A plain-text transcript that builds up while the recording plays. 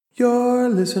You're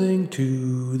listening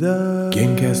to the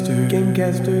Gamecasters.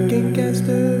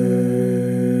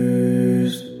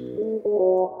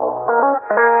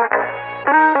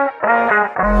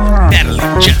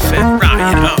 Natalie, Jeff, and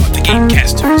Ryan are the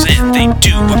Gamecasters, and they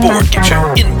do a board game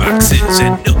show, inboxes,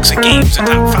 and nooks and games, and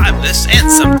top 5 lists,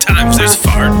 and sometimes there's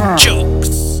fart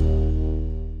jokes.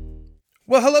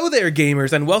 Well, hello there,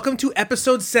 gamers, and welcome to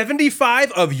episode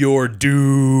 75 of Your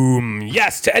Doom.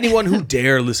 Yes, to anyone who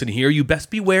dare listen here, you best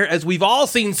beware, as we've all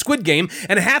seen Squid Game,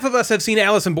 and half of us have seen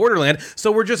Alice in Borderland,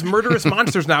 so we're just murderous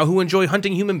monsters now who enjoy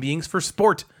hunting human beings for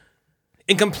sport.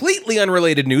 In completely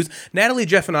unrelated news, Natalie,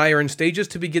 Jeff, and I are in stages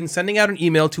to begin sending out an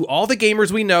email to all the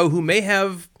gamers we know who may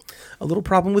have a little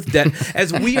problem with debt,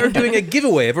 as we are doing a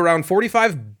giveaway of around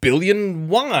 45 billion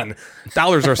won,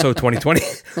 dollars or so 2020.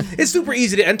 It's super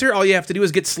easy to enter. All you have to do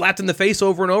is get slapped in the face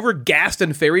over and over, gassed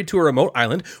and ferried to a remote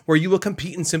island where you will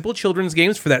compete in simple children's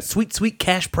games for that sweet, sweet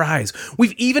cash prize.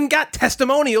 We've even got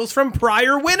testimonials from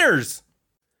prior winners.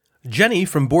 Jenny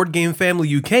from Board Game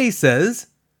Family UK says,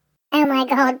 "Oh my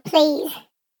god, please.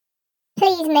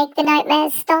 Please make the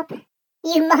nightmares stop.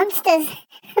 You monsters.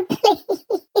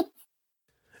 Please."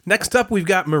 Next up, we've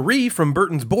got Marie from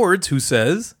Burton's Boards, who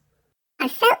says, "I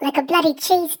felt like a bloody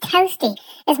cheese toasty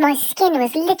as my skin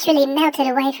was literally melted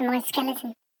away from my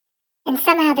skeleton. And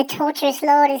somehow the torturous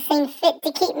Lord has seen fit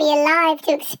to keep me alive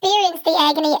to experience the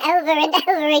agony over and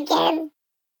over again."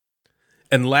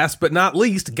 And last but not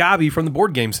least, Gabi from the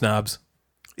Board Game Snobs.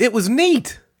 "It was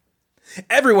neat.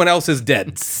 Everyone else is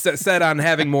dead, set on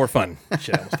having more fun."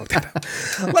 Shit, I almost fucked that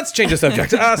up. Let's change the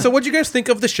subject. So what'd you guys think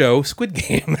of the show Squid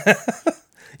Game?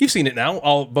 You've seen it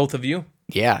now, both of you.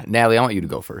 Yeah, Natalie, I want you to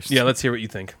go first. Yeah, let's hear what you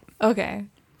think. Okay,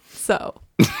 so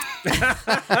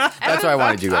That's why I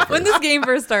wanted you to go first. when this game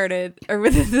first started, or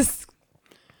when this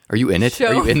Are you in it? show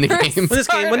Are you in the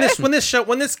first game? When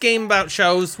this game about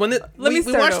shows, we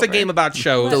watched the game about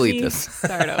shows. Delete Let me this.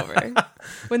 Start over.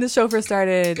 When the show first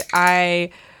started,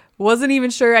 I wasn't even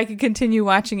sure I could continue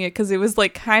watching it because it was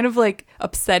like kind of like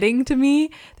upsetting to me.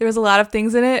 There was a lot of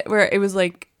things in it where it was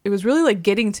really like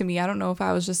getting to me. I don't know if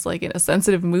I was just like in a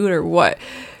sensitive mood or what.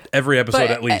 Every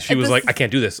episode, at least, she was like, "I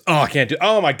can't do this. Oh, I can't do.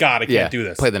 Oh my god, I can't do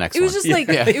this." Play the next It one. was just like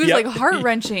it was like heart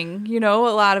wrenching, a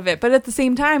lot of it. But at the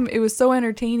same time, it was so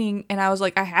entertaining, and I was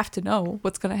like, I have to know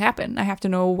what's gonna happen. I have to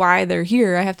know why they're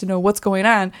here. I have to know what's going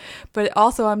on. But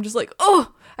also, I'm just like,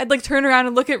 oh, I'd like turn around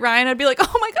and look at Ryan. I'd be like,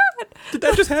 oh my god, Did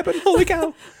that just happen? Holy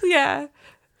cow! yeah.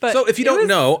 But So if you don't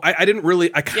know, I didn't really,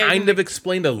 I kind of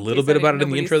explained a little bit about it in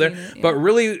the intro there. Nobody's seen it, But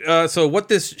really, so what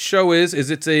this show is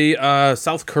it's a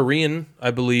South Korean,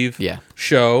 I believe, made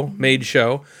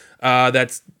show.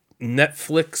 That's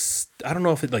Netflix. I don't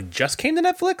know if it like just came to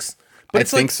Netflix. But I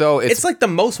think so. It's like the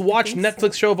most watched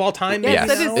Netflix show of all time. Yeah, maybe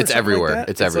that now, is- or it's something everywhere. like that.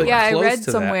 It's everywhere. yeah, I close read to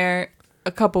that. somewhere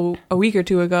a week or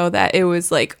two ago that it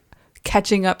was like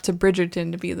catching up to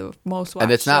Bridgerton to be the most watched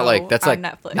And it's not show like that's on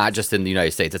like Netflix. not just in the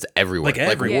United States. It's everywhere. Like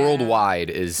everywhere.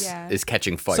 worldwide is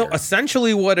catching fire. So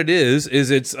essentially, what it is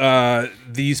it's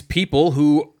these people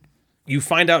who you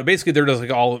find out basically they're just like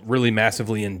all really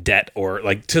massively in debt, or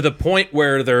like to the point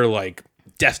where they're like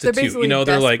destitute. They're basically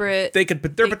they're like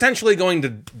desperate. they're potentially going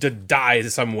to die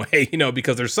some way,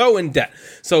 because they're so in debt.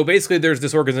 So basically, there's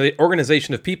this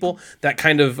organization of people that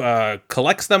kind of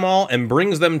collects them all and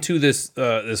brings them to this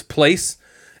place.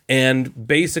 And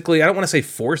basically, I don't want to say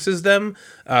forces them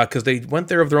because they went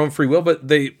there of their own free will, but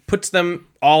they puts them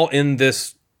all in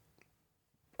this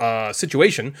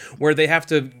situation where they have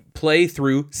to play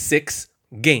through 6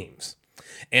 games.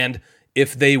 And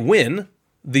if they win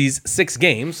these 6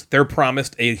 games, they're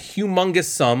promised a humongous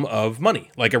sum of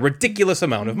money, like a ridiculous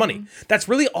amount of money. That's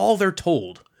really all they're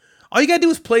told. All you got to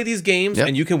do is play these games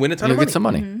and you can win a ton of money. Get some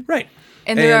money. Right.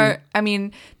 And there are, I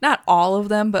mean, not all of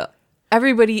them, but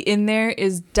everybody in there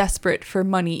is desperate for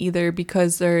money, either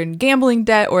because they're in gambling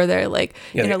debt or they're like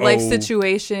in a life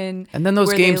situation. And then those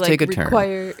where games they, take a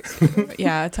require,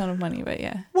 a ton of money, but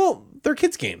yeah. Well, they're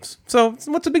kids' games. So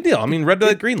what's the big deal? I mean, red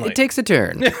light, green light. It takes a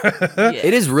turn.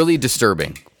 It is really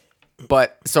disturbing.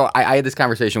 But so I had this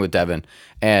conversation with Devin,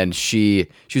 and she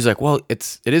was like, "Well,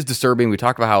 it is disturbing." We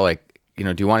talked about how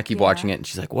do you want to keep watching it? And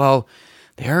she's like, "Well,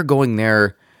 they are going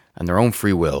there on their own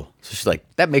free will." So she's like,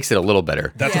 "That makes it a little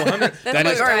better." That's 100. That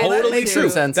is right. totally That makes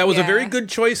true. sense. That was a very good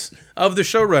choice of the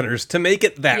showrunners to make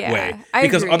it that way, I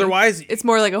because agree. otherwise it's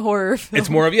more like a horror film. it's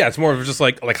more of just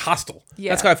like Hostel.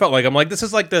 Yeah. That's how I felt like. I'm like, this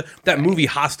is like that movie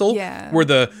Hostel, where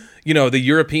the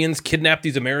Europeans kidnap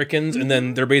these Americans and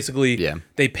then they're basically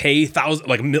they pay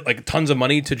tons of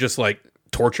money to just like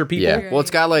torture people. Yeah, well, it's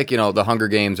got like, the Hunger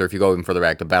Games, or if you go even further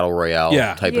back, the Battle Royale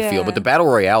type of feel. But the Battle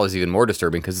Royale is even more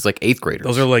disturbing because it's like 8th graders.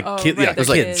 Those are like kids. right, Yeah, Those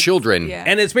those like children. Yeah.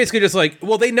 And it's basically just like,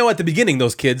 well, they know at the beginning,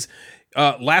 those kids,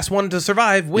 last one to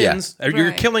survive wins. You're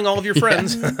Right. killing all of your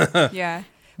friends. Yeah.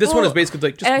 This one is basically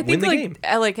like, just and I win think the like,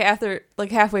 game. Like after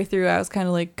like halfway through, I was kind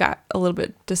of like got a little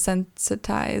bit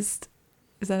desensitized.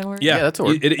 Is that a word? Yeah, that's a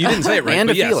word. You didn't say it right, And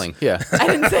but a yes. feeling. Yeah. I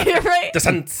didn't say it right.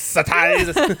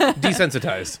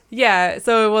 Desensitized. Yeah,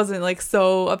 so it wasn't like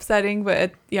so upsetting,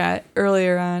 but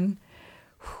earlier on,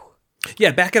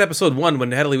 Yeah, back at episode 1 when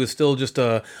Natalie was still just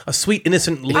a sweet,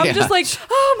 innocent I'm lady. just like,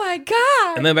 oh my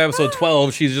god. And then by episode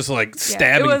 12, she's just like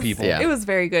stabbing people. Yeah. It was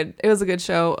very good. It was a good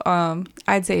show.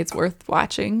 I'd say it's worth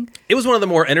watching. It was one of the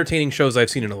more entertaining shows I've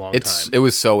seen in a long time. It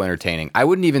was so entertaining. I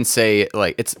wouldn't even say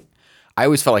like I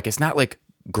always felt like it's not like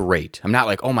great. I'm not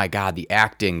like, oh my god, the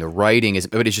acting, the writing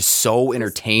but it's just so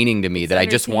entertaining to me that I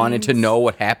just wanted to know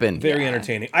what happened. Very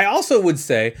entertaining. I also would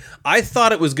say I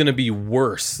thought it was going to be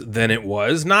worse than it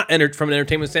was. Not from an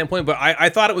entertainment standpoint, but I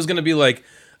thought it was going to be like,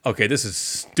 okay, this is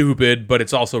stupid, but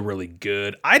it's also really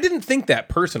good. I didn't think that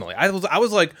personally. I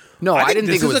was like, No, I didn't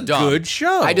think it was a dumb. good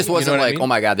show. I just wasn't what I like, mean? oh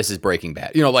my god, this is Breaking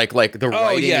Bad. Like the Oh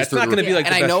writing yeah, is it's through not the going to be like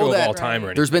and the I best know show of that all time or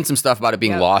anything. there's been some stuff about it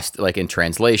being lost, like in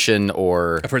translation,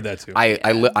 or I've heard that too.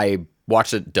 I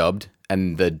watched it dubbed,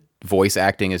 and the voice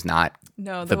acting is not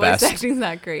No, the voice best. acting's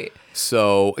not great.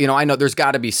 So I know there's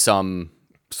got to be some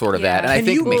sort of that, and I Can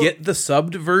think you get the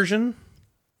subbed version?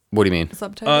 what do you mean?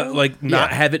 Subtitle. Like not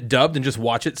Yeah. have it dubbed and just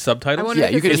watch it subtitled? I wonder Yeah,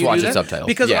 if you it's can just in watch do it that? subtitled.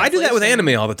 Because Yeah. I do that with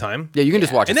anime all the time. Yeah, you can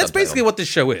just watch it And that's subtitled. basically what this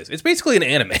show is. It's basically an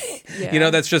anime. Yeah.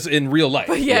 That's just in real life.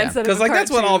 But Yeah. instead of Because a like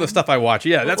that's what all the cartoon. stuff I watch.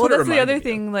 Yeah, that's Well, what it that's the reminded other me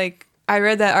thing. Like, I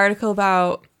read that article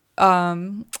about.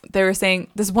 They were saying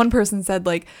this one person said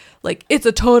like it's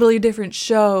a totally different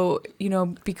show,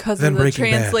 because Than of the Breaking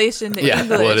Bad. translation to Yeah,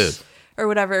 English well, it is. or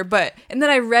whatever. And then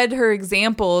I read her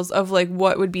examples of like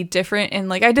what would be different, and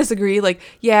like I disagree. Like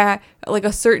like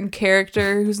a certain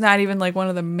character who's not even like one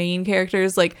of the main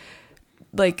characters, like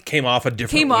came off a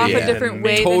different came way. off a than different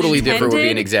way. Totally than different would be an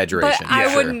intended, exaggeration. But I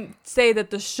Yeah. wouldn't say that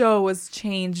the show was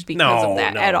changed because No, of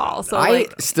that no, at no, all. no. So I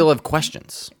like, still have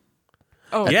questions.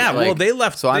 Yeah, well, Like, they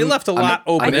left. so they I'm- left a I'm- lot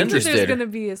I'm open I think that ended. there's interested. going to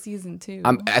be a season 2.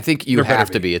 I think you There better have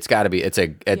be. to be. It's got to be. At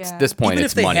Yeah. this point, Even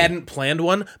it's if they money. hadn't planned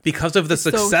one, because of the so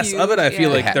success of it, I huge, feel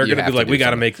yeah. like they're You going to have be like, do we got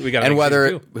to something. make. We got to. And make whether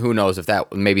season 2. who knows if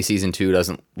that maybe season 2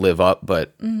 doesn't live up,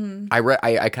 but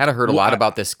I kind of heard a lot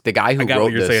about this. The guy who I got wrote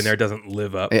what you're this, saying there doesn't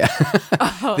live up. Yeah.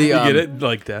 You get it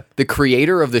like that. The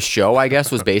creator of the show, I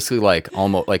guess, was basically like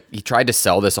almost like he tried to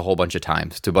sell this a whole bunch of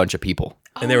times to a bunch of people.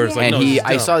 And they were just like, And no, he, this is I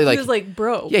dumb. saw he like was like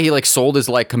broke. yeah, he like sold his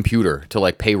like computer to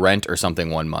like pay rent or something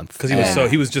one month. because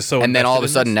he was just so. and then all of a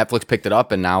invested sudden in this. Netflix picked it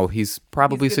up, and now he's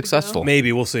probably He's good to successful.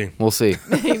 Maybe we'll see. We'll see.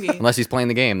 Maybe. Unless he's playing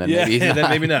the game, then Yeah, maybe he's not. then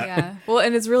maybe not. Yeah. Well,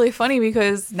 and it's really funny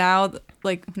because now,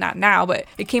 like not now, but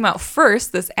it came out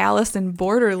first. This Alice in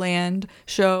Borderland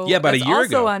show. Yeah, about a that's year also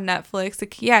ago. on Netflix.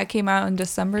 It came out in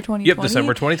December 2020. Yep,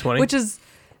 December 2020. Which is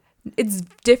it's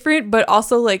different, but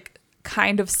also like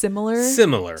kind of similar.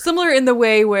 Similar in the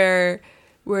way where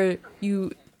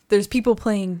there's people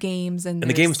playing games and the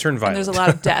there's- games turn and there's a violent. lot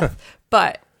of death,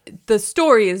 but the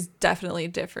story is definitely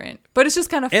different. But it's just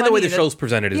kind of funny. And the way the that- show's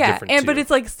presented is different, and but too. it's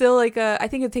like still like I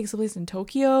think it takes place in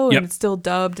Tokyo Yep. and it's still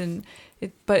dubbed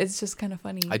but it's just kind of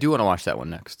funny. I do want to watch that one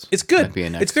next. It's good. Might be a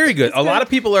next. It's very good. It's A lot good. of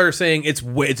people are saying it's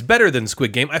better than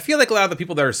Squid Game. I feel like a lot of the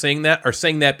people that are saying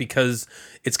that because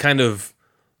it's kind of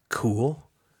cool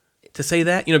to say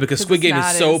that, because Squid it's Game is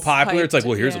not so as popular. It's like, hyped,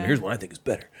 well, here's yeah. here's one I think is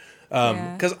better.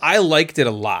 Yeah. Because I liked it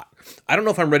a lot. I don't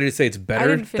know if I'm ready to say it's better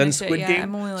didn't than finish it, Squid yeah. Game.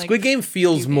 I'm only, like, Squid Game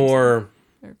feels few games more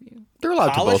Review. They're allowed to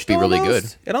both polished be really good.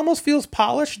 almost. It almost feels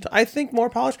polished. I think more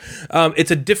polished.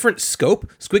 It's a different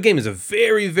scope. Squid Game is a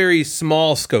very, very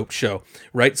small scope show,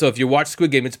 right? So if you watch Squid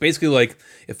Game, it's basically like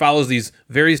it follows these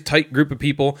very tight group of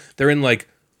people. They're in like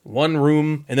one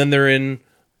room, and then they're in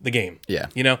the game. Yeah.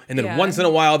 And then Yeah. once in a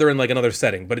while they're in like another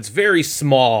setting, but it's very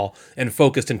small and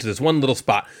focused into this one little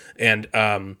spot. And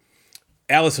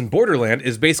Alice in Borderland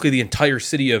is basically the entire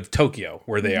city of Tokyo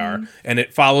where they are, and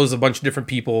it follows a bunch of different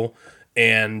people,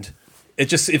 and it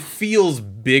feels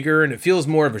bigger and it feels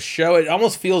more of a show. It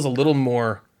almost feels a little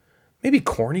more, maybe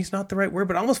corny's not the right word,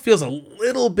 but it almost feels a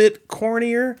little bit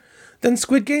cornier than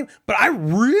Squid Game. But I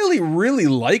really, really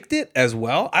liked it as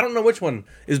well. I don't know which one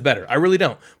is better. I really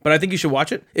don't. But I think you should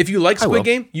watch it. If you like will. Squid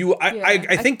Game,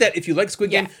 I think that if you like Squid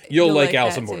Game, you'll like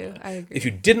Alice in that too. Borderland. I agree. If you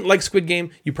didn't like Squid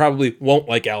Game, you probably won't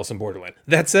like Alice in Borderland.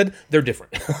 That said, they're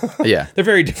different. Yeah. They're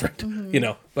very different,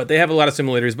 but they have a lot of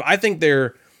similarities. But I think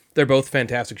they're both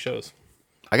fantastic shows.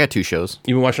 I got 2 shows.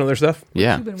 You been watching other stuff?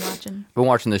 Yeah. You've been watching. I've been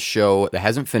watching this show that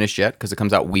hasn't finished yet because it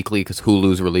comes out weekly because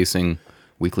Hulu's releasing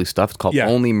weekly stuff. It's called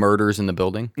Only Murders in the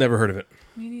Building. Never heard of it.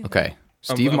 Okay.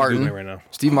 I'm Steve Martin. Googling it right now.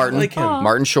 Steve Martin. like him.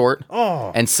 Martin Short.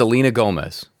 And Selena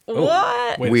Gomez.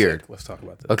 What? Wait Weird. A sec. Let's talk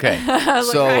about this. Okay.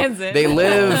 So Ryan's in. they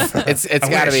live it's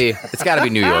gotta be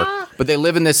New York. But they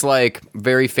live in this like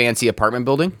very fancy apartment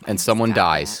building and someone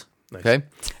dies. Okay?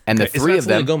 And the It's 3 not of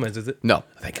them Selena Gomez, is it? No.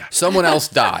 Thank God. Someone else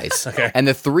dies. Okay. And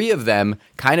the 3 of them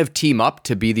kind of team up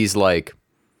to be these like,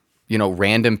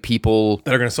 random people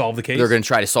That are going to solve the case? they're going to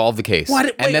try to solve the case. What?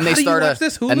 Wait, and then they how do you start watch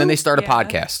this? Hulu? and then they start a Yeah.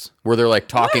 podcast where they're like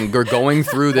talking, they're going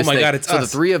through this Oh my thing. God, it's so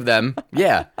us. the 3 of them,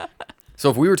 yeah. So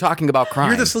if we were talking about crime,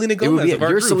 You're the Selena it would Gomez of our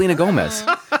you're group. Selena Gomez.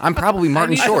 I'm probably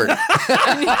Martin Short.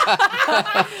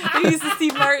 I used to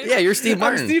Steve Martin. Yeah, you're Steve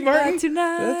Martin. Steve Martin. But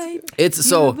tonight, It's you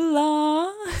so.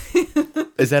 belong.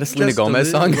 Is that a Selena Just a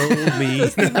Gomez song? little me.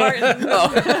 Steve Martin.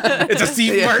 It's a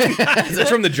Steve Martin. It's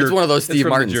from The Jerk. It's one of those It's Steve from The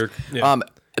Martins. Jerk. Yeah.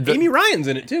 Amy Ryan's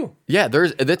in it too. Yeah,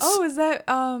 that's Oh, is that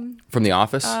from The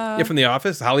Office. Yeah, from The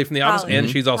Office. Holly from The Office, Holly. and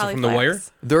she's also Holly from The Wire.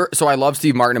 Flex. So I love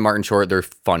Steve Martin and Martin Short. They're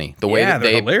funny. The way Yeah, that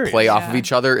they're they hilarious. play off of Yeah.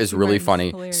 each other is really Martin's funny.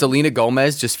 hilarious. Selena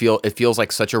Gomez feels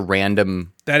like such a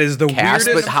random That is the cast,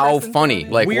 weirdest, but how person funny!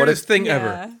 funny. Like weirdest what? thing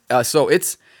Yeah. ever. So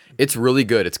it's really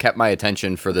good. It's kept my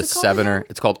attention for the it called 7 again?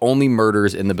 It's called Only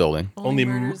Murders in the Building. Only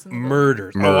Murders in the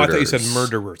murders. Oh, I thought you said Murders.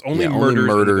 murderers. Only Yeah,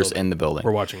 murders, in the building.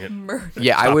 We're watching it.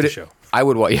 Yeah, Stop the show. I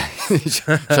would watch. Yeah,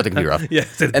 shut the computer off. Yeah.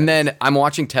 And then I'm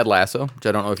watching Ted Lasso, which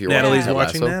I don't know if you're Natalie's watching. Ted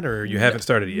watching Lasso. that, or you haven't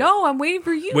started it yet? No, I'm waiting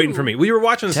for you. Waiting for me. We were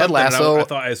watching Ted something, Lasso.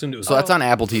 and I assumed it was. So that's on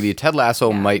Apple TV. Ted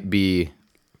Lasso might be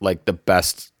like the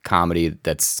best comedy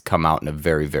that's come out in a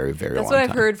very, very, very That's long what time.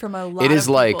 I've heard from a lot It is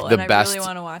of like people, the and best. I really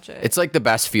want to watch it. It's like the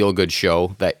best feel good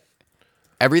show that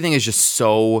everything is just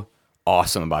so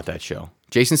awesome about that show.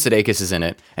 Jason Sudeikis is in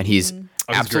it, and he's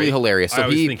absolutely great. hilarious. I So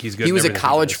always think he's good he in was a everything he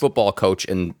college does. football coach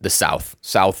in the South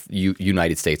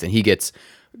United States, and he gets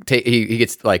he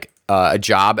gets like a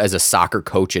job as a soccer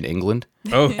coach in England.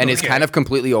 Oh, And it's okay. kind of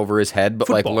completely over his head, but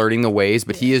like Football. learning the ways.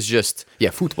 But he is just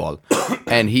football,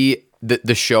 and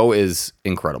the show is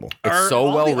incredible. It's Are so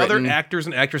all well the written. other actors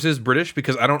and actresses British?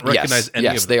 Because I don't recognize any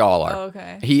yes, of them. they all are. Oh,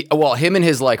 okay. Him and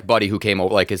his like buddy who came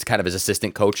over, like his kind of his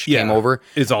assistant coach came over.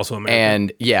 Is also American.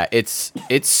 And yeah, it's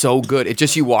so good. It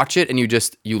just, you watch it and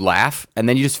you laugh and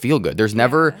then you just feel good. There's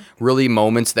never really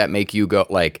moments that make you go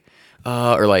like,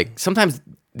 or like sometimes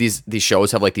these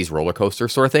shows have like these roller coaster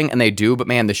sort of thing, and they do. But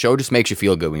man, the show just makes you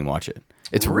feel good when you watch it.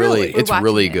 It's Really? it's We're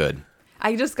really watching it. good.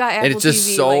 I just got Apple And it's just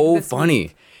TV, so like, this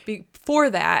funny. week.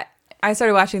 Before that, I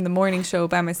started watching the morning show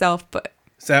by myself, but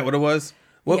Is that what it was?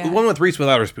 Well, Yeah. the one with Reese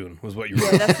Witherspoon was what you were.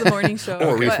 yeah, that's the morning show.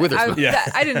 Or Reese But Witherspoon.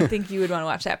 I didn't think you would want to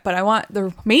watch that, but I want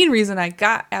the main reason I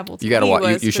got Apple TV You gotta watch.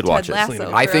 was You for should Ted watch it. Lasso,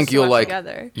 for I us think to you'll watch like.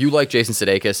 together. You like Jason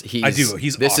Sudeikis. I do.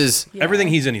 He's this awesome. is Everything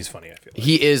he's in, he's funny. I feel. Like.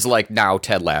 he is like now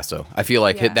Ted Lasso. I feel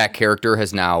like Yeah. that character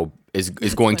has now is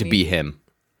going to funny. be him.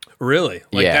 Really?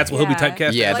 Like Yeah. that's what he'll be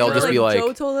typecast. Yeah, as? they'll just be like-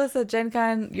 Joe told us at Gen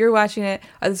Con, you're watching it.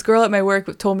 This girl at my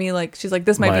work told me, like, she's like,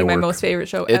 this might My be my work. most favorite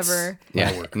show It's ever.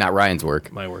 yeah, not Ryan's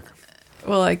work, my work.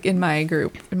 Well, like in my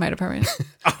group, in my department.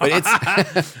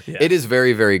 but it is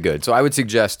very, very good. So I would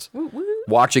suggest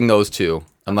watching those two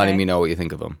and letting Okay. me know what you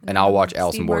think of them. And I'll watch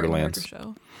Alice in Steve Martin Borderlands. Murder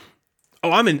Show.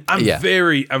 Oh, I'm Yeah.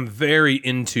 very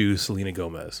into Selena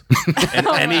Gomez,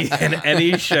 and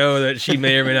any show that she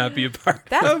may or may not be a part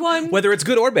That's of, one- whether it's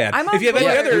good or bad. I'm on If you have any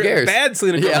board. other Who cares? bad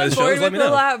Selena Yeah. Gomez Bored shows, let with me it a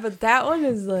know. lot, but that one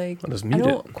is like, just I mute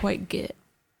don't quite get.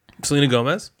 Selena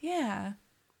Gomez? Yeah.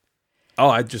 Oh,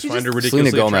 I just find her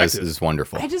ridiculously Selena Gomez attractive. is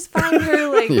wonderful. I just find her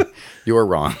like, You were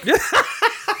wrong. she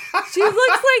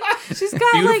looks like, she's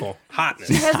got Beautiful, like, hotness.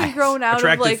 she hasn't grown out of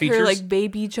Attractive like features. her like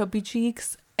baby chubby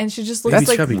cheeks. And she just looks Baby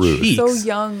like chubby rude. so cheeks.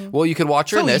 young. Well, you could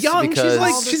watch her So in this young, because she's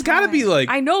like All the she's got to be time. like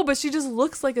I know, but she just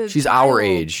looks like a she's child. our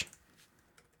age.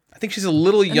 I think she's a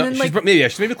little young. then, She's like-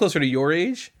 she's maybe closer to your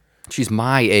age. She's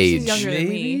my age. She's younger than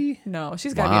Maybe? me. No,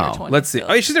 she's got to be Wow. in her 20s. Let's see.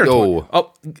 still. Oh, she's there. Yo.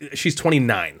 Oh, she's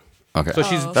 29. Okay. So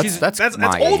she's That's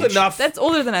my old age. enough. That's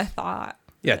older than I thought.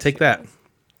 Yeah, take that.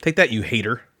 Take that, you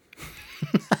hater.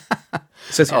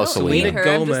 Says here, Oh, Selena. Hate her.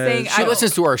 I'm just saying, She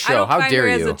listens to our show. How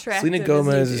dare you? Selena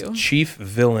Gomez's chief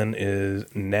villain is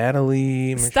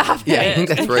Natalie. Stop Yeah, I it. think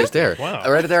that's right there. Wow.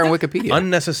 Right there on Wikipedia.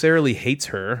 Unnecessarily hates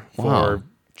her for Wow.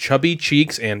 chubby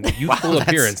cheeks and youthful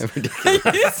appearance.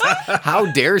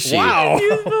 How dare she? Wow.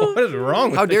 What is wrong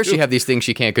with How dare you? she have these things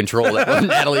she can't control that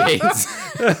Natalie hates?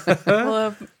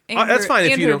 Well, and that's her- fine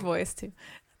if and you her don't- voice too.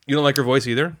 You don't like her voice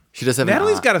either? She does have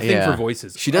Natalie's got a thing yeah. for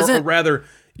voices. She Or doesn't. rather,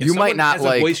 If You might someone not has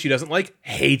like a voice she doesn't like,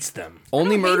 hates them.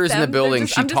 only murders in the building.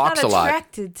 She talks a lot,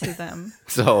 attracted to them.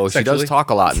 so she Sexually? does talk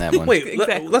a lot in that one. Wait,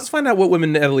 Exactly. let's find out what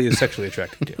women Natalie is sexually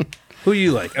attracted to. Who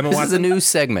you like? Emma this is a Watson? new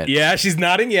segment. Yeah, she's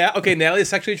nodding. Yeah, okay. Natalie is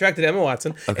sexually attracted to Emma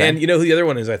Watson, Okay. and you know who the other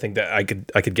one is? I think that I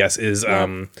could guess is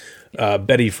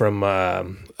Betty from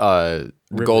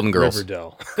Golden Girls.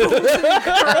 Riverdale.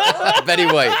 Betty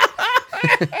White.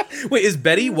 Wait, is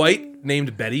Betty White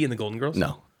named Betty in the Golden Girls?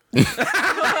 No.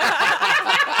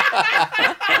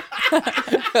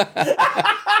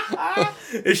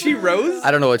 Is she Rose?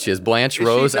 I don't know what she is. Blanche,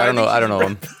 Rose. I don't know. I don't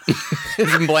know.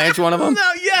 Isn't Blanche one of them?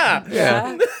 No, yeah. Yeah.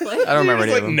 I don't remember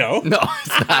any Like, of them. no. No, it's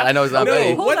not. I know it's not No,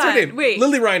 Betty. Hold what's her on, name? wait.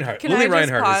 Lily Reinhart. Can Lily I just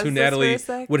Reinhart is pause who this Natalie for a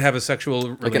sec? would have a sexual Like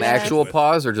an relationship actual with.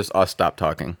 pause or just us stop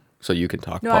talking so you can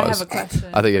talk? No, I pause. have a question.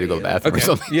 I think you had to go to the bathroom or Okay.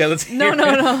 something. Yeah, let's hear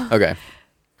No. it. Okay.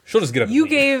 She'll just get up. and You leave.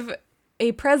 gave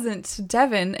a present to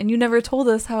Devin, and you never told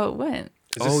us how it went.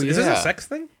 Is this yeah. a sex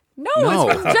thing? No,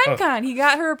 it's from Gen Con. He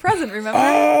got her a present, remember?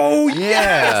 Oh, Yeah.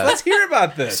 yes. Let's hear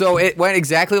about this. So it went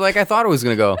exactly like I thought it was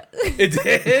going to go. It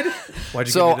did? Why'd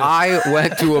you So give me this? I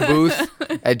went to a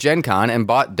booth at Gen Con and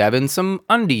bought Devin some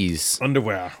undies.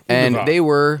 Underwear. And Underwear. they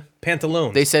were,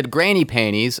 Pantaloons. they said granny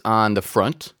panties on the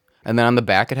front. And then on the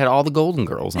back, it had all the Golden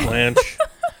Girls on it. Blanche.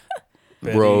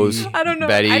 Betty. Rose, I don't know.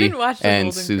 Betty, I didn't watch the and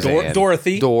Golden Girls. Suzanne.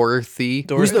 Dorothy. Dorothy.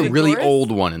 Who's the Dorothy. really Doris?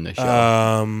 old one in the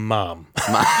show? Mom.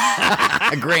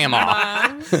 Grandma.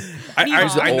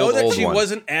 I know that old she one.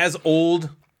 wasn't as old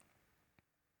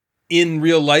in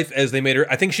real life as they made her.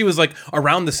 I think she was like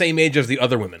around the same age as the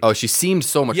other women. Oh, she seemed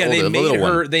so much yeah, older. they The made little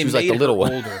her. one. They she was made like the little her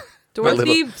one. older.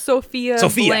 Dorothy, Sophia,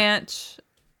 Blanche,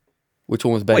 Which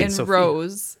one was Betty? and Sophia.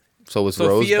 Rose. So was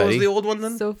Rose Sophia was Betty? the old one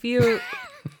then. Sophia.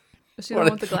 Was she the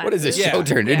one with the glasses? What is this Yeah. show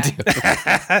turned Yeah.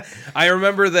 into? I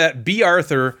remember that B.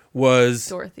 Arthur was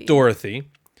Dorothy.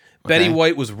 Betty Okay.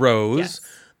 White was Rose. Yes.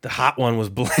 The hot one was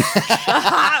Blanche.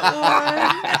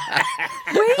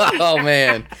 Oh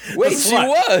man! Wait, she Slut.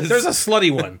 was. There's a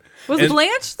slutty one. Was And-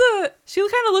 Blanche the? She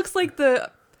kind of looks like the.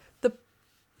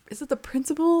 Is it the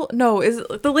principal? No, is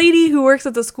it the lady who works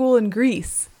at the school in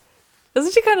Greece?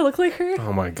 Doesn't she kind of look like her?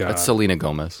 Oh my god. That's Selena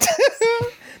Gomez.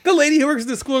 The lady who works at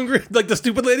the school in Greece, like the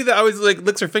stupid lady that always like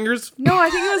licks her fingers. No, I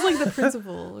think it was like the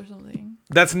principal or something.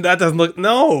 That doesn't look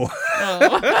no.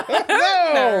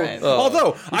 Alright.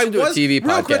 Although I should do a was TV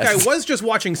real quick, I podcast. was just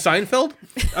watching Seinfeld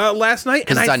last night,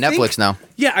 Because and it's I on think- Netflix now.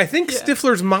 Yeah, I think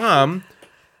Stifler's mom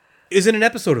is in an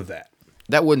episode of that.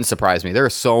 That wouldn't surprise me. There are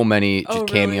so many Oh, really?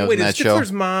 cameos Wait, in is that show.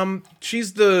 Stifler's mom?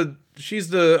 She's the She's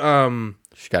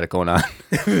got it going on.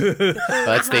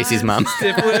 That's Stacy's mom.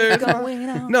 Stifler's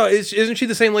mom? No, isn't she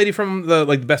the same lady from the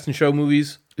Best in Show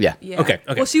movies? Yeah. Yeah. Okay.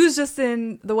 Well, she was just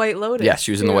in the White Lotus. Yeah,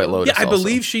 she was in the White too. Lotus. Yeah, I also.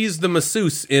 believe she's the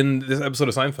masseuse in this episode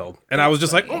of Seinfeld, and I was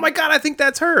just like, oh my god, I think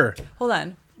that's her. Hold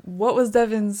on. What was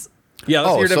Devin's? Yeah.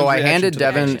 Let's Oh, hear so Devin's I reaction handed to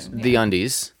Devin reaction, the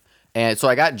undies, and so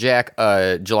I got Jack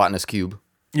a gelatinous cube,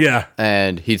 Yeah.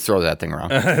 and he'd throw that thing around.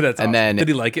 That's awesome. and then Did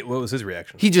he like it? What was his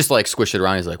reaction? he just like squished it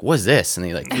around. He's like, "What's this?" And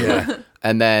he like, yeah.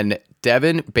 And then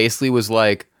Devin basically was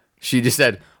like, she just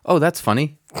said, "Oh, that's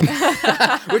funny,"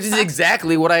 which is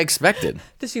exactly what I expected.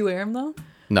 Did she wear him though?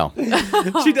 No,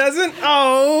 She doesn't.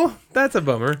 Oh, that's a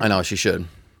bummer. I know she should.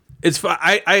 It's fine.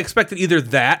 I expected either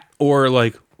that or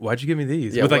like, why'd you give me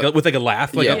these? Yeah, with like well- a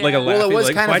laugh, like a laugh. Well, it was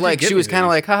kind of "Why'd you like give she me was kind of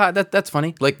these?" like, haha, that's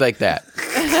funny. Like that.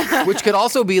 Which could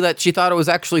also be that she thought it was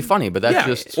actually funny, but that's yeah.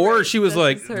 just Or she was This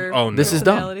like, is her oh no, This is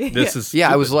dumb. personality. This is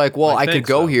yeah, I was stupid. like, well, I could think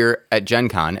go so. here at Gen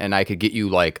Con and I could get you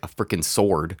like a freaking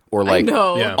sword or like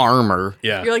know. Yeah. armor.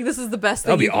 Yeah. You're like, this is the best thing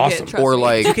That'd be you can awesome. get. Trust Or me.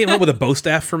 like, You came home with a bow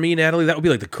staff for me, Natalie. That would be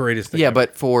like the greatest thing. yeah, ever.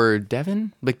 but for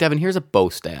Devin, like Devin, here's a bow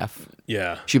staff.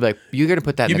 yeah. She'd be like, you're gonna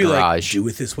put that You'd in be the like, garage. do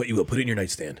with this what you will. Put it in your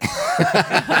nightstand.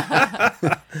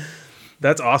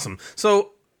 That's awesome.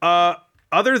 So,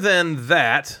 other than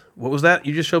that, what was that?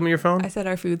 You just showed me your phone? I said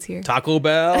our food's here. Taco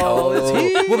Bell. It's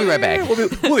here. We'll be right back.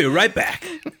 We'll be right back.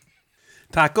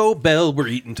 Taco Bell, we're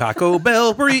eating Taco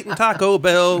Bell, we're eating Taco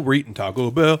Bell, we're eating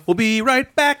Taco Bell. We'll be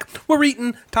right back. We're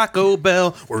eating Taco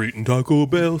Bell, we're eating Taco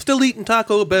Bell, still eating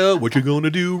Taco Bell. What you gonna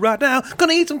do right now?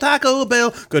 Gonna eat some Taco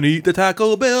Bell, gonna eat the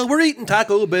Taco Bell. We're eating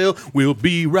Taco Bell. We'll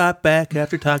be right back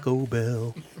after Taco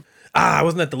Bell. Ah,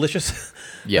 wasn't that delicious?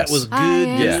 Yes. That was good. I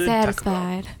am good.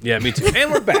 satisfied. Yeah, me too.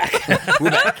 And we're back.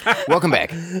 Welcome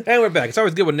back. And we're back. It's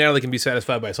always good when Natalie can be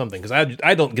satisfied by something because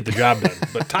I don't get the job done.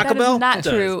 But Taco That Bell is not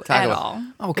does. true Taco at Bell.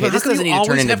 all. Okay, Well, this how come doesn't you need to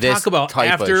turn always into have this Taco Bell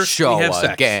type after we of show have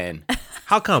sex? again.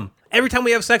 How come? Every time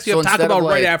we have sex, you have Taco instead Bell of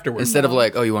right like, afterwards. Instead of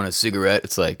like, oh, you want a cigarette?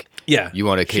 It's like, Yeah. you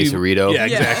want a quesarito? Yeah,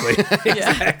 exactly.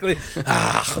 Exactly.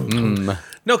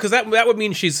 No, because that would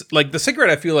mean she's like, the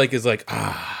cigarette I feel like is like,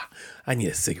 I need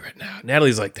a cigarette now.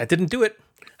 Natalie's like, that didn't do it.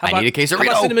 I need a How about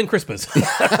quesarito. cinnamon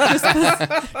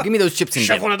crispas? Give me those chips and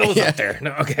Shove dip. one of those up there.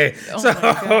 No, okay. So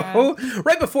my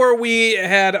right before we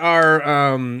had our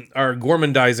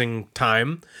gourmandizing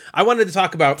time, I wanted to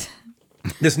talk about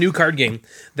this new card game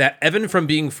that Evan from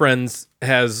Being Friends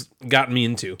has gotten me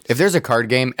into. If there's a card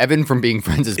game, Evan from Being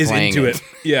Friends is playing Into it.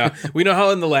 Yeah. We know how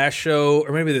in the last show,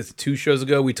 or maybe it's 2 shows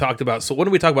ago, we talked about, so when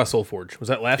did we talk about Soul Forge? Was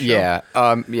that last show? Yeah.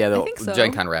 The think so.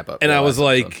 Gen Con wrap up. And Yeah, I was last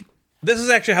like, episode. this is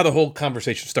actually how the whole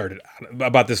conversation started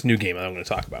about this new game that I'm going to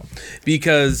talk about.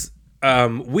 Because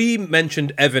we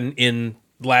mentioned Evan in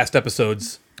last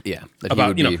episodes yeah, that he about,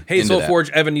 would you know, be hey, into Soul that. Forge,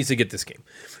 Evan needs to get this game.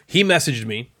 He messaged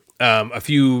me a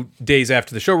few days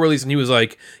after the show release, and he was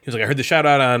like, I heard the shout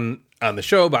out on the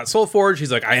show about Soul Forge.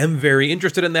 He's like, I am very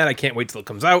interested in that. I can't wait till it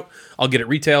comes out. I'll get it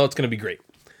retail. It's going to be great.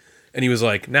 And he was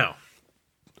like, now,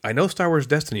 I know Star Wars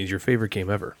Destiny is your favorite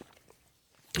game ever.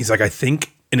 He's like, I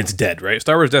think, and it's dead, right?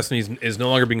 Star Wars Destiny is no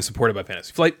longer being supported by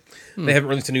Fantasy Flight. They haven't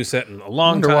released a new set in a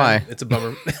long Wonder time. why. It's a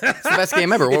bummer. It's the best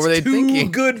game ever. What It's were they too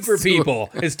thinking? good for people.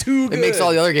 It's too good. It makes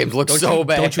all the other games look so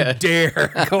bad. Don't you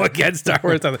dare go against Star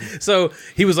Wars Destiny. So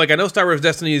he was like, I know Star Wars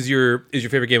Destiny is your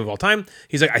favorite game of all time.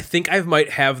 He's like, I think I might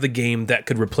have the game that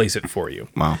could replace it for you.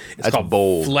 Wow. It's That's called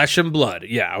bold. Flesh and Blood.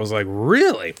 Yeah, I was like,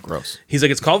 really? Gross. He's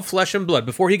like, it's called Flesh and Blood.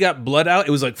 Before he got blood out,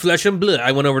 it was like Flesh and Blood.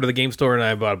 I went over to the game store and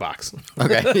I bought a box.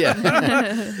 Okay. Yeah.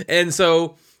 And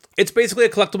so it's basically a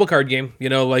collectible card game, you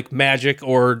know, like Magic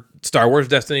or Star Wars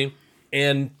Destiny.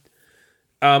 And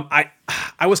I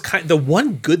was the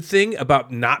one good thing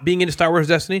about not being into Star Wars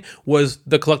Destiny was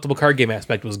the collectible card game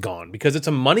aspect was gone, because it's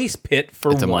a money pit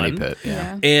for It's a one. money pit.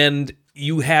 Yeah. And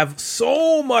you have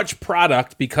so much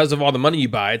product because of all the money you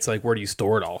buy. It's like, where do you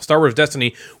store it all? Star Wars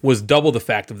Destiny was double the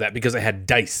fact of that because it had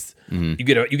dice. You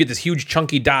get this huge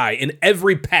chunky die in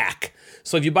every pack.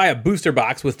 So if you buy a booster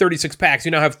box with 36 packs,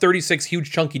 you now have 36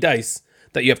 huge chunky dice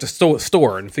that you have to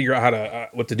store and figure out how to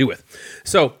what to do with.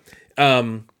 So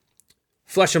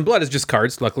Flesh and Blood is just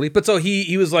cards, luckily. But so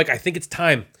he was like, I think it's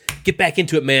time. Get back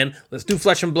into it, man. Let's do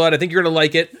Flesh and Blood. I think you're gonna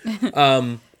like it.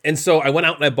 And so I went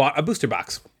out and I bought a booster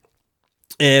box.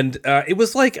 And it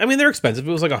was like, I mean, they're expensive.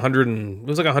 It was like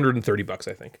 $130,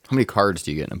 I think. How many cards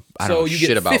do you get? I don't So know you shit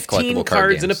get about 15 collectible card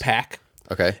cards games. in a pack.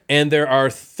 Okay. And there are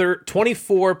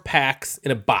 24 packs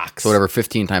in a box. So whatever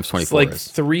 15 times 24 It's like is.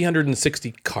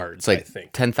 360 cards, It's like I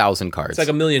think. 10,000 cards. It's like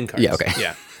 1 million cards. Yeah, okay.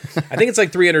 Yeah. I think it's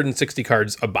like 360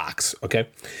 cards a box, okay?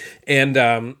 And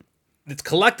it's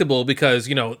collectible because,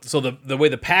 you know, so the way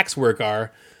the packs work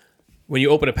are, when you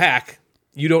open a pack,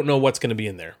 you don't know what's going to be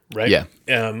in there, right? Yeah.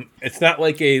 It's not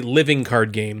like a living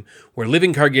card game where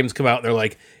living card games come out and they're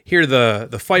like, here,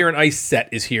 the Fire and Ice set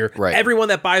is here. Right. Everyone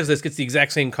that buys this gets the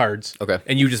exact same cards. Okay.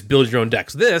 And you just build your own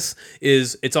decks.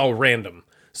 It's all random.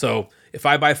 So if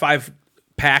I buy 5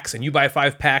 packs and you buy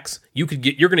 5 packs, you're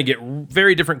going to get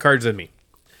very different cards than me.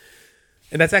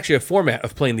 And that's actually a format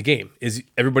of playing the game, is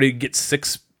everybody gets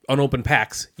 6 unopened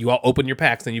packs. You all open your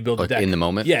packs, then you build a Like deck. in the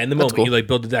moment? Yeah, in the That's moment. cool. You like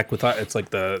build a deck with it's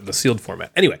like the sealed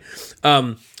format. Anyway,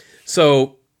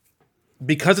 so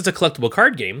because it's a collectible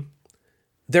card game,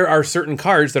 there are certain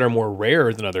cards that are more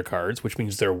rare than other cards, which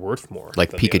means they're worth more.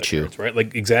 Like than the other Pikachu. cards, right?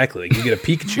 Like exactly. Like you get a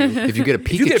Pikachu. if you get a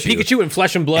Pikachu. If you get a Pikachu in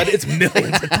Flesh and Blood, it's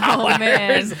millions of dollars. Oh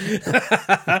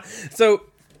man.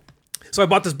 So I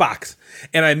bought this box,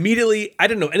 and I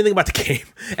didn't know anything about the game.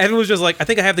 Evan was just like, I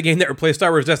think I have the game that replaced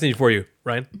Star Wars Destiny for you,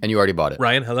 Ryan. And you already bought it.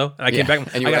 Ryan, hello. And I came Yeah,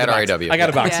 back. and you I got were a at box. RAW. I got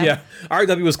a box, Yeah. yeah.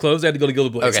 RAW was closed. I had to go to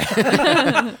Gilded Blaze.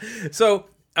 Okay. So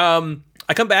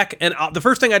I come back, and the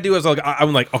first thing I do is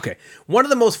I'm like, okay, one of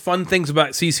the most fun things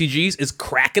about CCGs is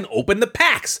cracking open the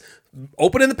packs.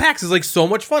 Opening the packs is like so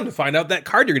much fun to find out that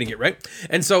card you're going to get, right?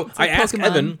 And so I asked Pokemon.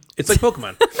 Evan, it's like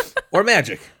Pokemon or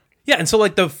Magic. Yeah, and so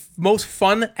like the most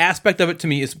fun aspect of it to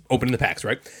me is opening the packs,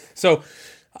 right? So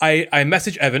I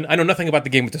message Evan. I know nothing about the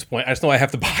game at this point. I just know I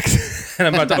have the box, and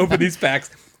I'm about to open these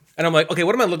packs. And I'm like, okay,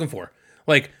 what am I looking for?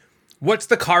 Like, what's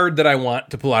the card that I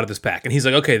want to pull out of this pack? And he's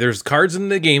like, okay, there's cards in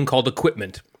the game called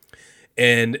equipment,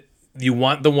 and you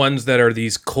want the ones that are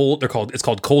these cold. It's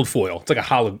called cold foil. It's like a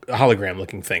hologram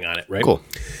looking thing on it, right? Cool.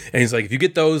 And he's like, if you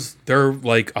get those, they're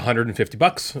like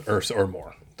 $150 or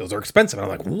more. Those are expensive.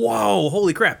 And I'm like, whoa,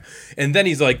 holy crap. And then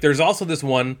he's like, there's also this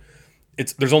one.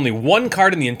 There's only one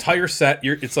card in the entire set.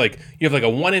 It's like you have like a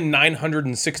 1 in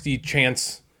 960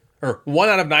 chance, or 1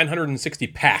 out of 960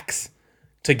 packs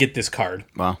to get this card.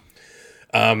 Wow.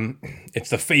 It's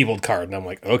the Fabled card. And I'm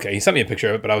like, okay. He sent me a picture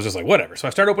of it, but I was just like, whatever. So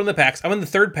I started opening the packs. I'm in the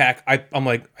 3rd pack. I'm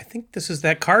like, I think this is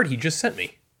that card he just sent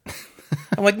me.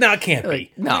 I'm like, no, it can't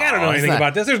be. no, I don't know it's anything not.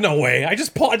 about this. There's no way.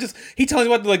 He tells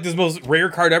me about like this most rare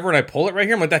card ever, and I pull it right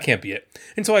here. I'm like, that can't be it.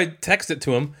 And so I text it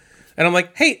to him. And I'm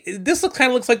like, hey, this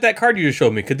kind of looks like that card you just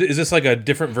showed me. Is this like a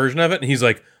different version of it? And he's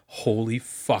like, holy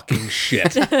fucking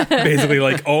shit. Basically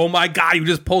like, oh my God, you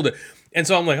just pulled it. And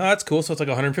so I'm like, oh, that's cool. So it's like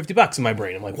 $150 in my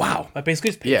brain. I'm like, wow, that basically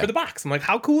just paid for the box. I'm like,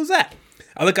 how cool is that?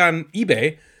 I look on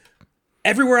eBay.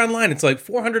 Everywhere online, it's like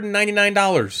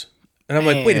 $499. And I'm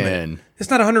like, wait a minute. It's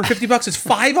not $150. It's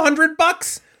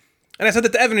 $500. And I said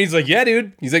that to Evan. And he's like, yeah,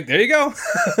 dude. He's like, there you go.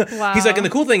 Wow. He's like, and the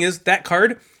cool thing is that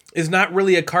card is not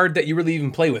really a card that you really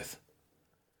even play with.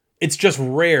 It's just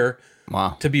rare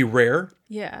to be rare.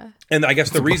 Yeah. And I guess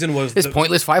the reason was this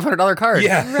pointless $500 card.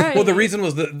 Yeah. Right. Well, the reason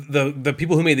was the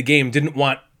people who made the game didn't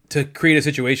want to create a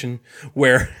situation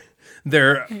where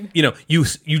they're, you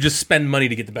just spend money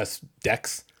to get the best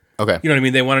decks. Okay. You know what I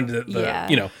mean? They wanted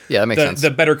that makes sense. The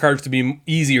better cards to be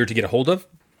easier to get a hold of.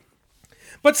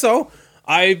 But so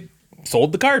I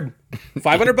sold the card,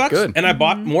 $500, Good. and I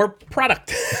bought more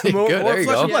product. more there you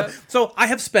Flesh go. and Blood. So I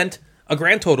have spent a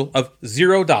grand total of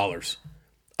 $0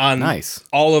 on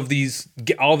all of these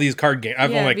card games.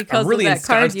 I'm really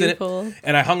ensconced in it. Pulled.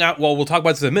 And I hung out. Well, we'll talk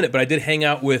about this in a minute. But I did hang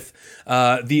out with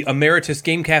the emeritus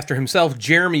Gamecaster himself,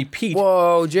 Jeremy Pete.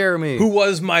 Whoa, Jeremy, who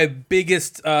was my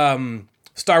biggest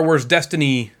Star Wars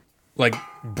Destiny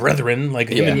brethren. Like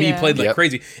him and me played like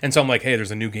crazy. And so I'm like, hey,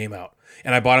 there's a new game out.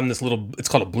 And I bought him this it's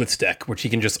called a Blitz deck, which he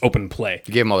can just open and play.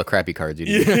 You gave him all the crappy cards you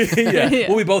did. Yeah.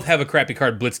 Well, we both have a crappy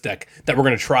card Blitz deck that we're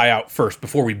going to try out first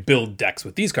before we build decks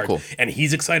with these cards. Cool. And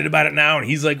he's excited about it now. And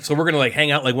he's like, so we're going to hang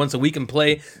out once a week and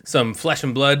play some Flesh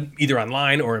and Blood, either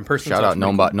online or in person. Shout out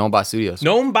Gnomebot Studios.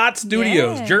 Gnomebot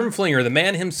Studios. Germ Flinger, the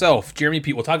man himself, Jeremy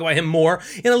Pete. We'll talk about him more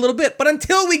in a little bit. But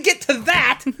until we get to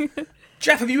that,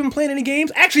 Jeff, have you been playing any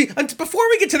games? Actually, before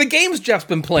we get to the games Jeff's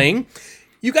been playing,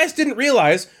 you guys didn't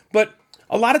realize, but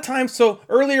a lot of times, so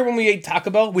earlier when we ate Taco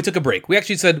Bell, we took a break. We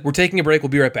actually said, we're taking a break, we'll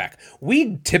be right back.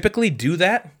 We typically do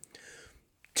that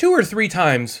 2 or 3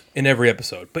 times in every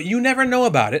episode, but you never know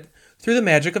about it through the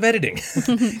magic of editing.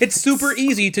 It's super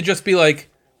easy to just be like,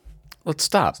 let's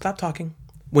stop talking.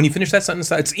 When you finish that sentence,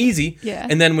 it's easy. Yeah.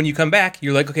 And then when you come back,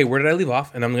 you're like, okay, where did I leave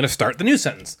off? And I'm going to start the new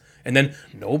sentence. And then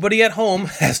nobody at home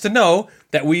has to know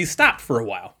that we stopped for a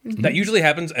while. Mm-hmm. That usually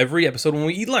happens every episode when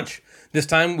we eat lunch. This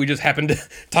time we just happened to,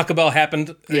 Taco Bell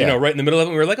happened, right in the middle of it.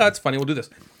 And we were like, oh, it's funny, we'll do this.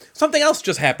 Something else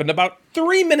just happened about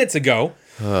 3 minutes ago.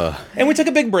 And we took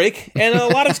a big break, and a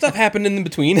lot of stuff happened in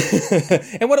between.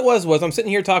 And what it was I'm sitting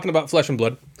here talking about Flesh and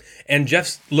Blood, and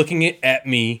Jeff's looking at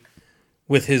me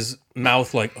with his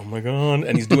mouth like, oh my God,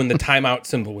 and he's doing the timeout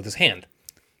symbol with his hand.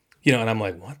 And I'm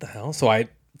like, what the hell? So I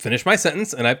finished my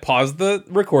sentence, and I paused the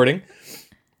recording,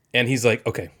 and he's like,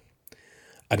 okay,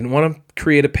 I didn't want to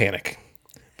create a panic,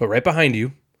 but right behind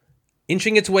you,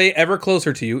 inching its way ever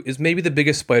closer to you, is maybe the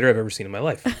biggest spider I've ever seen in my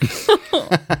life.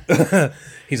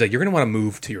 He's like, you're going to want to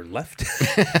move to your left,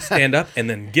 stand up, and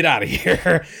then get out of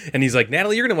here. And he's like,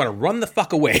 Natalie, you're going to want to run the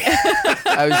fuck away.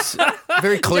 I was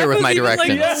very clear with my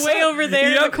directions. Way over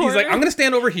there in the corner. He's like, I'm going to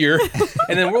stand over here,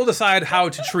 and then we'll decide how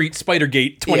to treat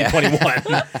Spidergate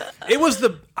 2021. It was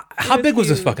how big was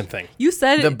this fucking thing? You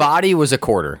said the body was a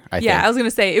quarter, I think. Yeah, I was going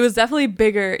to say, it was definitely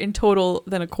bigger in total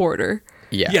than a quarter.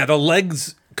 Yeah, the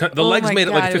legs... legs made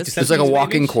it like 50 cents. It's like a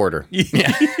walking quarter.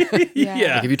 Yeah.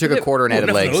 Like if you took a quarter and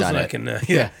added legs on it. I can,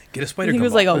 get a spider. I think it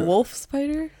was like a wolf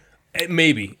spider.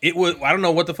 Maybe it was. I don't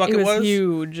know what the fuck it was. It was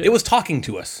huge. It was talking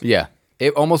to us. Yeah,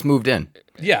 it almost moved in.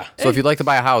 Yeah. So if you'd like to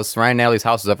buy a house, Ryan and Natalie's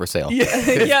house is up for sale.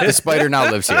 Yeah. The spider now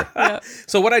lives here. Yeah.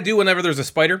 So what I do whenever there's a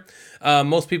spider,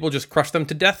 most people just crush them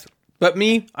to death. But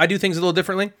me, I do things a little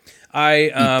differently. I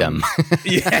eat them.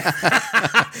 Yeah.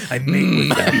 I mate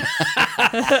with them.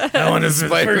 I want to be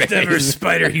the first ever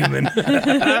spider human.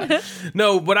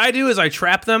 No, what I do is I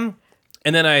trap them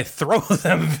and then I throw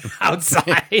them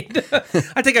outside.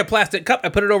 I take a plastic cup, I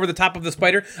put it over the top of the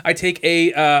spider. I take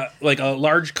a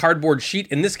large cardboard sheet.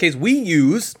 In this case, we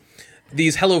use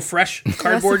these HelloFresh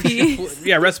cardboard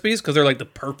recipes because they're like the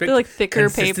perfect they're like thicker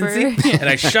paper. And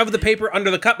I shove the paper under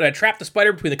the cup and I trap the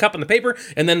spider between the cup and the paper,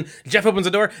 and then Jeff opens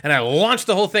the door and I launch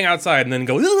the whole thing outside and then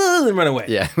go and run away.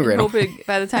 Yeah, right. Hoping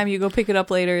by the time you go pick it up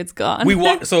later, it's gone.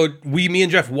 Me and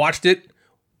Jeff watched it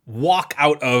walk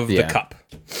out of the cup.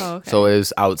 Oh, okay. So it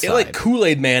was outside. It like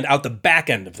Kool-Aid Man out the back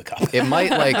end of the cup. It might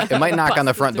knock on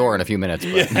the front door in a few minutes.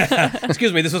 But. Yeah.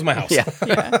 Excuse me, this was my house. Yeah.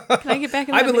 Can I get back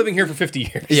in I've been living here for 50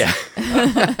 years. Yeah.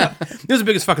 This is the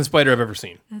biggest fucking spider I've ever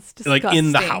seen. That's disgusting. Like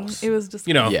in the house. It was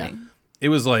disgusting. Yeah. It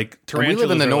was like tarantulas. We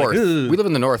live in the north. Like, we live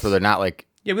in the north where they're not like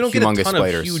we don't humongous get a ton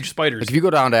spiders. of huge spiders. Like if you go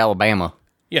down to Alabama,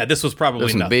 this was probably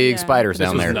there's some nothing. big spiders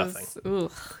down there. Nothing.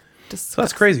 Ugh, So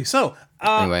that's crazy. So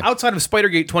anyway. Outside of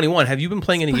Spidergate 21, have you been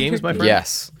playing any games, my friend?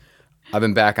 Yes. I've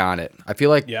been back on it. I feel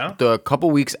like Yeah? the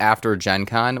couple weeks after Gen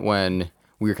Con when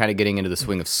we were kind of getting into the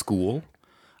swing of school.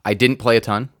 I didn't play a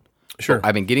ton. Sure.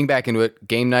 I've been getting back into it.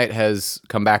 Game night has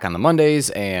come back on the Mondays,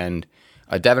 and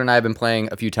Devin and I have been playing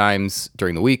a few times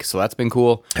during the week, so that's been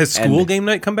cool. Has school game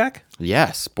night come back?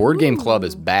 Yes, Board Game Club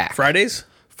is back. Fridays?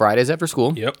 Fridays after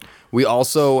school. Yep. We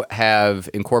also have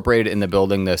incorporated in the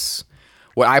building this,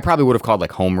 what I probably would have called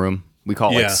like homeroom. We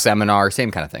call it like seminar, same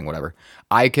kind of thing, whatever.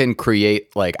 I can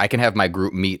create, like, I can have my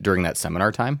group meet during that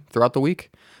seminar time throughout the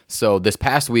week. So this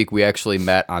past week, we actually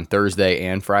met on Thursday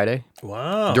and Friday.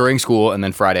 Wow. During school, and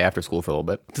then Friday after school for a little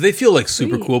bit. Do they feel like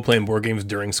super cool playing board games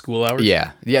during school hours?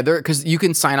 Yeah. Yeah, because you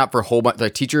can sign up for a whole bunch.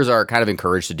 Like, teachers are kind of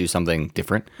encouraged to do something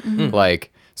different.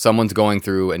 Like, someone's going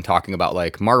through and talking about,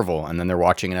 like, Marvel, and then they're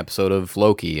watching an episode of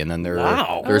Loki, and then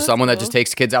there's someone that just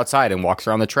takes kids outside and walks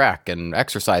around the track and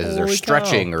exercises or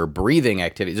stretching or breathing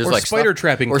activities. There's Or like spider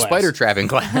trapping or class. spider trapping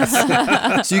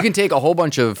class. So you can take a whole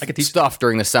bunch of stuff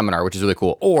during the seminar, which is really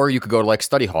cool. Or you could go to like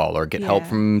study hall or get help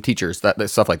from teachers, that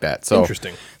stuff like that. So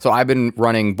Interesting. So I've been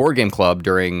running Board Game Club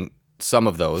during some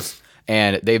of those,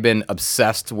 and they've been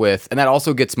obsessed with, and that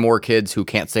also gets more kids who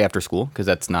can't stay after school because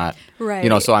that's not Right. You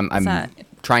know, so I'm not-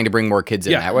 trying to bring more kids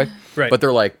in that way. Right. But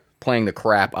they're like playing the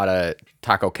crap out of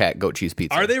Taco Cat goat cheese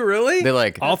pizza. Are they really? They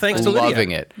like all thanks to loving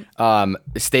Lydia.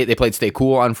 it. They played Stay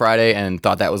Cool on Friday and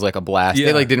thought that was like a blast. Yeah.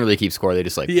 They like didn't really keep score. They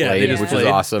just like Yeah, played, they just which played.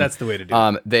 was awesome. That's the way to do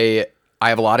it. I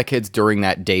have a lot of kids during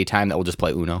that daytime that will just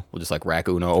play Uno. We'll just like rack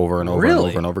Uno over and over and Really?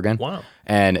 over and over again. Wow.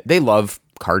 And they love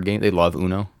card game. They love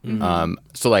Uno.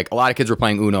 So like a lot of kids were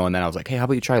playing Uno, and then I was like, hey, how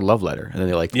about you try Love Letter? And then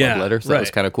they liked Love Letter, so that was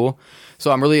right. kind of cool.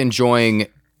 So I'm really enjoying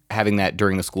having that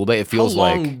during the school day. It How feels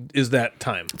like long is that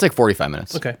time? it's like 45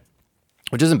 minutes. Okay.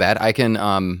 Which isn't bad. I can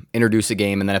introduce a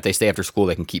game, and then if they stay after school,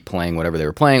 they can keep playing whatever they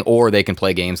were playing, or they can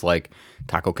play games like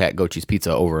Taco Cat Goat Cheese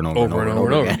Pizza over and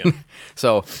over again.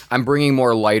 So I'm bringing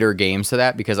more lighter games to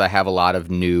that because I have a lot of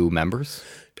new members.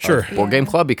 Sure. Board Game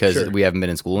Club because we haven't been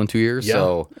in school in 2 years. Yeah.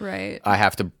 So Right. I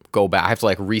have to go back. I have to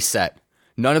like reset.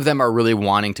 None of them are really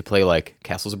wanting to play like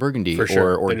Castles of Burgundy For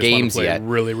sure. or They just wanna games play yet.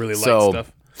 really, really light So,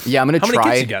 stuff. Yeah, I'm gonna How try.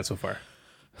 many kids you got so far?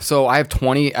 So I have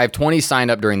 20. I have 20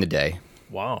 signed up during the day.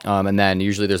 Wow. And then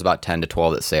usually there's about 10 to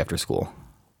 12 that stay after school.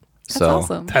 That's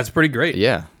awesome. That's pretty great.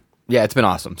 Yeah. Yeah, it's been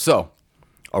awesome. So,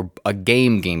 a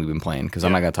game we've been playing, because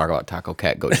I'm not going to talk about Taco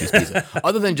Cat Goat Cheese Pizza,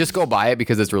 other than just go buy it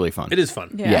because it's really fun. It is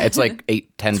fun. Yeah. Yeah, it's like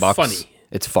 $8-10. funny.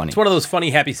 It's funny. It's one of those funny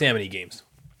Happy Salmon-y games.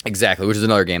 Exactly, which is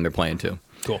another game they're playing too.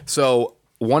 Cool. So,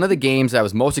 one of the games I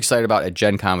was most excited about at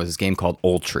Gen Con was this game called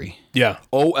Oltree. Yeah.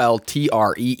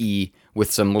 Oltree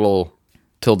with some little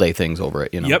tilde things over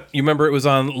it, you know? Yep. You remember it was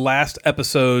on last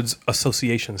episode's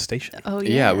Association Station. Oh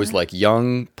Yeah, it was like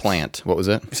Young Plant. What was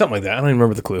it? Something like that. I don't even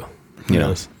remember the clue. Who You know.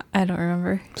 knows? I don't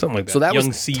remember. Something like that. So that Young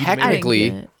was seed.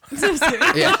 technically- maybe? I didn't get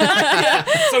it. Yeah.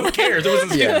 So who cares? It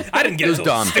wasn't stupid. Yeah. I didn't get It it. was So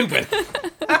dumb. stupid.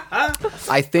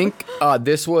 I think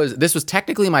this was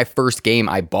technically my first game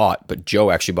I bought, but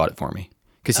Joe actually bought it for me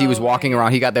because he was walking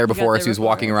around. He got there before us. He was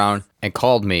walking around and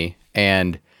called me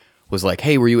and was like,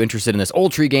 "Hey, were you interested in this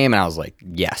Oltree game?" And I was like,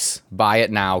 "Yes, buy it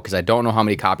now," because I don't know how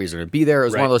many copies are going to be there. It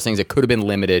was one Right. of those things that could have been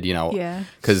limited, you know, Yeah.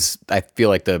 because I feel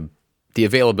like the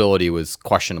availability was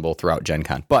questionable throughout Gen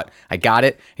Con. But I got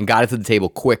it and got it to the table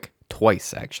quick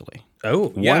twice actually.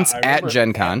 Oh, yeah, Once I at remember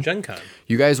Gen Con. At Gen Con.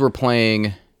 You guys were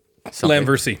playing Land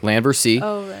vs. Sea.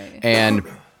 Oh, right. And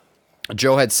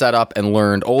Joe had set up and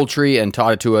learned Oltree and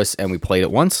taught it to us, and we played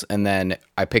it once. And then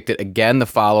I picked it again the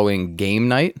following game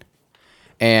night.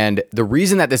 And the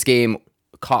reason that this game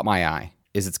caught my eye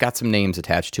is it's got some names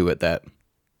attached to it that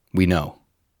we know.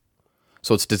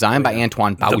 So it's designed by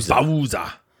Antoine The Bauza.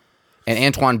 Bauza. And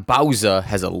Antoine Bauza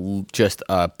has just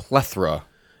a plethora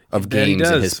of Bet he games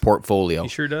in does. his portfolio. He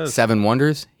sure does. Seven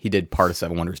Wonders. He did part of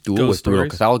Seven Wonders. Duel Ghost with Bruno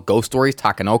Stories. Casal. Ghost Stories.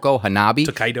 Takanoko. Hanabi.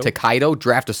 Tokaido.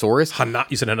 Draftosaurus.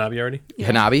 You said Hanabi already?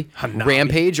 Hanabi. Hanabi.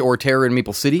 Rampage or Terror in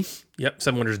Maple City. Yep.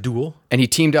 Seven Wonders Duel. And he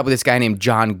teamed up with this guy named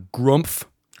John Grumpf.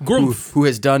 Grumpf. Who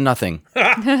has done nothing.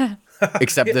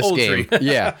 Except this Oltree. game.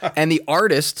 Yeah. And the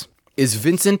artist is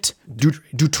Vincent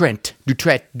Dutrent.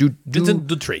 Vincent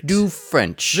Dutreit. Du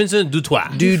French. Vincent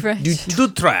Dutoit.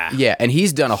 Dutoit. Yeah, and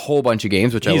he's done a whole bunch of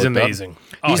games, which He's I looked up. amazing.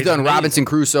 Oh, He's he's done amazing. Robinson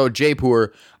Crusoe,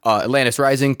 Jaipur, Atlantis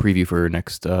Rising, preview for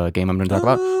next game I'm going to talk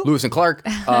about, Lewis and Clark,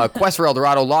 Quest for El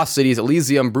Dorado, Lost Cities,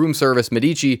 Elysium, Broom Service,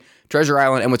 Medici, Treasure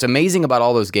Island. And what's amazing about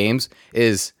all those games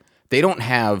is they don't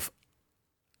have...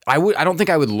 I don't think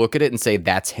I would look at it and say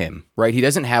that's him, right? He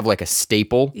doesn't have like a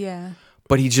staple, Yeah.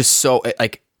 but he's just so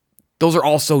like those are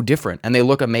all so different and they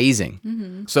look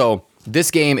amazing. So this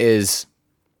game is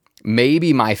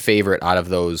maybe my favorite out of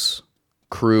those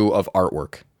crew of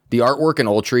artwork The artwork in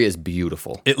Oltree is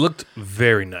beautiful. It looked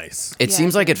very nice. It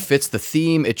seems like it fits the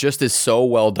theme. It just is so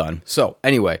well done. So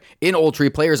anyway, in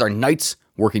Oltree, players are knights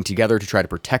working together to try to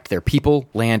protect their people,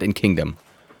 land, and kingdom.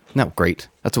 Isn't that great?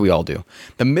 That's what we all do.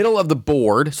 The middle of the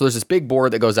board, so there's this big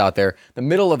board that goes out there. The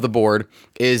middle of the board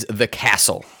is the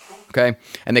castle. Okay,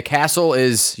 and the castle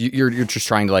is you're just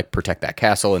trying to like protect that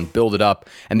castle and build it up.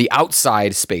 And the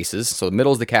outside spaces, so the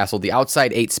middle is the castle. The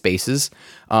outside 8 spaces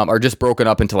are just broken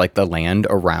up into like the land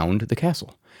around the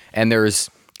castle. And there's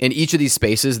in each of these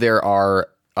spaces there are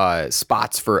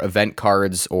spots for event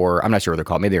cards, or I'm not sure what they're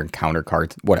called. Maybe they're encounter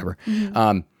cards, whatever.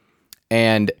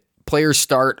 And players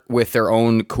start with their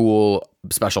own cool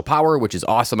special power, which is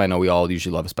awesome. I know we all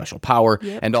usually love a special power,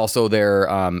 and also their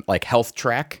like health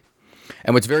track.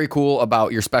 And what's very cool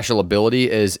about your special ability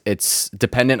is it's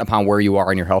dependent upon where you are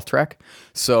on your health track.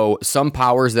 So some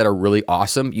powers that are really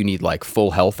awesome, you need like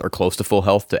full health or close to full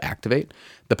health to activate.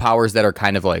 The powers that are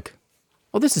kind of like,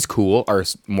 well, this is cool, are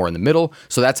more in the middle.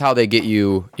 So that's how they get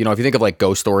you, you know, if you think of like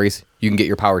ghost stories, you can get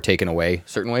your power taken away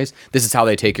certain ways. This is how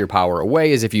they take your power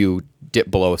away, is if you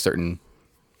dip below a certain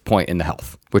point in the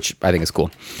health, which I think is cool.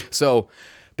 So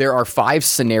there are 5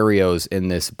 scenarios in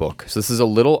this book. So this is a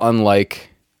little unlike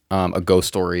a Ghost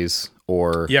Stories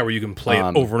or where you can play it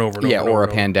over and over and over. Or a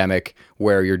Pandemic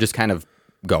where you're just kind of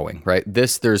going, right?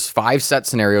 There's 5 set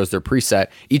scenarios. They're preset.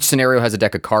 Each scenario has a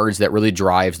deck of cards that really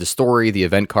drives the story, the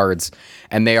event cards,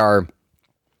 and they are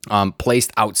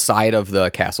placed outside of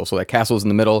the castle. So that castle is in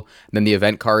the middle, and then the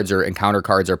event cards or encounter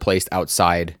cards are placed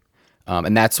outside.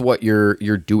 And that's what you're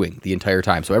doing the entire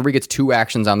time. So everybody gets 2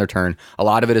 actions on their turn. A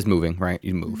lot of it is moving, right?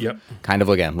 You move. Yep. Kind of,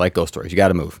 again, like Ghost Stories. You got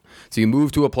to move. So you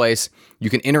move to a place. You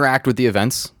can interact with the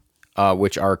events,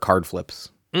 which are card flips.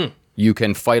 You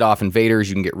can fight off invaders.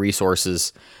 You can get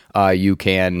resources. You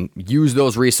can use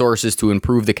those resources to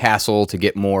improve the castle, to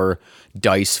get more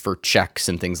dice for checks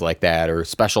and things like that, or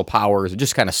special powers,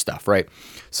 just kind of stuff, right?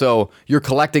 So you're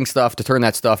collecting stuff to turn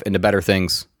that stuff into better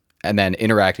things and then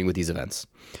interacting with these events.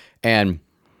 And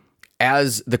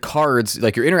as the cards,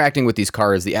 like you're interacting with these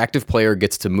cards, the active player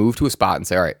gets to move to a spot and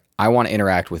say, all right, I want to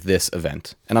interact with this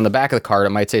event. And on the back of the card, it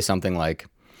might say something like,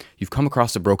 you've come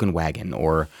across a broken wagon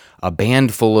or a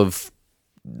band full of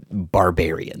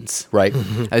barbarians, right?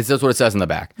 That's what it says in the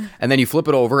back. And then you flip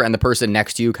it over and the person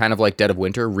next to you, kind of like Dead of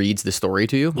Winter, reads the story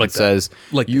to you. It says,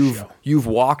 like you've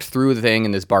walked through the thing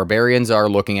and these barbarians are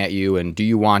looking at you, and do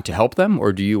you want to help them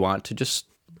or do you want to just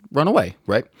run away,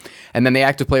 right? And then the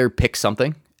active player picks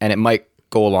something, and it might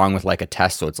go along with like a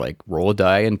test. So it's like roll a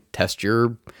die and test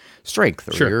your strength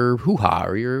or your hoo-ha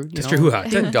or your your hoo-ha.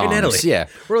 dongs. Yeah.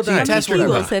 Roll a die. How many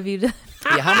Kegels have you done?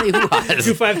 Yeah, how many hoo-has?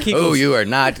 2 5 Kegels. Oh, you are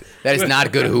not. That is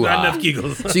not good hoo-ha. Not enough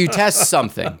Kegels. So you test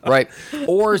something, right?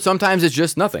 Or sometimes it's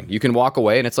just nothing. You can walk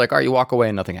away and it's like, all right, you walk away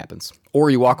and nothing happens. Or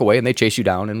you walk away and they chase you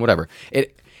down and whatever.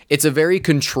 It's a very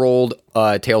controlled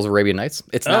Tales of Arabian Nights.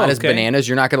 It's not as bananas.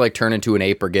 You're not going to like turn into an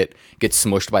ape or get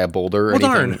smushed by a boulder or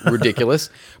anything ridiculous.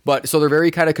 But so they're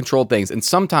very kind of controlled things. And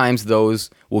sometimes those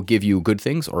will give you good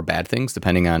things or bad things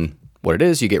depending on what it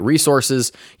is. You get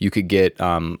resources. You could get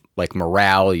like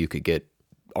morale. You could get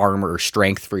armor or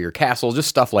strength for your castle, just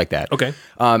stuff like that. Okay.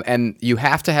 And you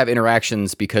have to have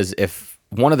interactions because if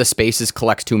one of the spaces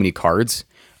collects too many cards,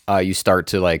 you start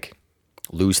to like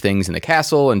lose things in the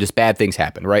castle and just bad things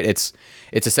happen, right? It's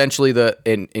essentially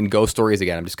in Ghost Stories,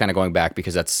 again, I'm just kind of going back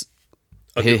because that's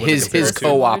his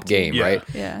co-op game, right?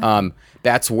 Yeah.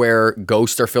 That's where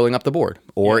ghosts are filling up the board,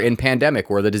 or in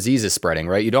Pandemic where the disease is spreading,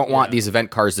 right? You don't want these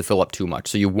event cards to fill up too much.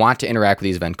 So you want to interact with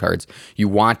these event cards. You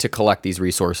want to collect these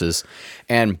resources.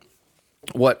 And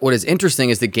what is interesting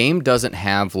is the game doesn't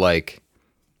have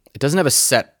it doesn't have a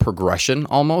set progression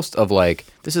almost of like,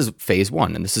 this is phase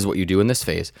 1 and this is what you do in this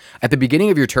phase. At the beginning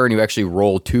of your turn, you actually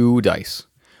roll 2 dice.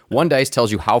 1 dice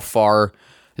tells you how far.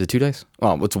 Is it 2 dice?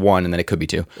 Well, it's 1 and then it could be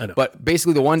 2. But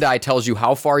basically the 1 die tells you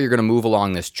how far you're going to move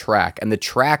along this track, and the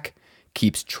track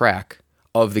keeps track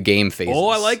of the game phases. Oh,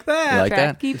 I like that. You like Track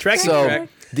that? keeps track.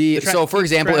 So for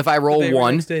example, if I roll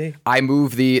 1, I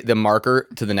move the marker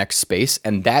to the next space,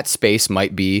 and that space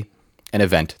might be an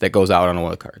event that goes out on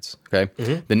one of the cards. Okay.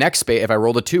 Mm-hmm. The next space, if I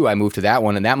rolled a 2, I move to that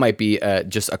one, and that might be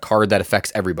just a card that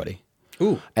affects everybody.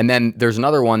 Ooh. And then there's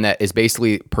another one that is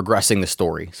basically progressing the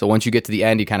story. So once you get to the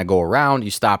end, you kind of go around,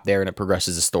 you stop there, and it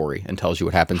progresses the story and tells you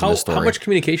what happens in the story. How much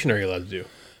communication are you allowed to do?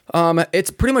 It's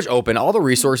pretty much open. All the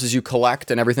resources you collect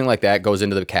and everything like that goes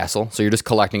into the castle. So you're just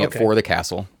collecting it for the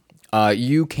castle.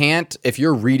 You can't, if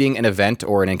you're reading an event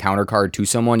or an encounter card to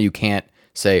someone, you can't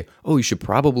say, oh, you should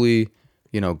probably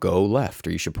go left,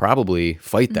 or you should probably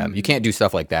fight them. You can't do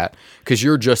stuff like that because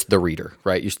you're just the reader,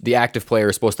 right? The active player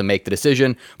is supposed to make the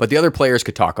decision, but the other players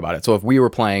could talk about it. So if we were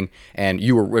playing and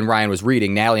when Ryan was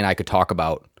reading, Natalie and I could talk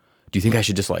about, do you think I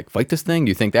should just like fight this thing? Do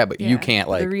you think that? But you can't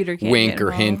like wink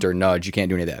or hint or nudge. You can't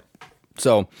do any of that.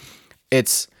 So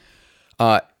it's,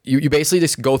 you basically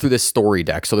just go through this story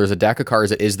deck. So there's a deck of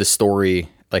cards that is the story.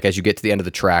 Like as you get to the end of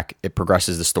the track, it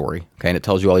progresses the story. Okay. And it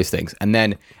tells you all these things. And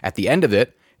then at the end of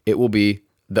it, it will be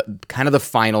the kind of the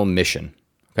final mission.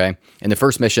 Okay. In the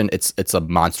first mission, it's a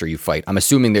monster you fight. I'm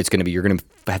assuming that it's going to be, you're going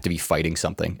to have to be fighting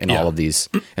something in all of these,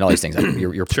 and all these things.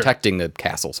 You're protecting the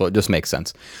castle. So it just makes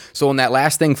sense. So when that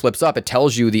last thing flips up, it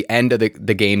tells you the end of the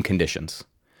game conditions.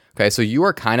 Okay. So you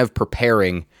are kind of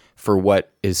preparing for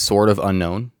what is sort of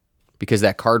unknown, because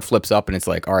that card flips up and it's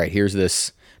like, all right, here's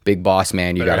this big boss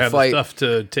man you got to fight. Stuff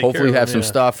to take Hopefully you care have of some him,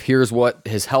 stuff. Here's what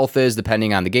his health is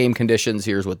depending on the game conditions.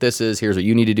 Here's what this is. Here's what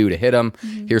you need to do to hit him.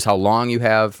 Here's how long you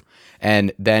have.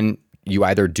 And then you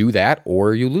either do that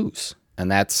or you lose.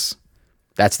 And that's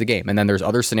the game. And then there's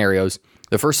other scenarios.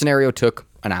 The first scenario took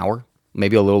an hour,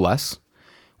 maybe a little less,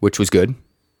 which was good.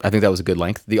 I think that was a good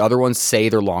length. The other ones say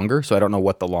they're longer, so I don't know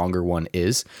what the longer one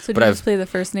is. So did you just play the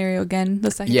first scenario again, the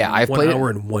second one? I've played 1 hour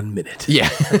and 1 minute.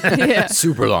 Yeah.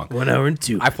 Super long. 1 hour and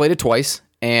 2. I played it twice,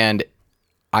 and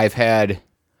I've had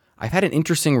an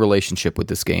interesting relationship with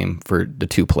this game for the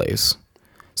 2 plays.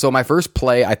 So my first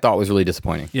play I thought was really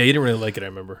disappointing. Yeah, you didn't really like it, I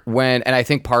remember. And I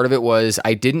think part of it was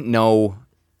I didn't know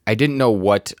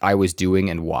what I was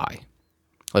doing and why.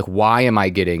 Like, why am I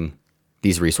getting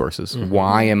these resources?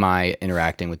 Why am I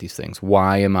interacting with these things?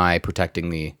 Why am I protecting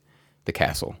the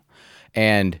castle?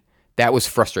 And that was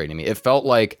frustrating me. It felt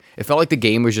like the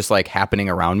game was just like happening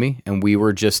around me, and we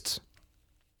were just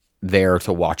there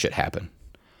to watch it happen.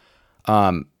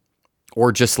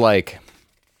 Or just like,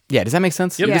 does that make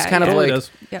sense? Yep. Just kind of totally like,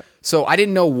 does. Yep. So I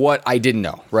didn't know what I didn't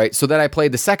know, right? So then I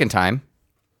played the second time,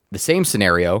 the same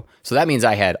scenario. So that means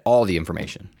I had all the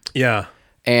information. Yeah.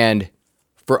 And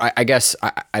I guess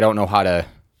I don't know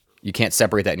you can't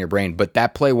separate that in your brain, but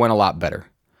that play went a lot better.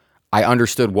 I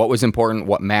understood what was important,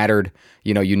 what mattered.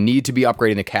 You need to be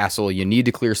upgrading the castle. You need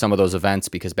to clear some of those events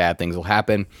because bad things will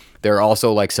happen. There are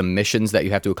also like some missions that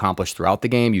you have to accomplish throughout the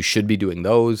game. You should be doing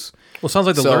those. Well, it sounds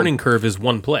like the learning curve is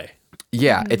one play.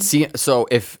 Yeah, so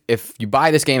if you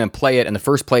buy this game and play it, and the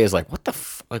first play is like, what the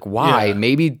like, why? Yeah.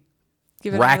 Maybe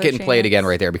rack it and play it again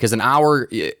right there, because an hour,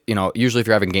 usually if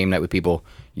you're having game night with people,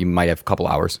 you might have a couple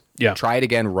hours. Yeah. Try it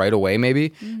again right away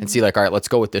maybe and see like, all right, let's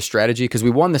go with this strategy, because we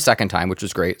won the second time, which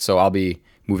was great. So I'll be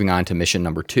moving on to mission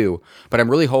number 2. But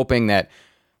I'm really hoping that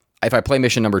if I play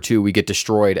mission number 2, we get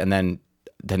destroyed, and then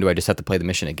do I just have to play the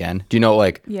mission again? Do you know,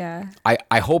 like, Yeah.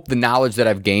 I hope the knowledge that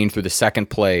I've gained through the second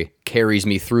play carries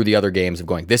me through the other games of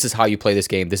going, this is how you play this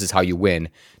game, this is how you win,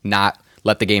 not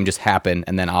let the game just happen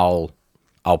and then I'll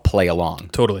play along.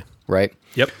 Totally. Right?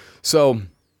 Yep. So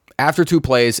after 2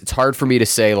 plays, it's hard for me to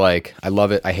say like, I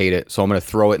love it, I hate it. So I'm going to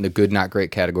throw it in the good, not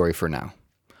great category for now.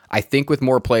 I think with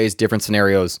more plays, different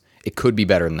scenarios, it could be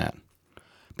better than that.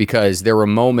 Because there were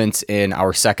moments in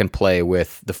our second play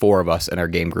with the 4 of us in our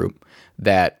game group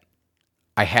that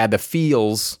I had the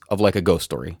feels of like a Ghost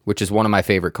Story, which is one of my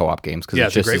favorite co-op games, because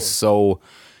it just is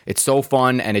it's so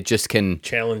fun, and it just can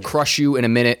crush you in a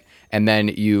minute, and then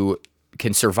you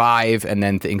can survive, and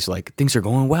then things are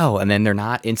going well, and then they're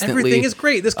not instantly. Everything is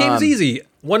great. This game is easy.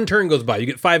 1 turn goes by, you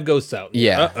get 5 ghosts out.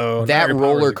 Yeah, Uh-oh, that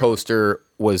roller coaster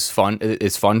was fun.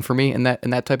 Is fun for me in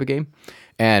that type of game,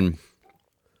 and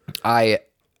I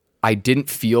didn't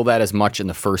feel that as much in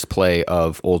the first play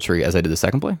of Oltree as I did the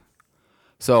second play.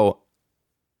 So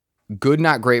good,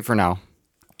 not great for now.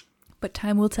 But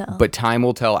time will tell.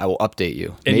 I will update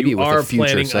you. And maybe you with are a future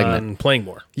planning segment. on playing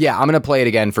more. Yeah, I'm going to play it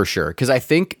again for sure. Because I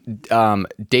think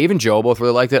Dave and Joe both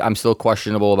really liked it. I'm still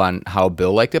questionable about how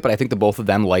Bill liked it, but I think the both of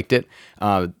them liked it.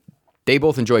 They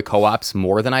both enjoy co-ops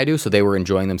more than I do, so they were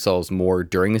enjoying themselves more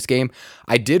during this game.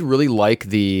 I did really like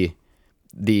the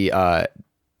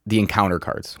encounter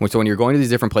cards. So when you're going to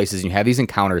these different places and you have these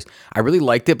encounters, I really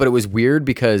liked it, but it was weird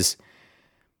because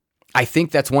I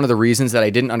think that's one of the reasons that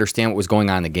I didn't understand what was going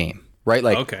on in the game. Right?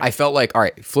 Like, I felt like, all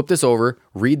right, flip this over,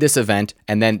 read this event,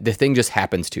 and then the thing just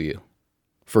happens to you.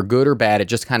 For good or bad, it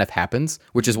just kind of happens,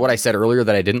 which is what I said earlier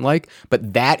that I didn't like.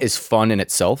 But that is fun in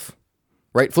itself,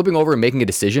 right? Flipping over and making a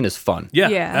decision is fun. Yeah,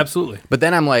 absolutely. But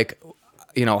then I'm like,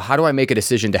 how do I make a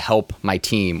decision to help my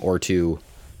team or to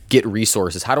get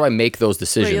resources? How do I make those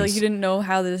decisions? Right, like you didn't know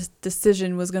how this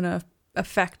decision was going to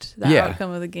affect the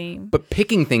outcome of the game. But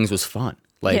picking things was fun.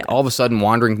 Like all of a sudden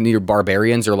wandering near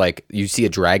barbarians, or like you see a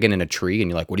dragon in a tree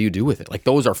and you're like, what do you do with it? Like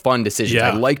those are fun decisions.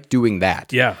 I like doing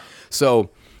that. Yeah.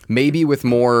 So maybe with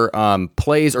more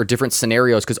plays or different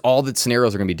scenarios, because all the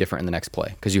scenarios are going to be different in the next play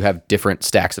because you have different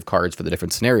stacks of cards for the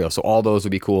different scenarios. So all those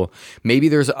would be cool. Maybe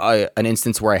there's an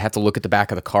instance where I have to look at the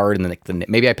back of the card and then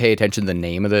maybe I pay attention to the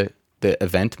name of the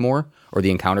event more or the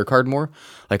encounter card more.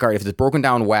 Like, all right, if it's a broken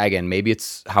down wagon, maybe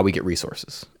it's how we get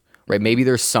resources, right? Maybe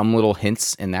there's some little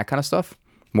hints in that kind of stuff.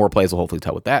 More plays will hopefully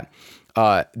tell with that.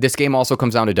 This game also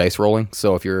comes down to dice rolling.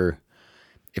 So if you're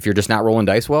just not rolling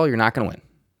dice well, you're not going to win.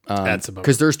 That's about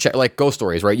Because there's like Ghost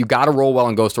Stories, right? You got to roll well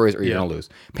in Ghost Stories or you're going to lose.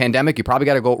 Pandemic, you probably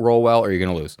got to go roll well or you're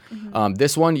going to lose.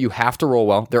 This one, you have to roll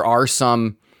well. There are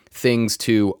some things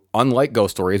to, unlike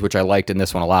Ghost Stories, which I liked in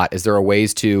this one a lot, is there are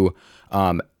ways to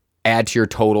add to your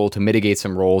total to mitigate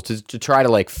some rolls to try to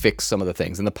like fix some of the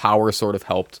things. And the power sort of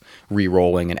helped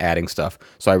re-rolling and adding stuff.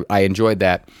 So I enjoyed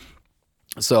that.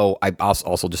 So I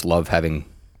also just love having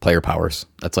player powers.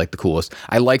 That's like the coolest.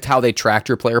 I liked how they tracked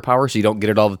your player power so you don't get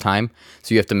it all the time.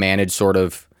 So you have to manage sort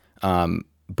of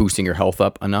boosting your health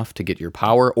up enough to get your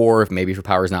power, or if maybe if your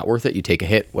power is not worth it, you take a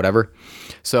hit, whatever.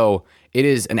 So it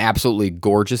is an absolutely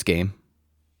gorgeous game.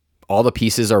 All the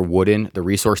pieces are wooden. The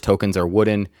resource tokens are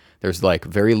wooden. There's like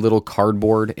very little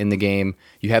cardboard in the game.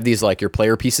 You have these like your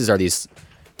player pieces are these,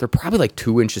 they're probably like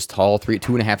 2 inches tall,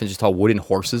 2.5 inches tall wooden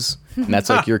horses. And that's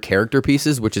like your character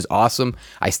pieces, which is awesome.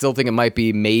 I still think it might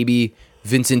be maybe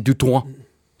Vincent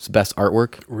Dutoit's best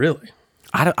artwork. Really?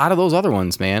 Out of those other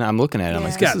ones, man, I'm looking at it. I'm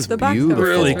like, this is The box cover beautiful.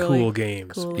 Really Really cool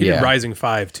games. cool. He did Yeah. Rising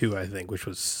 5 too, I think, which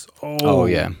was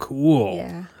yeah. cool.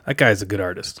 Yeah. That guy's a good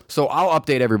artist. So I'll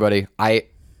update everybody. I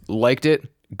liked it.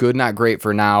 Good, not great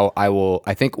for now.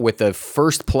 I think with the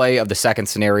first play of the second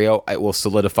scenario, it will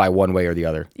solidify one way or the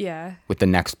other. Yeah. With the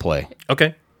next play,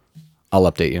 Okay, I'll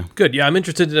update you. good. Yeah, I'm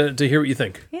interested to hear what you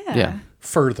think Yeah.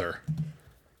 further.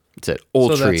 It's it. So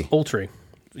Oltree. that's Oltree.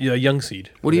 Yeah, young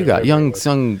seed. What do you got? Young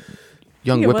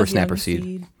whippersnapper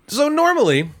seed. So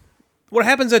normally, what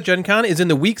happens at Gen Con is in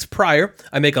the weeks prior,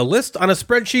 I make a list on a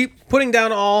spreadsheet, putting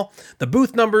down all the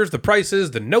booth numbers, the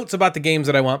prices, the notes about the games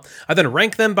that I want. I then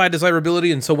rank them by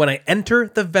desirability, and so when I enter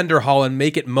the vendor hall and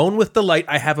make it moan with delight,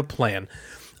 I have a plan.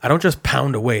 I don't just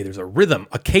pound away. There's a rhythm,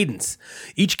 a cadence.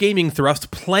 Each gaming thrust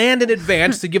planned in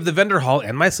advance to give the vendor hall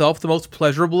and myself the most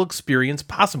pleasurable experience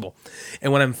possible.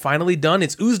 And when I'm finally done,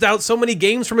 it's oozed out so many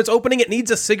games from its opening, it needs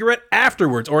a cigarette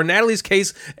afterwards, or in Natalie's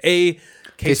case, a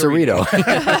Quesarito.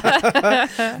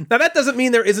 Now, that doesn't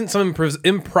mean there isn't some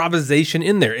improvisation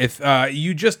in there. If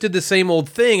you just did the same old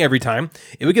thing every time,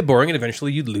 it would get boring and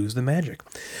eventually you'd lose the magic.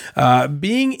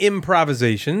 Being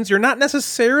improvisations, you're not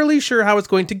necessarily sure how it's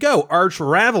going to go. Arch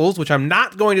Ravels, which I'm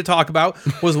not going to talk about,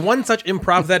 was one such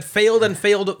improv that failed and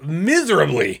failed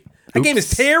miserably. That game is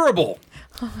terrible.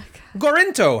 Oh my God.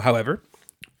 Gorinto, however,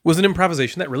 was an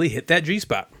improvisation that really hit that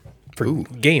G-spot. For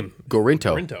game.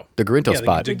 Gorinto. The Gorinto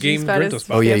spot. The game G-spot Gorinto is-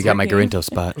 spot. Oh yeah, you got my working. Gorinto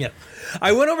spot. Yeah.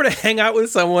 I went over to hang out with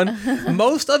someone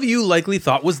most of you likely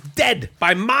thought was dead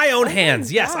by my own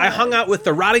hands. Yes, I hung out with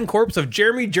the rotting corpse of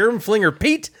Jeremy Germflinger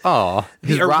Pete. Oh,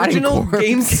 his The rotting original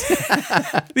corpse.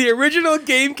 the original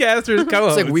Gamecasters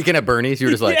co-host. It's like Weekend at Bernie's. You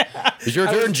were just like, "Is your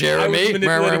turn, I Jeremy?" was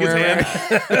manipulating his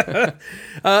hand.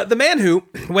 The man who,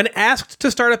 when asked to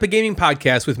start up a gaming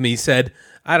podcast with me, said,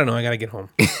 I don't know, I gotta get home.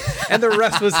 And the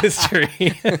rest was history.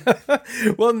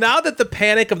 Well, now that the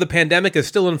panic of the pandemic is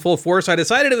still in full force, I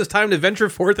decided it was time to venture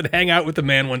forth and hang out with the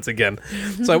man once again.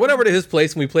 So I went over to his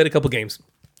place and we played a couple games.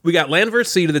 We got Land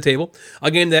vs. Sea to the table,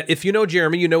 a game that, if you know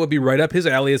Jeremy, you know would be right up his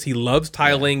alley, as he loves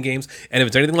tile laying games, and if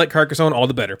it's anything like Carcassonne, all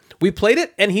the better. We played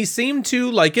it, and he seemed to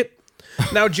like it.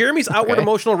 Now, Jeremy's outward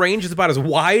emotional range is about as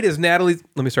wide as Natalie's.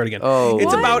 Let me start again. Oh. It's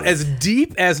What? about as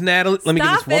deep as Natalie. Let me give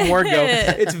this Stop one more go.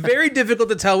 it. It's very difficult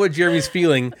to tell what Jeremy's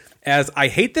feeling, as I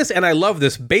hate this and I love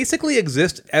this basically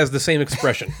exist as the same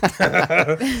expression.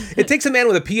 It takes a man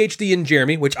with a PhD in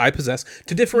Jeremy, which I possess,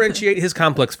 to differentiate his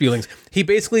complex feelings. He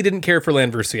basically didn't care for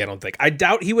Land vs. Sea, I don't think. I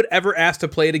doubt he would ever ask to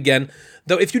play it again.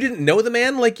 Though if you didn't know the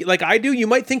man like I do, you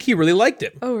might think he really liked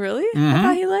it. Oh, really? I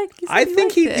thought he liked he said I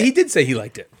think liked it. he did say he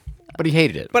liked it. But he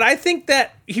hated it. But I think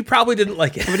that he probably didn't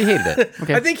like it. But he hated it.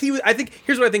 Okay. I think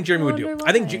here's what I think Jeremy would do. wonder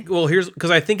I think why. here's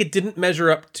because I think it didn't measure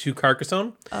up to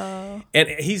Carcassonne. Oh. And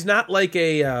he's not like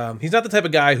he's not the type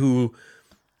of guy who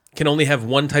can only have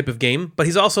one type of game, but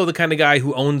he's also the kind of guy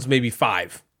who owns maybe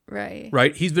 5. Right.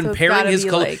 Right? He's been So it's pairing gotta his be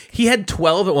color. like- He had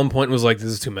 12 at one point and was like,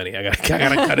 this is too many. I gotta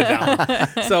cut it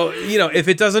down. So, if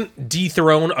it doesn't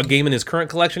dethrone a game in his current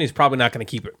collection, he's probably not going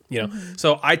to keep it. Mm-hmm.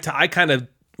 So I kind of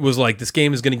was like, this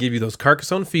game is going to give you those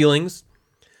Carcassonne feelings,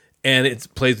 and it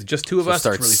plays with just two of So us. It's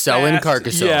start really selling fast.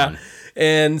 Carcassonne. Yeah.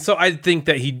 And so I think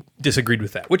that he disagreed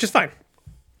with that, which is fine.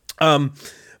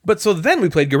 But so then we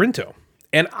played Gorinto.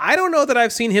 And I don't know that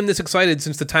I've seen him this excited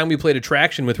since the time we played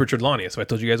Attraction with Richard Launius. So I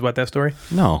told you guys about that story?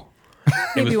 No.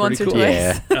 Maybe once or twice.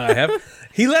 Yeah. I have.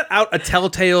 He let out a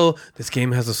telltale, this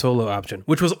game has a solo option,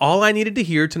 which was all I needed to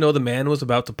hear to know the man was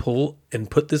about to pull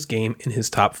and put this game in his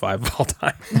top 5 of all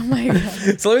time. Oh my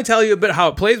God. So let me tell you a bit how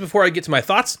it plays before I get to my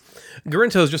thoughts.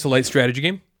 Gorinto is just a light strategy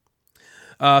game.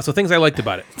 So things I liked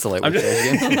about it. It's a lightweight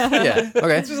strategy game. Yeah.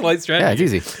 Okay. It's just a light strategy.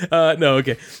 Yeah, it's easy. No,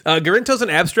 okay. Gorinto's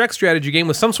an abstract strategy game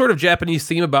with some sort of Japanese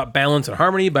theme about balance and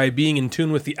harmony by being in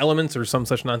tune with the elements or some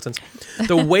such nonsense.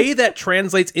 The way that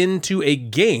translates into a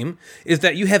game is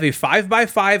that you have a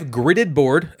 5x5 gridded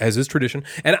board, as is tradition,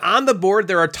 and on the board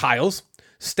there are tiles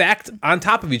stacked on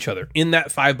top of each other in that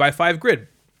 5x5 grid.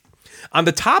 On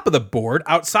the top of the board,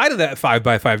 outside of that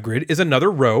 5x5 grid, is another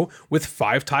row with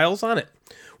 5 tiles on it,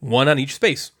 one on each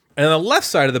space. And on the left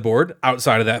side of the board,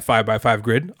 outside of that 5x5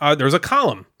 grid, there's a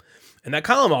column. And that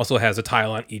column also has a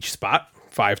tile on each spot,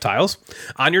 5 tiles.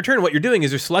 On your turn, what you're doing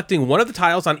is you're selecting one of the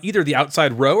tiles on either the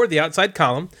outside row or the outside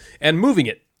column and moving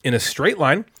it in a straight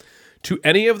line to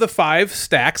any of the 5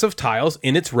 stacks of tiles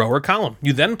in its row or column.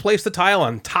 You then place the tile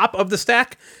on top of the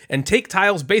stack and take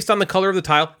tiles based on the color of the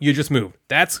tile you just moved.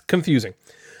 That's confusing.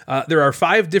 There are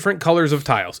 5 different colors of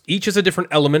tiles. Each is a different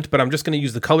element, but I'm just going to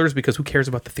use the colors because who cares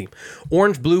about the theme?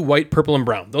 Orange, blue, white, purple, and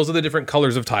brown. Those are the different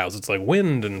colors of tiles. It's like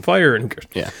wind and fire and who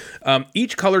cares? Yeah.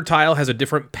 Each colored tile has a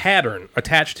different pattern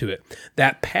attached to it.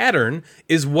 That pattern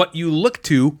is what you look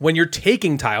to when you're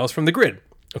taking tiles from the grid.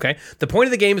 Okay? The point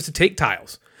of the game is to take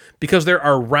tiles because there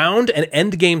are round and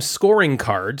end game scoring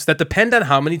cards that depend on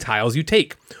how many tiles you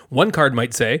take. One card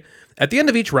might say, at the end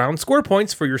of each round, score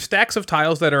points for your stacks of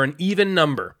tiles that are an even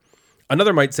number.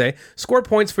 Another might say, score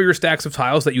points for your stacks of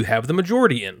tiles that you have the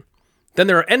majority in. Then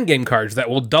there are endgame cards that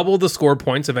will double the score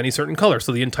points of any certain color.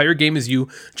 So the entire game is you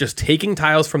just taking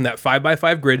tiles from that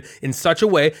 5x5 grid in such a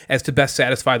way as to best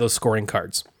satisfy those scoring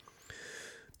cards.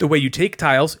 The way you take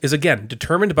tiles is, again,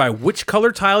 determined by which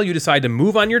color tile you decide to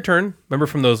move on your turn. Remember,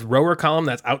 from those row or column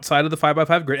that's outside of the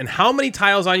 5x5 grid, and how many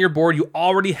tiles on your board you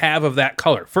already have of that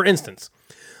color. For instance,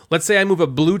 let's say I move a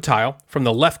blue tile from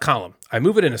the left column. I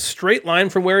move it in a straight line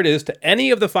from where it is to any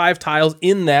of the 5 tiles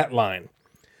in that line.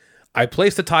 I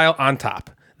place the tile on top.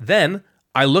 Then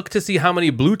I look to see how many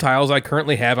blue tiles I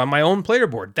currently have on my own player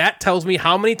board. That tells me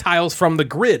how many tiles from the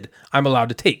grid I'm allowed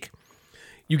to take.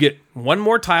 You get one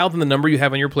more tile than the number you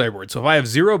have on your player board. So if I have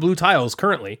 0 blue tiles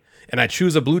currently, and I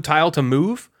choose a blue tile to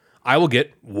move, I will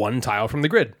get 1 tile from the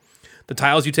grid. The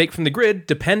tiles you take from the grid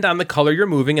depend on the color you're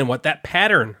moving and what that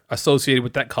pattern associated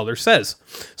with that color says.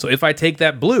 So if I take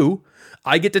that blue,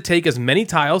 I get to take as many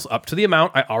tiles up to the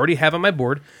amount I already have on my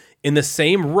board in the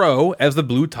same row as the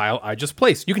blue tile I just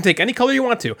placed. You can take any color you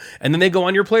want to, and then they go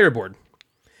on your player board.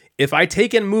 If I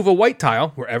take and move a white tile,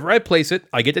 wherever I place it,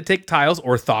 I get to take tiles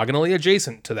orthogonally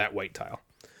adjacent to that white tile.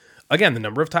 Again, the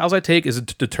number of tiles I take is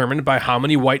determined by how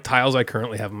many white tiles I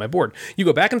currently have on my board. You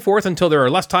go back and forth until there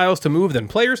are less tiles to move than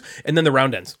players, and then the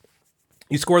round ends.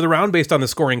 You score the round based on the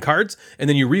scoring cards, and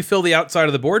then you refill the outside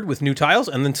of the board with new tiles,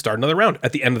 and then start another round.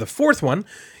 At the end of the 4th one,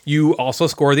 you also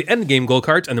score the end game goal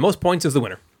cards, and the most points is the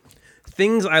winner.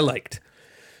 Things I liked.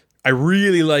 I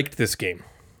really liked this game.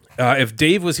 If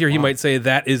Dave was here, he might say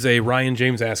that is a Ryan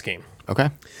James-ass game.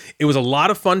 Okay. It was a lot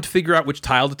of fun to figure out which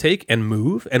tile to take and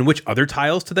move and which other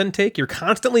tiles to then take. You're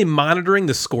constantly monitoring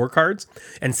the scorecards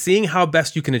and seeing how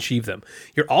best you can achieve them.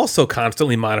 You're also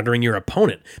constantly monitoring your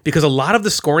opponent because a lot of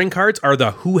the scoring cards are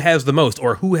the who has the most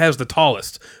or who has the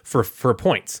tallest for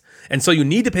points. And so you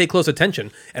need to pay close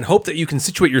attention and hope that you can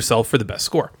situate yourself for the best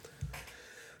score.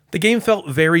 The game felt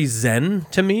very zen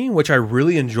to me, which I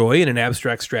really enjoy in an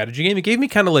abstract strategy game. It gave me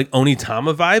kind of like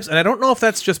Onitama vibes, and I don't know if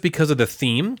that's just because of the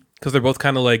theme, because they're both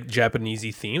kind of like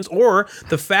Japanesey themes, or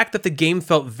the fact that the game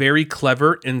felt very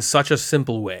clever in such a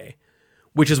simple way,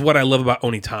 which is what I love about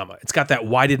Onitama. It's got that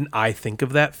why didn't I think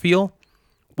of that feel,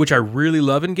 which I really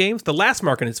love in games. The last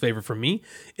mark in its favor for me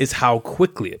is how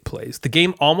quickly it plays. The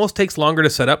game almost takes longer to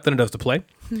set up than it does to play,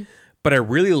 but I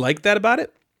really like that about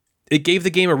it. It gave the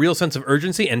game a real sense of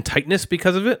urgency and tightness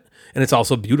because of it, and it's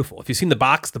also beautiful. If you've seen the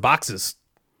box is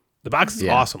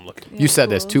awesome looking. You said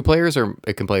this, 2 players, or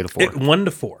it can play to 4? 1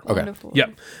 to 4. Okay. 1 to 4.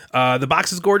 Yep. The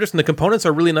box is gorgeous, and the components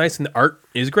are really nice, and the art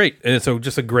is great, and it's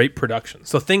just a great production.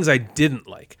 So things I didn't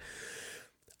like.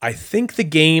 I think the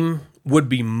game would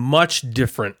be much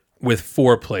different with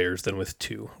 4 players than with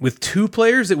 2. With 2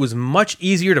 players, it was much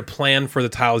easier to plan for the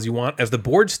tiles you want, as the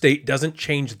board state doesn't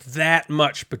change that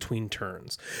much between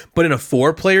turns. But in a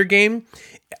 4-player game,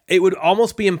 it would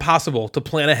almost be impossible to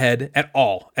plan ahead at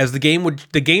all, as the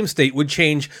game state would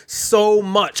change so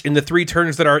much in the 3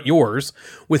 turns that aren't yours,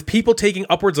 with people taking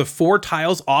upwards of 4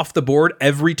 tiles off the board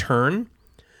every turn.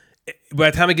 by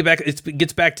the time it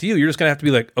gets back to you, you're just going to have to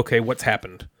be like, okay, what's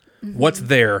happened? What's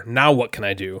there? Now what can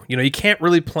I do? You can't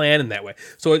really plan in that way.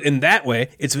 So in that way,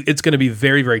 it's going to be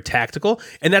very, very tactical,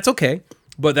 and that's okay,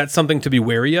 but that's something to be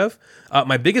wary of.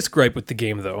 My biggest gripe with the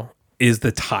game, though, is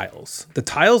the tiles. The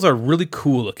tiles are really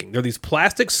cool looking. They're these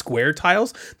plastic square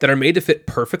tiles that are made to fit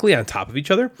perfectly on top of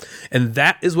each other, and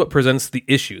that is what presents the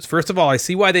issues. First of all, I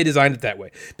see why they designed it that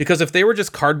way, because if they were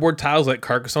just cardboard tiles like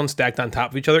Carcassonne stacked on top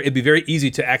of each other, it'd be very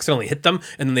easy to accidentally hit them,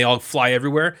 and then they all fly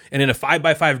everywhere. And in a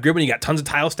 5x5 grid, when you got tons of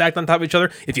tiles stacked on top of each other,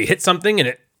 if you hit something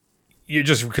and you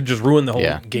could just ruin the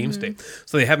whole game state.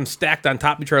 So they have them stacked on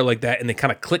top of each other like that, and they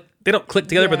kind of click. They don't click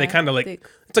together, but they kind of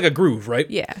it's like a groove, right?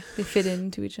 Yeah, they fit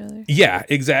into each other. Yeah,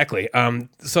 exactly.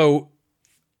 So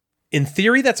in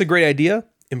theory, that's a great idea.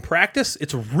 In practice,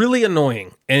 it's really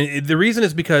annoying. And the reason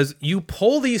is because you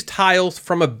pull these tiles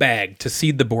from a bag to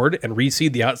seed the board and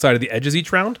reseed the outside of the edges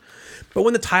each round. But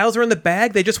when the tiles are in the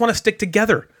bag, they just want to stick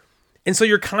together. And so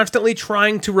you're constantly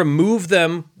trying to remove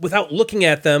them without looking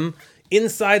at them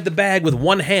inside the bag with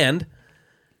one hand.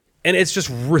 And it's just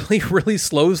really, really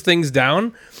slows things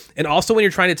down. And also when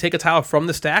you're trying to take a tile from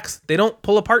the stacks, they don't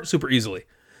pull apart super easily.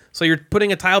 So you're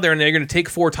putting a tile there and you're going to take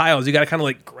 4 tiles. You got to kind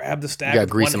of grab the stack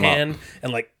with one hand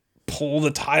and pull the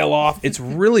tile off. It's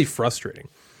really frustrating.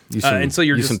 And so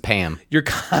you're Pam. You're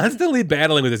constantly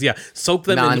battling with this. Yeah. Soak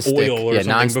them in oil or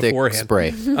something beforehand.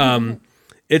 Spray.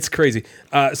 It's crazy.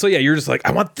 So yeah, you're just like,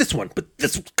 I want this one, but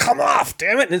this will come off,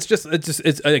 damn it. And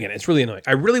it's really annoying.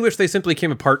 I really wish they simply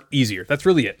came apart easier. That's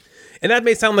really it. And that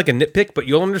may sound like a nitpick, but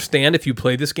you'll understand if you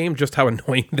play this game just how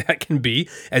annoying that can be,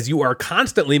 as you are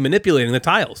constantly manipulating the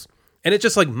tiles. And it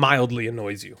just mildly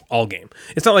annoys you all game.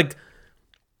 It's not like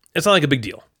a big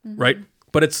deal, right?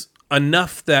 But it's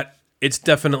enough that it's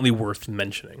definitely worth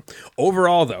mentioning.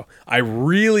 Overall, though, I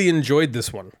really enjoyed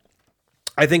this one.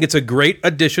 I think it's a great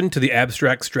addition to the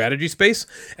abstract strategy space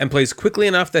and plays quickly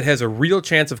enough that has a real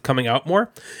chance of coming out more,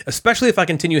 especially if I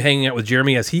continue hanging out with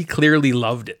Jeremy, as he clearly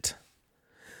loved it.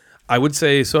 I would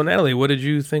say, so Natalie, what did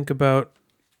you think about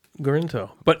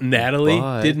Gorinto? But Natalie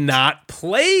did not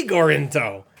play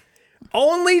Gorinto.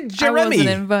 Only Jeremy. I wasn't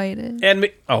invited. And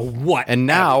me. Oh, what? And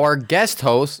now our guest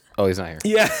host. Oh, he's not here.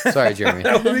 Yeah. Sorry, Jeremy.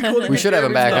 We should have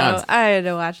him back on. I had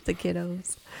to watch the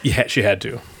kiddos. Yeah, she had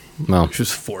to. Well, she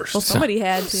was forced. Well, somebody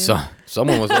had to.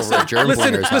 Someone was over at Jeremy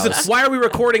Plinger's house. Listen, why are we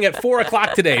recording at 4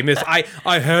 o'clock today, miss?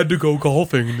 I had to go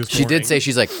golfing this morning. She did say,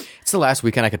 she's like, it's the last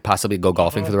weekend I could possibly go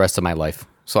golfing for the rest of my life.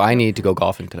 So I need to go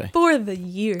golfing today. For the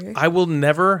year. I will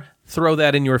never throw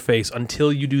that in your face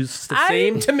until you do the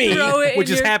same to me, which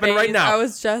is happening right now. I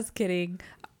was just kidding.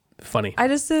 Funny. I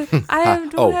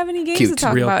don't have any games to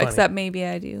talk about, funny. Except maybe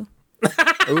I do.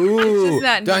 Ooh,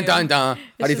 dun, dun, dun.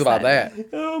 How do you feel about that?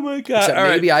 Oh my god! Except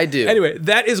maybe I do. Anyway,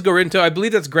 that is Gorinto. I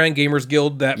believe that's Grand Gamers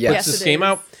Guild that puts this game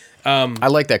out. I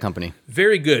like that company.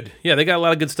 Very good. Yeah, they got a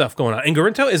lot of good stuff going on. And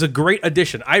Gorinto is a great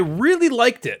addition. I really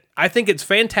liked it. I think it's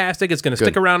fantastic. It's going to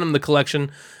stick around in the collection.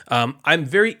 I'm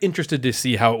very interested to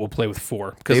see how it will play with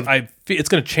 4 because it's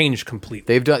going to change completely.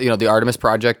 They've done, the Artemis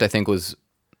Project. I think was.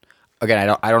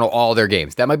 Again, I don't know all their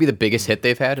games. That might be the biggest hit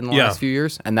they've had in the last few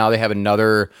years, and now they have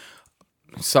another.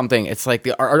 Something it's like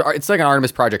it's like an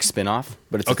Artemis Project spin-off,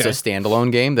 but it's a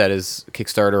standalone game that is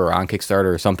Kickstarter or on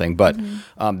Kickstarter or something. But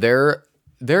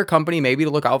their company maybe to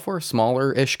look out for,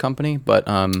 smaller-ish company. But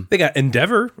they got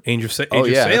Endeavor, Age of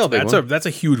Sail. That's a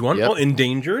huge one. Yep. Oh,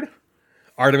 Endangered,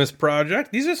 Artemis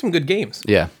Project. These are some good games.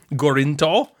 Yeah,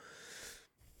 Gorinto.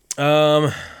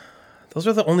 Those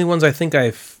are the only ones I think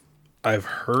I've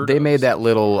heard. They made that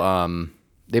little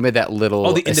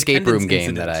the escape room game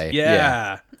incident.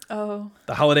 Yeah. Oh.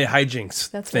 The holiday hijinks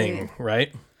thing,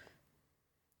 right?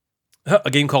 A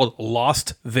game called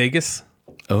Lost Vegas.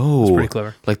 Oh. It's pretty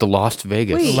clever. Like the Lost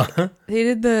Vegas. Wait, they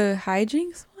did the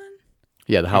hijinks one?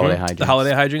 Yeah, the holiday hijinks. The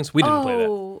holiday hijinks? We didn't play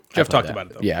that. Jeff talked about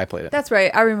it, though. Yeah, I played it. That's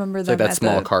right. I remember them like that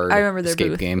small card I remember their escape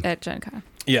booth game. at Gen Con.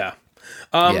 Yeah.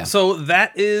 So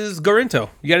that is Gorinto.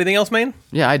 You got anything else, man?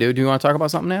 Yeah, I do. Do you want to talk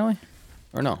about something, Natalie?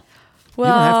 Or no?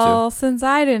 Well, since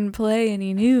I didn't play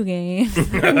any new games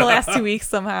in the last 2 weeks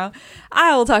somehow,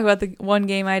 I will talk about the one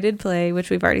game I did play, which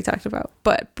we've already talked about.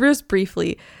 But just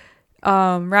briefly,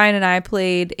 Ryan and I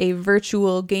played a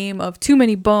virtual game of Too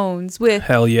Many Bones with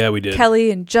Hell yeah, we did.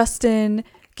 Kelly and Justin,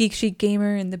 Geek Chic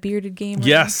Gamer and the Bearded Gamer.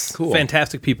 Yes, cool.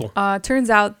 Fantastic people. Turns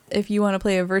out if you want to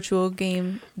play a virtual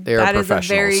game, that's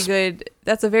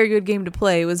a very good game to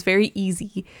play. It was very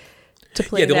easy to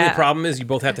play. Yeah, the only problem is you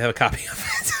both have to have a copy of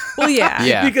it. Well,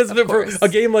 yeah. Because for a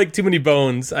game like Too Many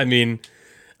Bones, I mean,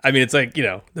 I mean, it's like,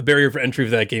 the barrier for entry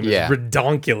for that game is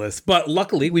redonkulous. But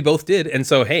luckily, we both did. And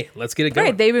so, hey, let's get it going.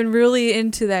 Right. They've been really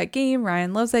into that game.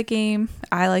 Ryan loves that game.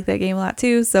 I like that game a lot,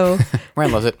 too. So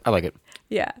Ryan loves it. I like it.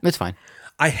 Yeah. It's fine.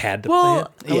 I had to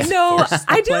play it. No,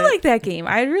 I do like that game.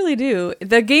 I really do.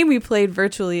 The game we played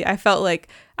virtually, I felt like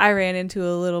I ran into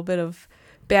a little bit of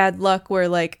bad luck where,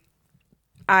 like,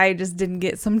 I just didn't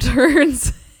get some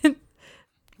turns. What do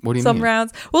you mean? Some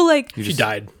rounds. Well, like... She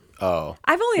died. Oh.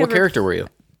 I've only What character were you?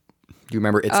 Do you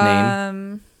remember its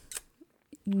name?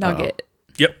 Nugget.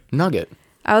 Yep. Nugget.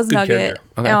 I was Good Nugget. character.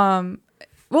 Okay.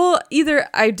 Well, either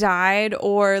I died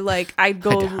or like I'd go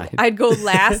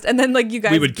last, and then like you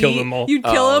guys We would kill them all. You'd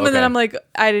kill them, and then okay. I'm like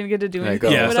I didn't get to do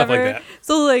anything. Yeah, or stuff whatever. like that.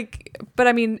 So like, but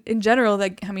I mean, in general,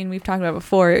 like we've talked about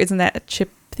before. Isn't that a chip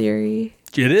theory?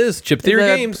 It is. Chip Theory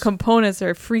The games. components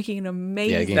are freaking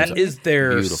amazing. Yeah, That is their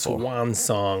beautiful. swan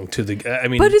song to the... I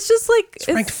mean, But it's just like it's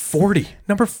ranked 40.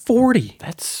 Number 40.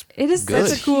 That's it is good.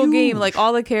 such a cool game. Like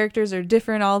all the characters are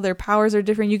different, all their powers are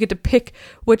different. You get to pick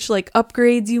which like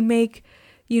upgrades you make,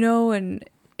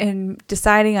 and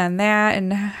deciding on that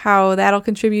and how that'll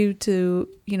contribute to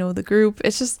the group.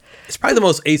 It's Probably the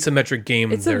most asymmetric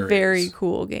game it's there a very is.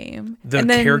 cool game. The And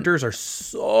then- characters are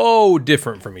so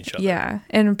different from each other. yeah,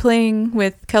 and playing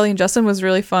with Kelly and Justin was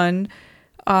really fun.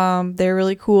 They're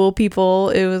really cool people.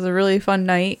 It was a really fun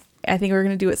night. I think we're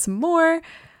gonna do it some more.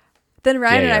 Then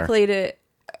Ryan and I played it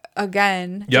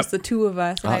again, Yep. just the two of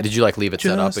us. And I- did you like leave it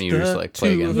set up and you were just like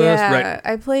play two again? of us. yeah, Right.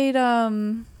 I played.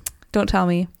 Don't tell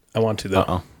me. I want to,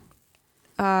 though.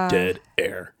 Uh-oh. Dead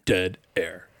air. Dead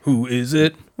air. Who is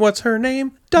it? What's her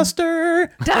name?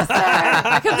 Duster. Duster.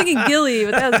 I kept thinking Gilly,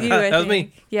 but that was you. That was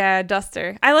me. Yeah,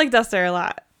 Duster. I like Duster a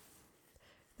lot.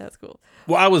 That's cool.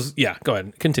 Well, go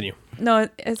ahead. Continue. No,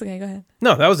 it's okay. Go ahead.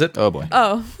 No, that was it. Oh boy.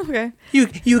 Oh, okay.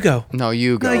 You go. No,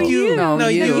 you go. No, you. No, No,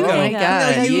 you. you Oh go. my No,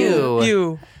 god, you.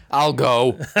 You. I'll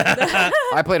go.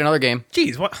 I played another game.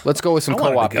 Jeez, what? Let's go with some I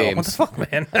wanted to co-op go. games. What the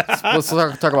fuck, man? Let's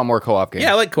talk about more co-op games.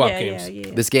 Yeah, I like co-op Yeah, games.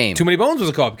 yeah. This game. Too Many Bones was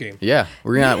a co-op game. Yeah,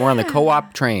 we're on the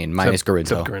co-op train minus Gorinto.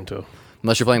 Except Gorinto.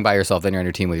 Unless you're playing by yourself, then you're on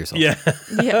your team with yourself. Yeah.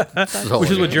 Yeah. That's- So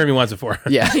Which is we're what Jeremy wants it for.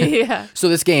 Yeah. yeah. So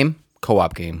this game,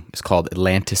 co-op game, is called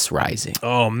Atlantis Rising.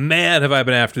 Oh, man, have I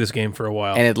been after this game for a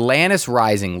while. And Atlantis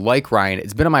Rising, like Ryan,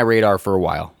 it's been on my radar for a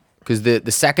while. Because the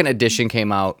second edition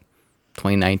came out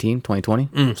 2019, 2020,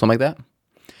 something like that.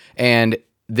 And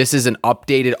this is an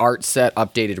updated art set,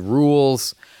 updated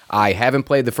rules. I haven't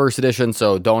played the first edition,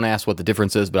 so don't ask what the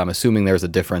difference is, but I'm assuming there's a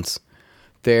difference.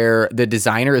 The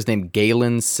designer is named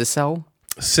Galen Sissel.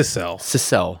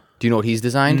 Sissel. Do you know what he's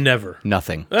designed? Never.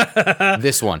 Nothing.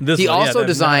 This one. This he one, yeah, also I've never heard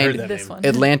designed that This name. one.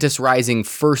 Atlantis Rising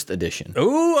First Edition.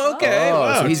 Ooh, okay.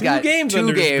 Wow, So he's got games two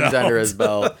under his games belt. under his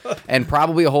belt, and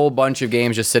probably a whole bunch of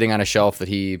games just sitting on a shelf that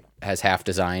he has half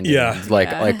designed. Yeah. And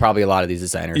like probably a lot of these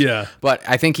designers. Yeah. But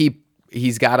I think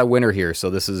he's got a winner here, so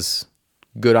this is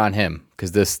good on him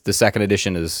because the second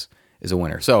edition is a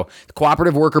winner. So the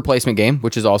cooperative worker placement game,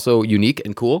 which is also unique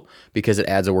and cool because it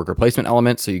adds a worker placement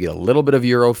element, so you get a little bit of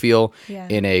Euro feel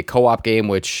in a co-op game,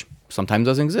 which sometimes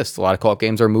doesn't exist. A lot of co-op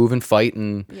games are move and fight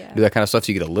and do that kind of stuff,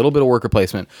 so you get a little bit of worker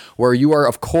placement where you are,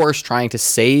 of course, trying to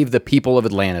save the people of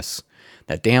Atlantis.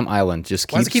 That damn island just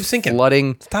Why does keeps it keep sinking?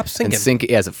 flooding. Stop sinking. And sinking.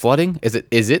 Yeah, is it flooding? Is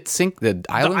it sink? The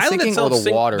island sinking or itself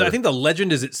the water? I think the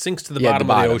legend is it sinks to the Yeah, bottom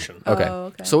of the ocean. Okay. Oh,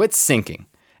 okay. So it's sinking.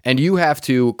 And you have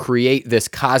to create this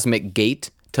cosmic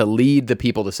gate to lead the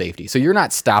people to safety. So you're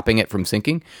not stopping it from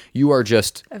sinking. You are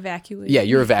just Evacuated. Yeah,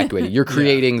 you're evacuating. You're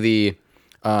creating the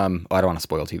I don't want to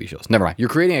spoil TV shows. Never mind. You're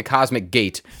creating a cosmic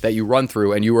gate that you run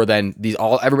through, and you are then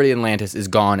everybody in Atlantis is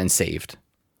gone and saved.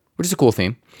 Which is a cool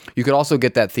theme. You could also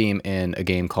get that theme in a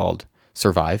game called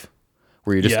Survive,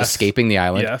 where you're just escaping the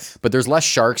island. Yes. But there's less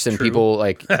sharks and people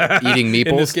like eating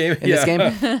meeples In this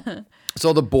game?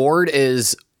 So the board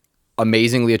is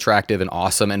amazingly attractive and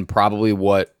awesome, and probably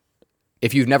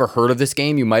if you've never heard of this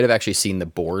game, you might have actually seen the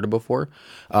board before.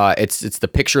 It's the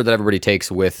picture that everybody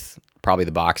takes with probably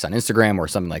the box on Instagram or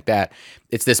something like that.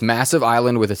 It's this massive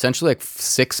island with essentially like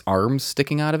 6 arms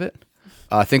sticking out of it.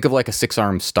 Think of like a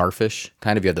 6-armed starfish,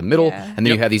 kind of. You have the middle, and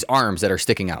then you have these arms that are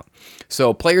sticking out.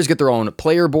 So players get their own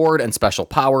player board and special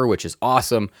power, which is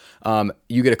awesome.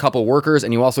 You get a couple workers,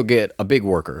 and you also get a big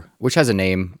worker, which has a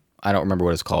name. I don't remember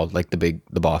what it's called, like the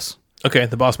boss. Okay,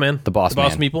 the boss man? The boss man.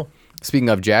 meeple? Speaking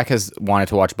of, Jack has wanted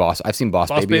to watch Boss. I've seen Boss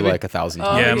Baby like 1,000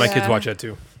 times. Yeah, my yeah. kids watch that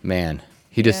too. Man,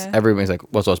 everybody's like,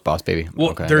 what's Boss Baby? Well,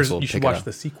 Okay, I guess we'll you should pick it watch up.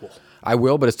 the sequel. I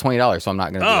will, but it's $20, so I'm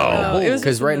not going to do Oh, it. it was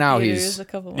Because just in right the now theaters he's... a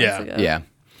couple months Yeah. ago. Yeah.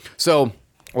 So, what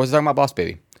was I talking about? Boss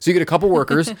Baby. So you get a couple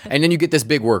workers, and then you get this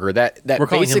big worker that We're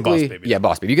calling him basically... Boss Baby. Yeah,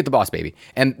 Boss Baby. You get the Boss Baby.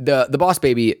 And the Boss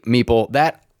Baby meeple,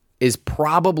 that is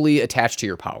probably attached to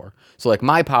your power. So like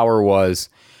my power was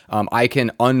I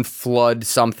can unflood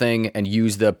something and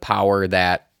use the power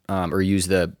that or use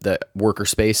the worker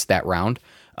space that round.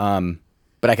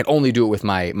 But I can only do it with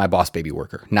my boss baby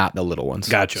worker, not the little ones.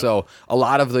 Gotcha. So a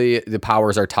lot of the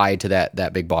powers are tied to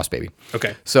that big boss baby.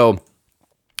 Okay. So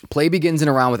play begins in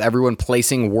a round with everyone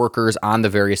placing workers on the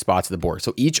various spots of the board.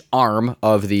 So each arm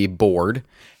of the board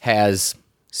has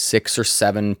 6 or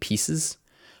 7 pieces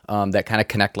that kind of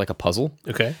connect like a puzzle.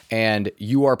 Okay. And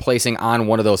you are placing on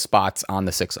one of those spots on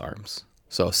the 6 arms.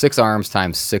 So 6 arms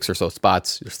times 6 or so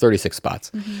spots, there's 36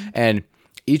 spots. And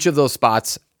each of those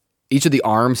spots, each of the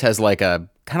arms has like a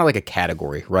kind of like a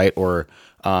category, right? Or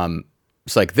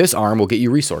it's like this arm will get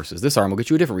you resources. This arm will get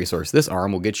you a different resource. This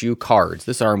arm will get you cards.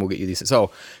 This arm will get you these.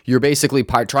 So you're basically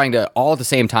trying to all at the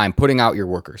same time putting out your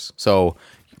workers. So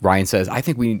Ryan says, I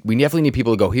think we definitely need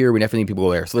people to go here. We definitely need people to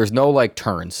go there. So there's no like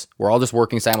turns. We're all just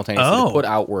working simultaneously to put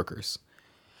out workers.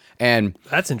 And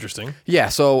that's interesting. Yeah.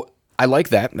 So I like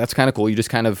that. That's kind of cool. You just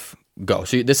kind of go.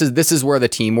 So this is where the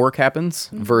teamwork happens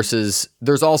versus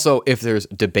there's also, if there's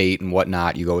debate and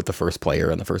whatnot, you go with the first player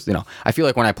and the first, I feel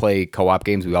like when I play co-op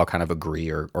games, we all kind of agree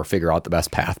or figure out the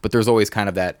best path, but there's always kind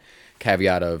of that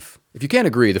caveat of if you can't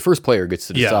agree, the first player gets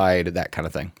to decide that kind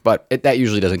of thing. But that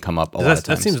usually doesn't come up a lot of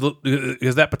times.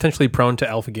 Is that potentially prone to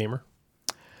alpha gamer?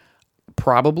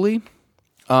 Probably.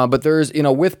 But there's,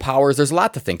 with powers, there's a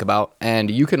lot to think about and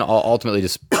you can ultimately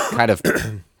just kind of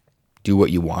do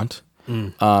what you want.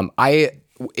 In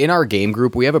our game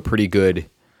group, we have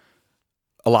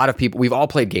a lot of people, we've all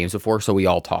played games before, so we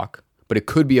all talk, but it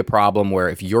could be a problem where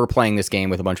if you're playing this game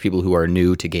with a bunch of people who are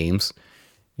new to games,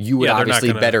 you would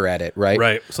obviously better at it, right?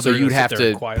 Right. So you'd have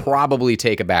to probably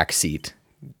take a back seat,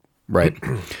 right?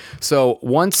 So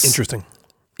once... Interesting.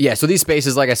 Yeah, so these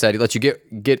spaces, like I said, let you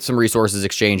get some resources,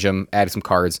 exchange them, add some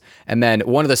cards, and then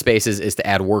one of the spaces is to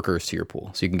add workers to your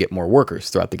pool, so you can get more workers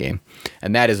throughout the game.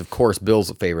 And that is, of course, Bill's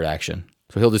favorite action.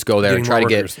 So he'll just go there and try to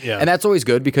get... And that's always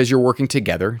good because you're working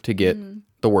together to get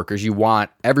the workers. You want...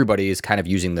 Everybody is kind of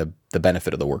using the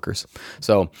benefit of the workers.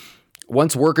 So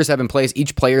once workers have been placed,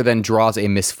 each player then draws a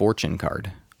misfortune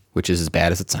card, which is as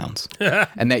bad as it sounds.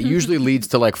 And that usually leads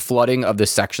to like flooding of the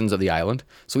sections of the island.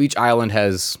 So each island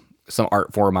has... some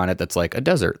art form on it that's like a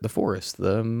desert, the forest,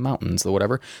 the mountains, the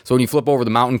whatever. So when you flip over the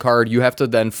mountain card, you have to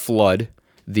then flood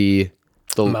the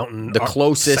mountain, the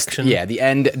closest section. Yeah, the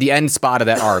end spot of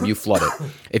that arm, you flood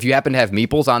it. If you happen to have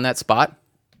meeples on that spot,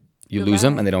 you lose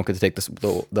them and they don't get to take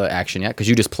the action yet because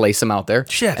you just place them out there.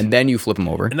 Shit. And then you flip them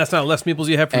over. And that's not less meeples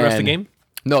you have for the rest of the game?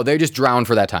 No, they just drown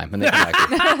for that time and they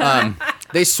come back.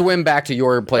 They swim back to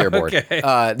your player board. Okay.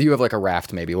 You have like a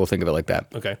raft, maybe. We'll think of it like that.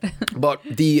 Okay. But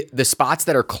the spots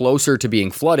that are closer to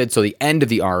being flooded, so the end of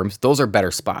the arms, those are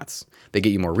better spots. They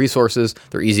get you more resources.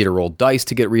 They're easy to roll dice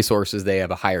to get resources. They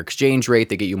have a higher exchange rate.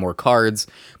 They get you more cards.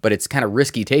 But it's kind of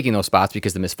risky taking those spots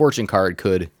because the misfortune card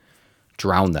could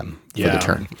drown them for the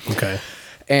turn. Okay.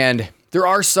 And there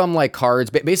are some like cards.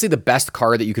 Basically, the best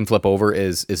card that you can flip over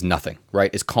is nothing,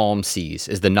 right? Is Calm Seas,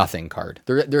 is the nothing card.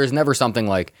 There is never something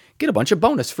like get a bunch of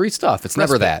bonus free stuff. It's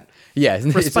never that. Yeah,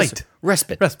 Respite.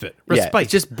 Respite. Yeah,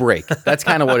 it's just break. That's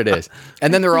kind of what it is.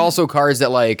 And then there are also cards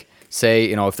that like say,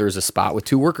 if there's a spot with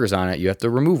 2 workers on it, you have to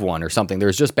remove one or something.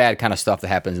 There's just bad kind of stuff that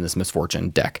happens in this misfortune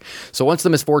deck. So once the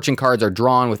misfortune cards are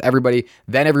drawn with everybody,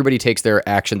 then everybody takes their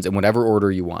actions in whatever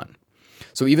order you want.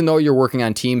 So even though you're working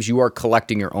on teams, you are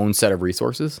collecting your own set of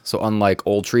resources. So unlike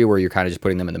Oltree, where you're kind of just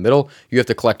putting them in the middle, you have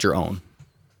to collect your own.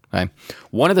 Okay.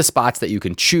 One of the spots that you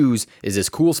can choose is this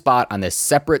cool spot on this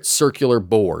separate circular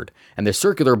board. And the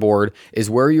circular board is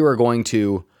where you are going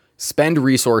to spend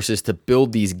resources to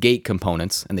build these gate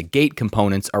components. And the gate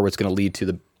components are what's going to lead to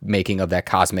the making of that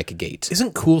cosmic gate.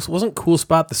 Wasn't Cool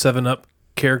Spot the 7-Up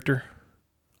character?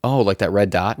 Oh, like that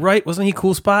red dot? Right. Wasn't he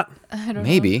Cool Spot? I don't know.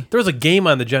 Maybe. There was a game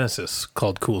on the Genesis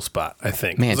called Cool Spot, I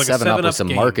think. Man, it was like 7-Up with some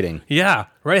game. marketing. Yeah.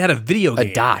 Right. It had a video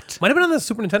game. A dot. Might have been on the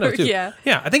Super Nintendo, too. Yeah.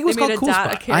 Yeah. I think it was called Cool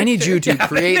Spot. I need you to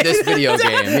create this video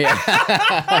game.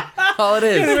 Yeah. All it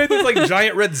is. They made this like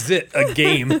giant red zit, a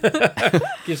game.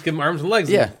 Just give him arms and legs.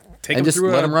 Yeah. Take and him just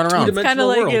through let him run around. It's kind of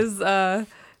like as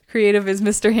creative as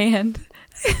Mr. Hand.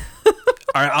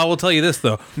 All right, I will tell you this,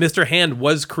 though. Mr. Hand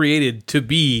was created to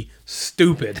be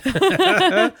stupid.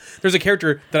 There's a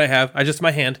character that I have.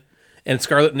 My hand, and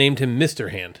Scarlett named him Mr.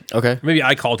 Hand. Okay. Maybe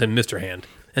I called him Mr. Hand,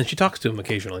 and she talks to him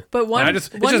occasionally. But it's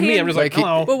just me. I'm just like,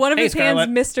 hello. But one of his Scarlett.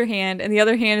 hands Mr. Hand, and the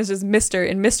other hand is just Mr.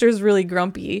 And Mr's really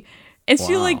grumpy. And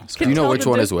she like Do you know which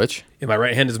one is which? Yeah, my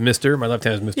right hand is Mr. My left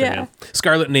hand is Mr. Hand.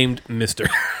 Scarlett named Mr.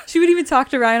 She would even talk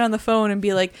to Ryan on the phone and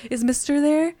be like, "Is Mr.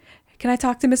 there? Can I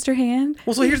talk to Mr. Hand?"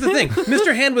 Well, so here's the thing.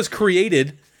 Mr. Hand was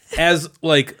created as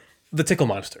like the tickle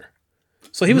monster.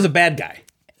 So he was a bad guy.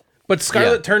 But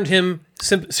Scarlet turned him.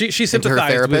 She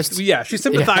sympathized therapist? with. She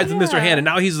sympathized with Mr. Hand, and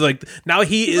now he's like. Now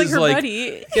he is her like.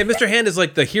 buddy. Yeah, Mr. Hand is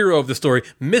like the hero of the story.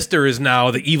 Mister is now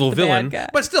the evil villain. bad guy.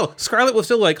 But still, Scarlet will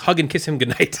still like hug and kiss him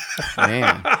goodnight.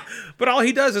 Man. But all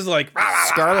he does is like.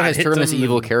 Scarlet has hits turned this him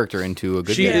evil and- character into a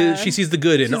good She guy. is. She sees the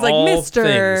good in She's like, all "Mister."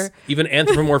 things, even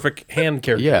anthropomorphic hand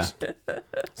characters. Yeah.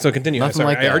 So continue. I'm Nothing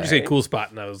sorry. like I heard that. you say cool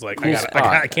spot, and I was like, Cool spot.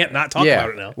 I can't not talk about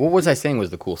it now. What was I saying was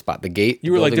the cool spot? The gate?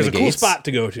 You were like, building there's a the cool gates? spot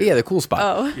to go to. Yeah, the cool spot.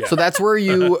 Oh. Yeah. So that's where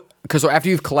you, because after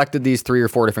you've collected these 3 or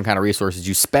 4 different kind of resources,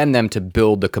 you spend them to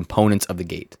build the components of the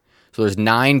gate. So there's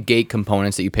 9 gate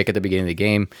components that you pick at the beginning of the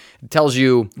game. It tells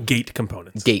you Gate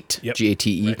components. gate, Yep.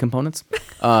 Gate components,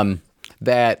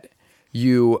 that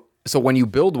you, so when you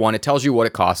build one, it tells you what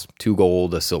it costs, 2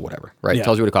 gold, a silver, whatever, right? Yeah. It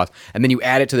tells you what it costs. And then you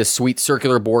add it to this sweet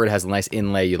circular board. It has a nice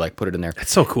inlay. You like put it in there.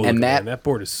 That's so cool. And looking, man. That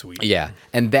board is sweet. Yeah.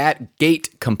 And that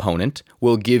gate component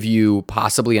will give you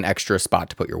possibly an extra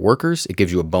spot to put your workers. It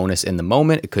gives you a bonus in the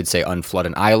moment. It could say unflood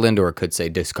an island, or it could say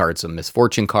discard some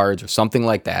misfortune cards or something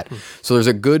like that. So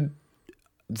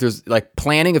there's like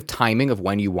planning of timing of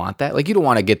when you want that. Like you don't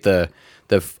want to get the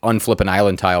unflip an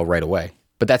island tile right away,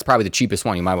 but that's probably the cheapest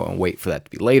one. You might want to wait for that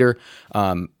to be later.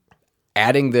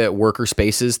 Adding the worker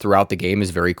spaces throughout the game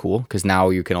is very cool because now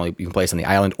you can place on the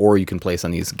island or you can place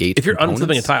on these gate If you're components.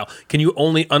 unflipping a tile, can you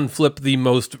only unflip the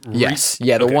most? Yes.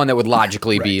 Yeah, the one that would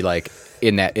logically be like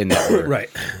in that order. Right.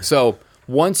 So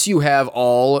once you have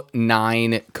all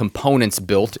 9 components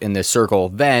built in this circle,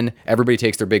 then everybody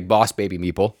takes their big boss baby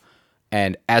meeple.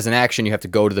 And as an action, you have to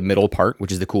go to the middle part,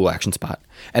 which is the cool action spot.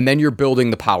 And then you're building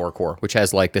the power core, which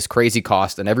has like this crazy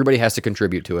cost, and everybody has to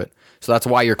contribute to it. So that's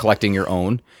why you're collecting your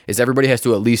own, is everybody has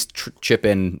to at least chip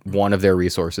in one of their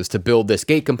resources to build this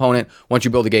gate component. Once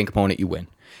you build a gate component, you win.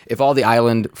 If all the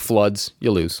island floods,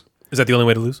 you lose. Is that the only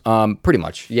way to lose? Pretty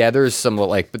much. Yeah, there's some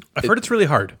like... But I've heard it's really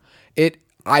hard.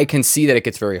 I can see that it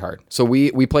gets very hard. So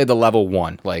we played the level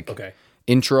 1, like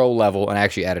intro level, and I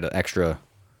actually added an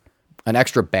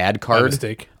extra bad card. My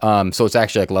mistake. So it's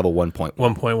actually like level 1.1.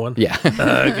 1.1? Yeah.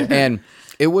 And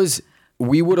it was,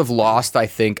 we would have lost, I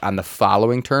think, on the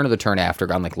following turn or the turn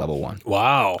after on like level 1.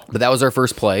 Wow. But that was our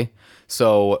first play.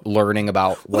 So learning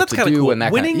about what That's to kind of do cool. and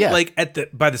that Winning kind of, like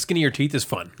by the skin of your teeth is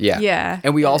fun. yeah. Yeah,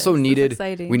 And we it also is. It's needed,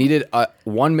 exciting. we needed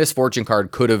one misfortune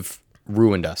card could have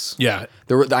ruined us. Yeah.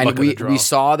 There were, Luck of the draw. we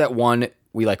saw that one,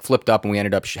 we like flipped up and we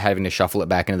ended up having to shuffle it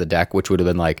back into the deck, which would have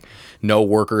been like, no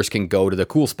workers can go to the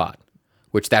cool spot,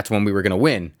 which that's when we were going to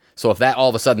win. So if that all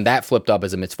of a sudden that flipped up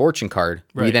as a misfortune card,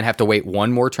 we Right. then have to wait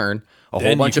one more turn, a Then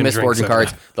whole bunch you of can drink misfortune second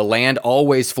cards. The land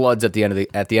always floods at the end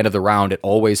of the round. It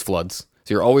always floods.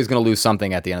 So you're always going to lose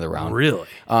something at the end of the round. Really?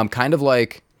 Kind of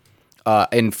like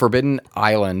in Forbidden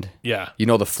Island. Yeah. You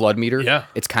know the flood meter? Yeah.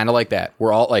 It's kind of like that.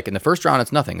 We're all like in the first round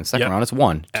it's nothing. In the second Yep. round it's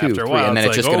 1, 2, After a 3, while, and then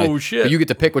it's it's like, just gonna. oh, shit. But you get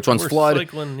to pick which one's We're flood.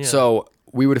 cycling, yeah. So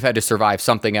we would have had to survive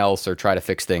something else or try to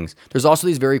fix things. There's also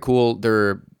these very cool.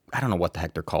 I don't know what the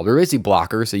heck they're called. They're basically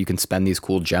blockers that you can spend these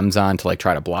cool gems on to like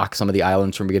try to block some of the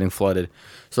islands from getting flooded.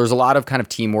 So there's a lot of kind of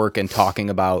teamwork and talking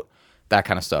about that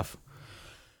kind of stuff.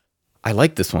 I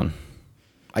like this one.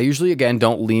 I usually, again,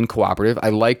 don't lean cooperative. I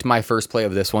liked my first play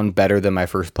of this one better than my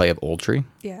first play of Oltree.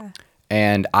 Yeah.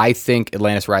 And I think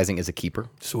Atlantis Rising is a keeper.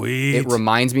 Sweet. It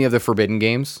reminds me of the Forbidden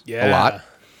games a lot.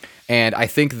 And I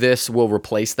think this will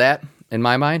replace that in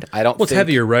my mind. I don't Well, it's think...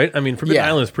 heavier, right? I mean, Forbidden Yeah.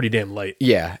 Island is pretty damn light.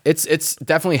 Yeah, it's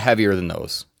definitely heavier than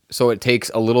those. So it takes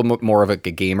a little more of a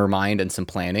gamer mind and some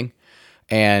planning.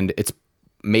 And it's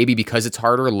maybe because it's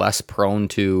harder, less prone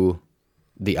to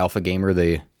the alpha gamer,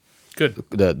 the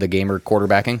gamer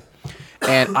quarterbacking.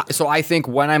 And so I think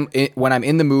when I'm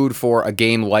in the mood for a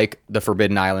game like the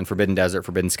Forbidden Island, Forbidden Desert,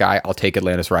 Forbidden Sky, I'll take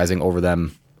Atlantis Rising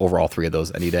over all 3 of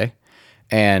those any day.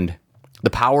 And the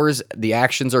powers, the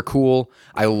actions are cool.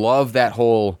 I love that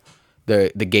whole the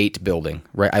gate building,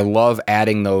 right? I love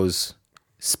adding those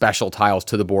special tiles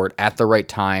to the board at the right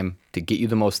time to get you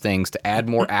the most things, to add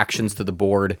more actions to the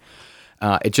board.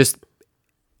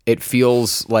 It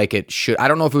feels like it should. I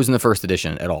don't know if it was in the first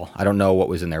edition at all. I don't know what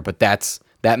was in there, but that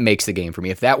makes the game for me.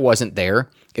 If that wasn't there,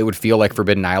 it would feel like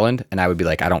Forbidden Island, and I would be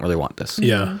like, I don't really want this.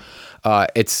 Yeah.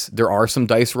 There are some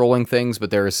dice rolling things,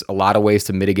 but there's a lot of ways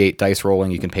to mitigate dice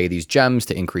rolling. You can pay these gems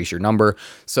to increase your number.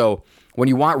 So when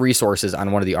you want resources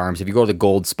on one of the arms, if you go to the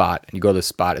gold spot and you go to the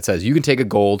spot, it says you can take a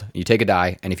gold, you take a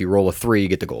die, and if you roll a 3, you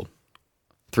get the gold.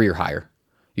 3 or higher.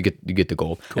 You get the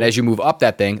gold. Cool. And as you move up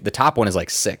that thing, the top one is like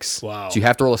 6. Wow. So you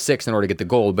have to roll a 6 in order to get the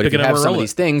gold. But if you have some of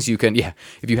these things, you can,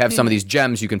 if you have some of these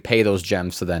gems, you can pay those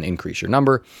gems to then increase your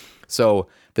number. So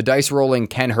the dice rolling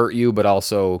can hurt you, but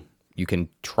also you can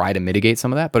try to mitigate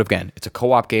some of that. But again, it's a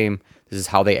co-op game. This is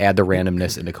how they add the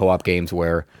randomness into co-op games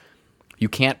where you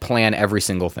can't plan every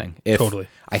single thing. Totally.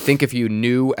 I think if you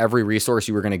knew every resource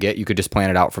you were going to get, you could just plan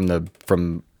it out from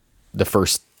the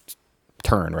first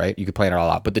turn, right? You could plan it all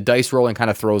out. But the dice rolling kind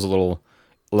of throws a little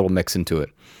mix into it.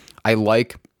 I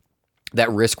like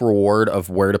that risk reward of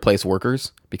where to place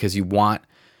workers because I want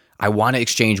to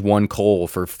exchange 1 coal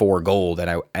for 4 gold,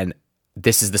 and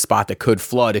this is the spot that could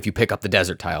flood if you pick up the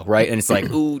desert tile, right? And it's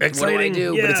like, ooh, what do I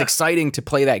do? Yeah. But it's exciting to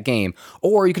play that game.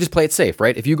 Or you could just play it safe,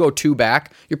 right? If you go 2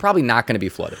 back, you're probably not going to be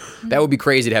flooded. That would be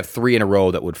crazy to have 3 in a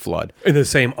row that would flood. In the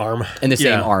same arm.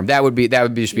 That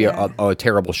would just be a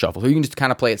terrible shuffle. So you can just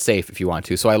kind of play it safe if you want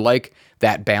to. So I like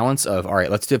that balance of, all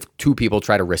right, let's have 2 people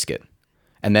try to risk it,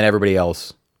 and then everybody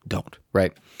else don't,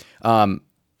 right?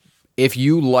 If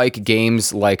you like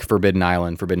games like Forbidden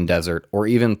Island, Forbidden Desert, or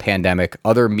even Pandemic,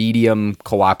 other medium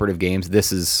cooperative games,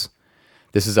 this is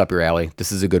up your alley.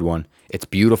 This is a good one. It's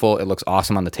beautiful. It looks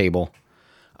awesome on the table.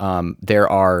 There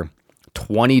are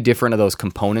 20 different of those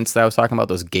components that I was talking about,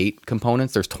 those gate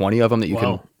components. There's 20 of them that you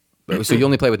can. So you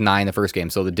only play with 9 the first game.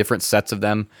 So the different sets of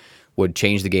them would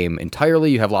change the game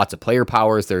entirely. You have lots of player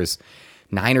powers. There's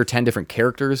 9 or 10 different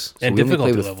characters. So and we only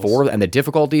play with levels. 4, and the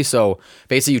difficulty. So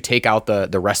basically, you take out the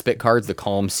respite cards, the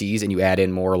calm seas, and you add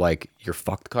in more like your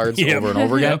fucked cards over and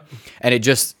over again. And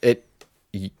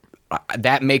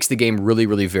that makes the game really,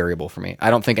 really variable for me. I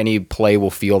don't think any play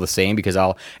will feel the same because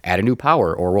I'll add a new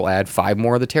power, or we'll add 5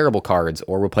 more of the terrible cards,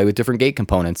 or we'll play with different gate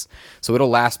components. So it'll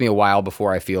last me a while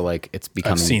before I feel like it's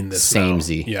becoming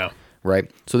samey. Yeah. Right.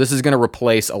 So this is going to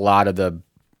replace a lot of the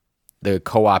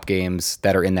co-op games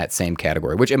that are in that same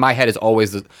category, which in my head is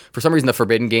always for some reason the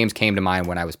Forbidden games came to mind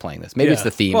when I was playing this. Maybe it's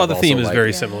the theme. Well, the theme is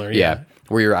very similar. Yeah.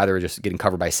 Where you're either just getting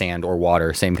covered by sand or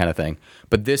water, same kind of thing.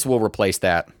 But this will replace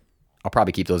that. I'll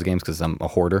probably keep those games because I'm a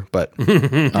hoarder. But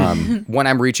when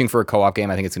I'm reaching for a co-op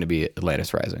game, I think it's going to be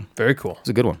Atlantis Rising. Very cool. It's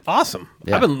a good one. Awesome.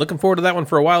 Yeah. I've been looking forward to that one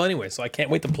for a while anyway, so I can't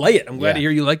wait to play it. I'm glad to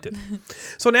hear you liked it.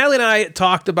 So Natalie and I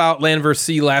talked about Land vs.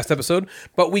 Sea last episode,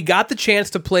 but we got the chance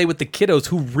to play with the kiddos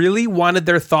who really wanted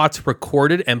their thoughts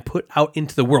recorded and put out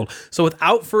into the world. So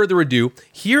without further ado,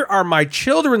 here are my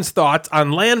children's thoughts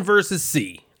on Land vs.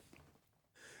 Sea.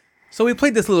 So we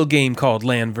played this little game called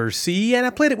Land vs. Sea, and I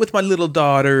played it with my little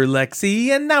daughter, Lexi,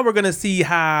 and now we're going to see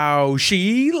how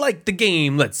she liked the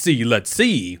game. Let's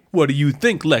see. What do you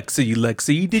think,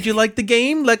 Lexi? Did you like the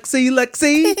game,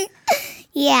 Lexi?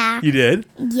 Yeah. You did?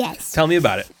 Yes. Tell me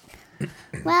about it.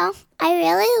 Well, I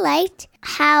really liked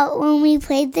how when we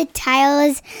played the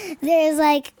tiles, there's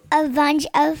like a bunch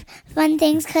of fun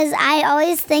things because I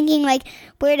always thinking like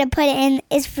where to put it in.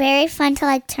 It's very fun to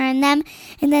like turn them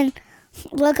and then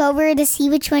look over to see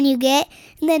which one you get.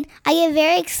 And then I get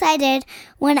very excited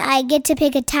when I get to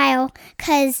pick a tile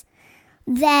because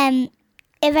then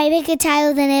if I pick a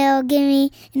tile, then it'll give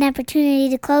me an opportunity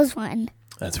to close one.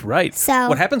 That's right. So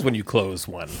what happens when you close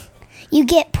one? You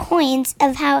get points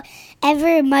of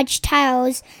however much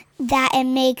tiles that it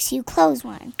makes you close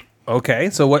one. Okay,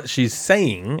 so what she's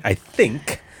saying, I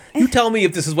think, you tell me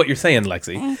if this is what you're saying,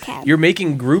 Lexi. Okay. You're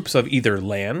making groups of either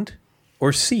land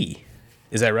or sea.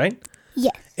 Is that right?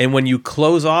 Yes. And when you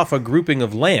close off a grouping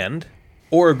of land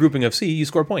or a grouping of sea, you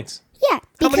score points. Yeah.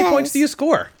 How many points do you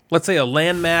score? Let's say a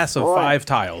land mass of 5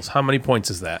 tiles. How many points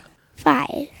is that?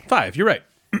 5. 5, you're right.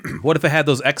 What if it had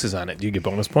those X's on it? Do you get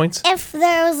bonus points? If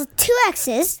there was 2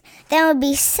 X's, then it would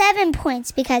be 7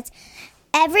 points because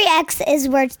every X is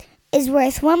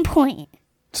worth 1 point.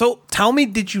 So tell me,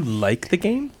 did you like the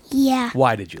game? Yeah.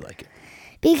 Why did you like it?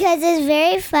 Because it's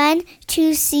very fun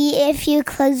to see if you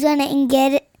close on it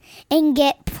and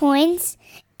get points.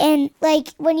 And like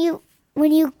when you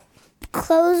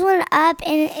close one up,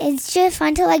 and it's just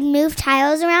fun to like move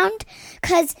tiles around.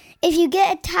 Because if you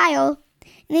get a tile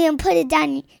and then put it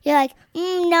down, you're like,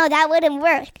 no, that wouldn't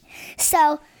work.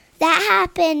 So that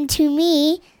happened to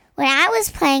me when I was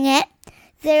playing it.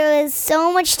 There was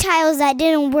so much tiles that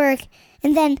didn't work.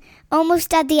 And then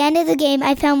almost at the end of the game,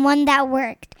 I found one that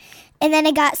worked. And then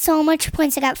I got so much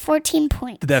points. I got 14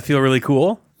 points. Did that feel really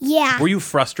cool? Yeah. Were you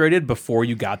frustrated before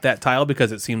you got that tile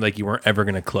because it seemed like you weren't ever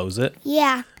going to close it?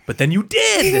 Yeah. But then you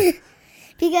did.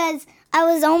 Because I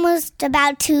was almost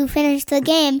about to finish the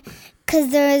game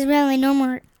because there was really no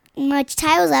more much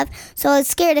tiles left. So I was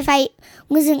scared if I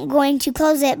wasn't going to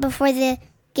close it before the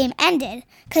game ended.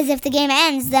 Because if the game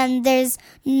ends, then there's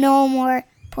no more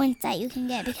points that you can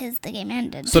get because the game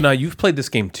ended. So now you've played this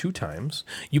game 2 times.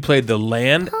 You played the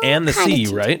land and the sea,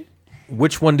 right?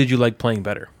 Which one did you like playing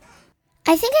better?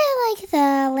 I think I like the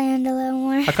land a little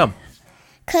more. How come?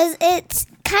 Because it's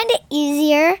kind of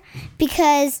easier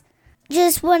because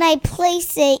just when I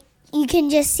place it, you can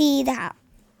just see that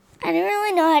I don't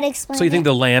really know how to explain. So you think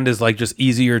the land is like just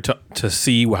easier to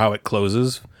see how it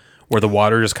closes, where the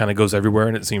water just kind of goes everywhere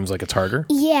and it seems like it's harder?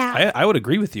 Yeah. I would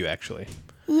agree with you, actually.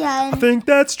 Yeah. I think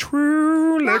that's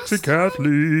true, Lexi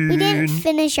Kathleen. We didn't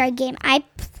finish our game. I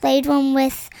played one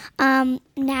with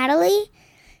Natalie,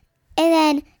 and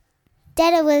then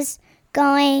Dada was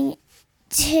going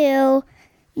to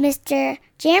Mr.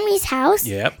 Jeremy's house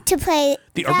to play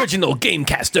the original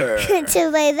Gamecaster. to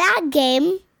play that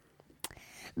game,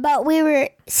 but we were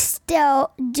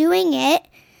still doing it.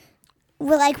 We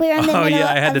were in the middle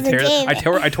I had of to the tear. game.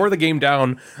 I tore the game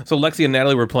down. So Lexi and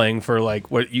Natalie were playing for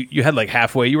like what you had like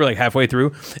halfway. You were like halfway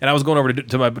through, and I was going over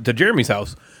to Jeremy's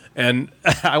house, and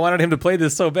I wanted him to play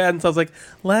this so bad. And so I was like,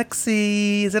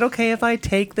 Lexi, is it okay if I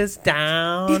take this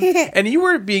down? And you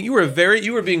were being a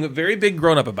very big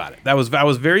grown up about it. I was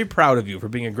very proud of you for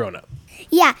being a grown up.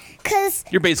 Yeah, because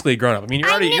You're basically a grown up. I mean,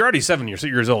 you're already 7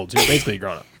 years old. So you're basically a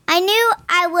grown up. I knew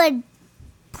I would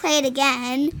play it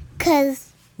again because.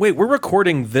 Wait, we're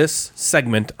recording this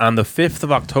segment on the 5th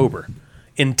of October.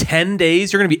 In 10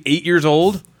 days, you're going to be 8 years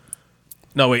old?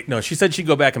 No, she said she'd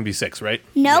go back and be 6, right?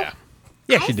 Nope.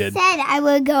 Yeah, she did. I said I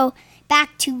would go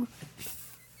back to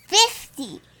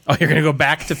 50. Oh, you're going to go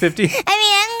back to 50? I mean,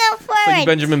 I'm going Like forward.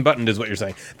 Benjamin Button is what you're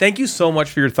saying. Thank you so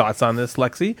much for your thoughts on this,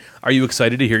 Lexi. Are you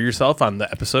excited to hear yourself on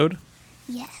the episode?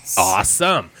 Yes.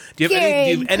 Awesome. Do you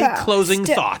have any closing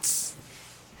thoughts?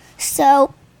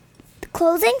 So,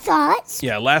 closing thoughts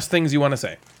Yeah, last things you want to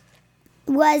say.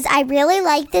 was I really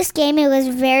liked this game. It was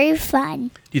very fun.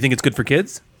 Do you think it's good for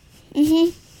kids?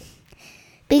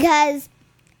 Because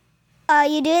all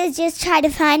you do is just try to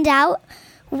find out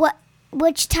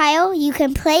which tile you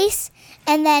can place,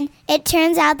 and then it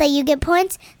turns out that you get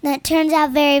points, and it turns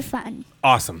out very fun.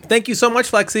 Awesome. Thank you so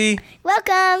much, Lexi.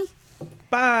 Welcome.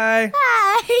 Bye.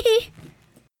 Bye.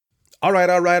 All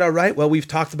right. Well, we've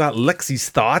talked about Lexi's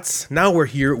thoughts. Now we're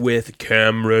here with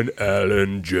Cameron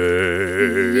Allen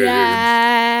James. Yeah.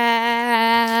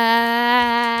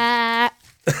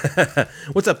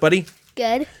 What's up, buddy?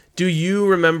 Good. Do you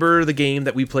remember the game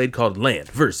that we played called Land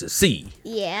versus Sea?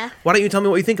 Yeah. Why don't you tell me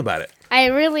what you think about it? I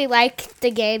really like the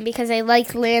game because I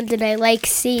like land and I like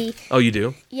sea. Oh, you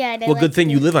do? Yeah. And I Well, like good thing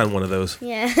you live on one of those.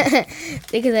 Yeah.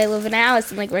 Because I live in a house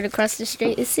and like right across the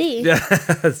street is sea. Yeah,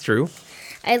 that's true.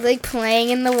 I like playing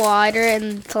in the water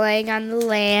and playing on the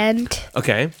land.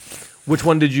 Okay. Which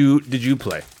one did you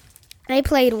play? I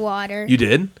played water. You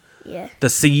did? Yeah. The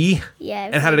sea? Yeah. I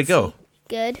And how did it played go? sea.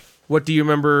 Good. What do you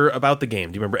remember about the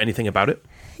game? Do you remember anything about it?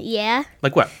 Yeah.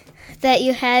 Like what? That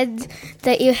you had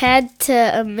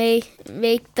to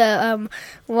make the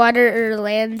water or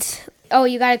land. Oh,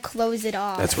 you gotta close it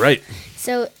off. That's right.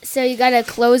 So you gotta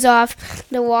close off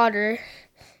the water,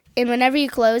 and whenever you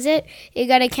close it, you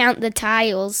gotta count the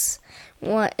tiles.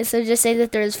 So just say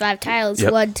that there's 5 tiles.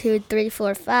 Yep. 1, 2, 3,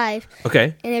 4, 5.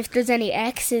 Okay. And if there's any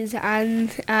X's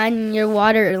on your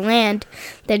water or land,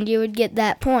 then you would get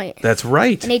that point. That's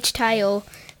right. And each tile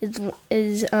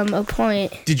is a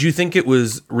point. Did you think it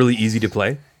was really easy to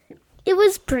play? It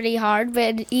was pretty hard,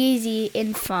 but easy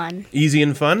and fun. Easy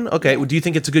and fun? Okay. Well, do you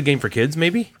think it's a good game for kids,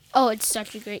 maybe? Oh, it's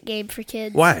such a great game for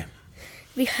kids. Why?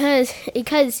 Because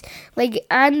like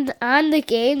on the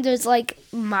game there's like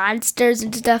monsters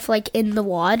and stuff like in the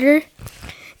water,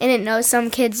 and it knows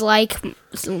some kids like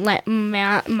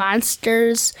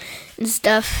monsters and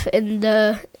stuff in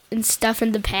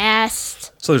the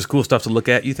past. So there's cool stuff to look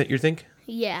at, you think?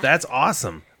 Yeah. That's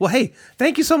awesome. Well, hey,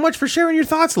 thank you so much for sharing your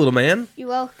thoughts, little man. You're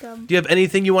welcome. Do you have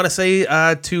anything you want to say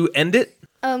to end it?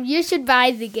 You should buy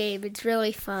the game. It's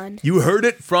really fun. You heard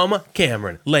it from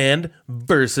Cameron. Land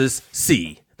versus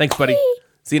Sea. Thanks, buddy.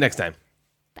 See you next time.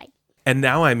 Bye. And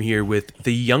now I'm here with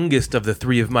the youngest of the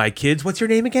 3 of my kids. What's your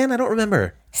name again? I don't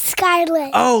remember.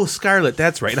 Scarlet. Oh, Scarlett.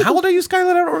 That's right. And how old are you,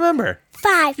 Scarlett? I don't remember.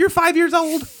 5. You're 5 years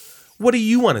old. What do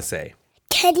you want to say?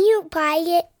 Can you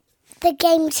buy the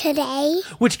game today?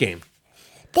 Which game?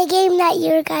 The game that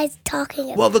you guys talking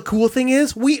about. Well, the cool thing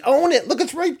is we own it. Look,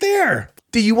 it's right there.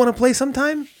 Do you want to play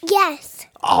sometime? Yes.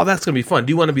 Oh, that's going to be fun.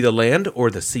 Do you want to be the land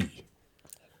or the sea?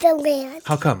 The land.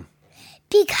 How come?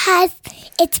 Because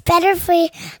it's better for you.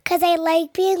 Because I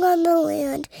like being on the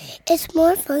land. It's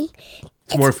more fun.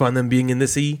 It's more fun than being in the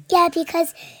sea? Yeah,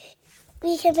 because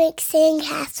we can make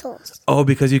sandcastles. Oh,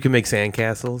 because you can make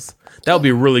sandcastles? That would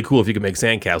be really cool if you could make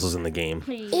sandcastles in the game.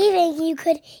 Even you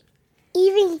could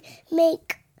even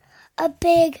make a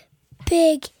big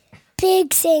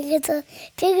sandcastle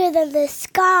bigger than the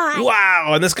sky.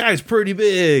 Wow, and the sky's pretty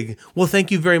big. Well, thank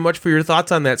you very much for your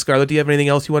thoughts on that, Scarlett. Do you have anything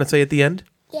else you want to say at the end?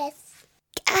 Yes.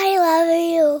 I love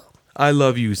you. I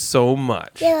love you so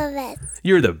much. You're the best.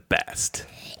 You're the best.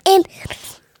 And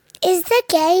Is the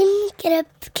game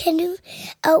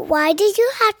why did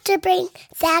you have to bring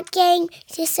that game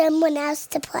to someone else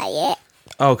to play it?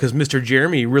 Oh, because Mr.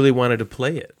 Jeremy really wanted to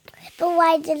play it. But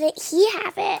why didn't he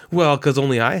have it? Well, because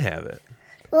only I have it.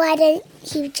 Why didn't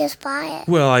he just buy it?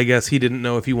 Well, I guess he didn't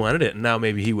know if he wanted it. Now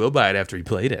maybe he will buy it after he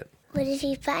played it. What if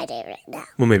he bought it right now?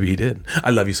 Well, maybe he did. I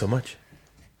love you so much.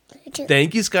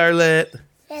 Thank you, Scarlett.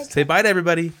 Say bye to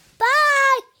everybody.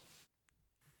 Bye!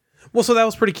 Well, so that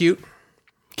was pretty cute.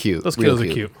 Cute. Those Real kiddos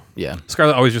are cute. Yeah.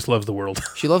 Scarlett always just loves the world.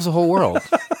 She loves the whole world.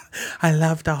 I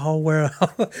love the whole world.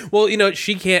 Well,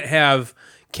 she can't have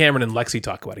Cameron and Lexi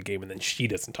talk about a game and then she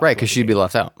doesn't talk Right, about because the she'd be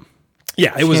left out.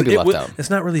 Yeah, She can't be left out. It's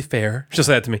not really fair. She'll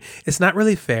say that to me. It's not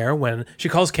really fair when she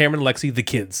calls Cameron and Lexi the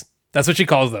kids. That's what she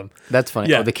calls them. That's funny.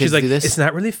 Yeah, Oh, the kids she's like, do this? it's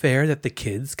not really fair that the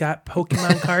kids got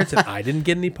Pokemon cards and I didn't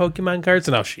get any Pokemon cards,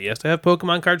 and now she has to have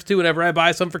Pokemon cards too whenever I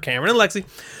buy some for Cameron and Lexi.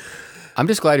 I'm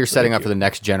just glad you're setting up for the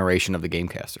next generation of the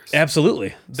Gamecasters.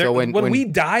 Absolutely. So when we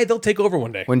die, they'll take over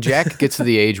one day. When Jack gets to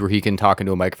the age where he can talk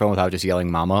into a microphone without just yelling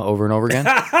 "mama" over and over again,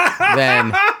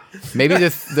 then maybe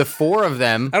the four of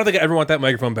them. I don't think I ever want that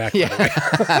microphone back.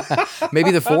 Yeah.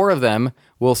 Maybe the four of them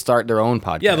will start their own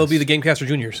podcast. Yeah, they'll be the Gamecaster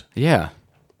Juniors. Yeah.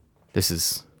 This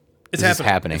is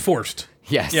happening. Forced.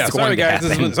 Yes. Yeah, it's sorry, going to guys.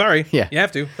 happen. Sorry. Yeah. You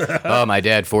have to. Oh, my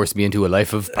dad forced me into a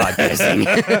life of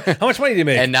podcasting. How much money do you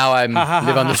make? And now I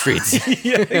live on the streets.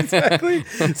 Yeah, exactly.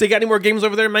 So you got any more games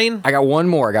over there, Maine? I got one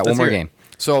more. Let's one more hear it. game.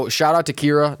 So shout out to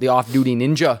Kira, the off-duty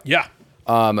ninja. Yeah.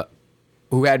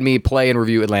 Who had me play and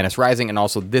review Atlantis Rising and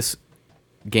also this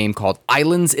game called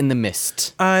Islands in the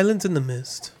Mist. Islands in the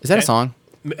Mist. Is that a song?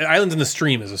 Islands in the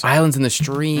Stream is a song. Islands in the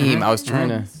Stream. I was trying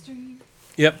to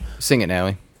Yep. sing it,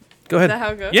 Natalie. Go ahead. Is that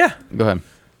how it goes? Yeah. Go ahead.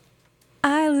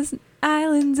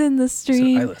 Islands in the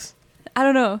stream. Islands. I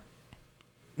don't know.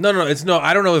 No. It's no.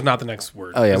 I don't know. Is not the next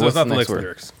word. Oh, yeah, It's what's not the next word?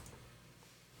 lyrics.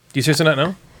 Do you seriously not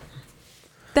know?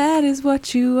 That is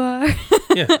what you are.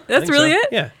 Yeah. I think really so. it?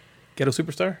 Yeah. Ghetto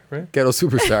Superstar, right? Ghetto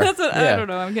Superstar. That's what I don't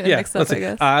know. I'm getting mixed up, let's I see.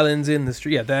 guess. Islands in the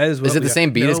street. Yeah, that is what Is it we the got.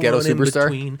 same beat as Ghetto one in Superstar?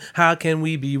 between. How can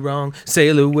we be wrong?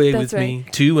 Sail away That's with me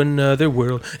to another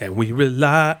world, and we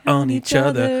rely on each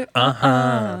other.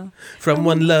 From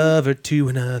one lover to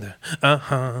another.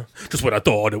 Just when I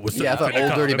thought it was. Yeah, I thought something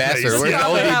Old Dirty commonplace. Bastard. Where's the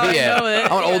old Yeah, DB I know it.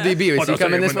 at? I want old DB. Is he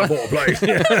coming this one?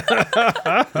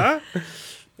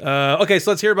 Okay,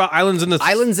 so let's hear about Islands in the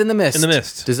Islands in the Mist. In the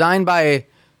Mist. Designed by,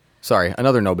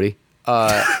 another nobody.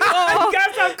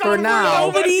 For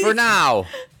now. For now.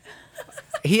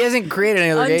 He hasn't created any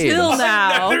other games. Until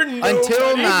now.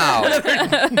 Until now.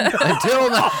 Until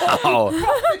now.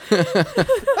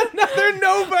 Another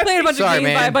nobody. Playing a bunch Sorry, of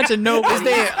games man. by a bunch of His nobodies.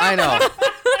 name, I know.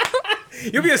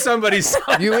 You'll be a somebody's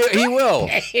son. He will.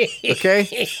 Okay?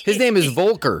 His name is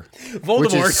Volker. Which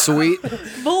Voldemort. is sweet.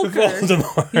 Vulgar.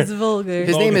 Voldemort. He's vulgar.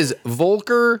 His name is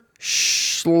Volker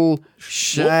Shack.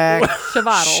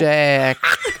 Shavaddle.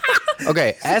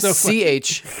 Okay,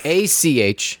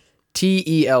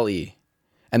 SCHACHTELE.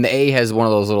 And the A has one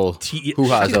of those little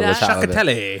hoo-has over the top of it.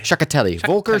 Shakatelli. Shakatelli.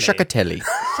 Volker Shakatelli.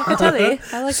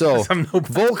 Shakatelli. I like So, Some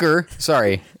nobody. Volker,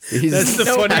 sorry. That's the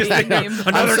funniest thing. name.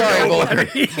 I'm sorry, Volker.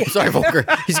 I'm sorry, Volker.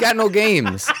 He's got no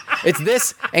games. It's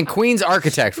this and Queen's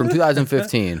Architect from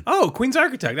 2015. Oh, Queen's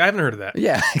Architect. I haven't heard of that.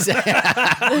 Yeah, exactly.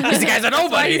 These guys are Why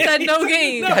nobody. he said no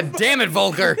game. God damn it,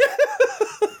 Volker.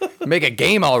 Make a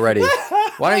game already.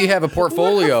 Why don't you have a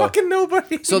portfolio? Fucking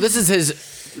nobody. So this is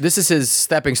his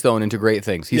stepping stone into great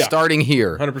things. He's starting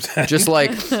here. 100%. Just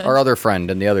like our other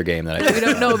friend in the other game that I We did.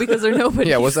 don't know because they're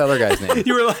nobody. Yeah, what's the other guy's name?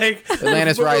 You were like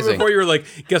Atlantis before- Rising. Before you were like,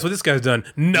 guess what this guy's done?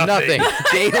 Nothing.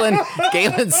 Galen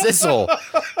Sissel.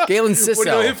 Galen Sissel. Where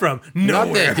do you know him from?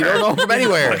 Nothing. Nowhere. You don't know him from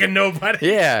anywhere. Fucking nobody.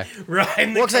 Yeah. Right.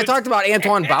 Well, because I talked about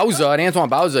Antoine Bauza, and Antoine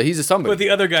Bauza, he's a somebody. But the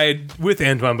other guy with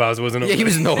Antoine Bauza wasn't. Yeah, he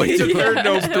was nobody. He's a third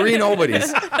nobody. Three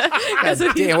nobodies. God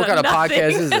damn, what kind of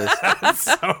podcast is this?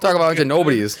 Talk about a bunch of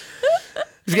nobodies.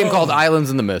 This game called Islands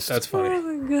in the Mist. That's funny. Oh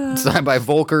my god. Designed by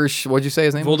Volker. What'd you say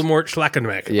his name? was? Voldemort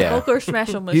Schlackenbeck. Yeah. Volker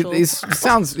Schmashel He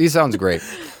Mishel. sounds great.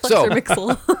 So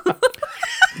Mixel.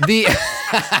 the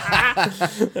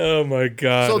Oh my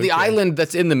god. the island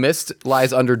that's in the mist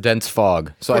lies under dense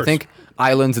fog. So I course. think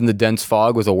Islands in the Dense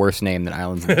Fog was a worse name than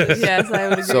Islands in the Mist. Yes, I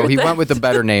would agree. So with he that. went with the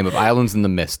better name of Islands in the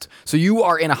Mist. So you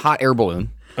are in a hot air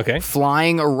balloon. Okay.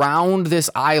 Flying around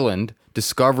this island,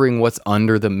 discovering what's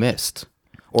under the mist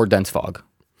or dense fog.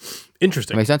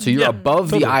 Interesting. Makes sense? So you're Yeah, above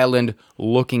totally. the island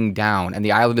looking down, and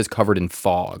the island is covered in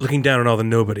fog. Looking down on all the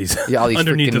nobodies. Yeah, all these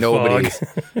underneath freaking the nobodies.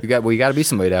 fog. You got to be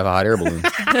somebody to have a hot air balloon.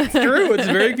 True. It's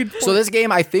a very good point. So this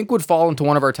game, I think, would fall into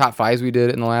one of our top 5s we did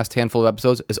in the last handful of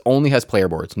episodes. It only has player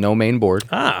boards, no main board.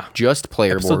 Just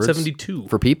player Episode boards. 72.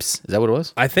 For peeps. Is that what it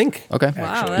was? I think. Okay.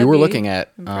 Wow, You were that'd be looking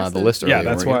at the impressive. list earlier. Yeah,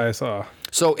 that's weren't you? why I saw.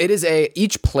 So it is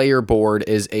each player board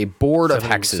is a board of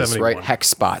 70 hexes, 71. right? Hex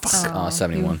spots.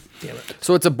 71. Damn it.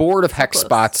 So it's a board of hex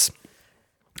spots.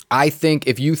 I think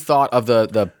if you thought of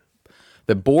the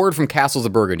board from Castles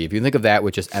of Burgundy, if you think of that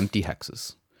with just empty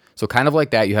hexes. So kind of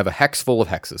like that, you have a hex full of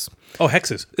hexes. Oh,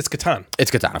 hexes. It's Catan.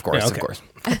 It's Catan, of course, Yeah, okay.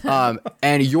 of course.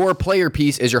 And your player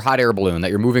piece is your hot air balloon that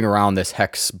you're moving around this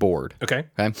hex board. Okay.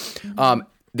 Okay.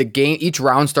 The game, each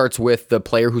round starts with the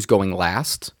player who's going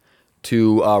last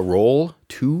to roll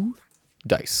 2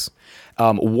 dice.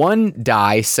 One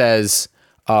die says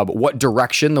what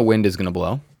direction the wind is going to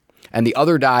blow, and the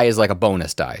other die is like a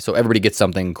bonus die. So everybody gets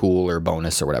something cool or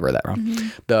bonus or whatever that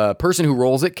round. The person who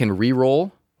rolls it can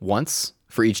re-roll once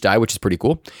for each die, which is pretty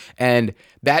cool. And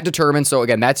that determines, so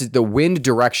again, that's the wind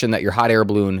direction that your hot air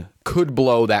balloon could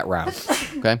blow that round.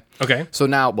 Okay? Okay. So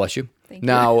now, bless you.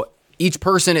 Now, each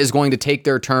person is going to take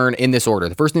their turn in this order.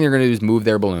 The first thing they're going to do is move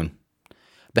their balloon.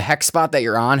 The hex spot that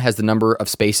you're on has the number of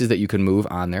spaces that you can move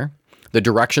on there. The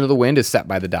direction of the wind is set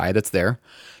by the die that's there.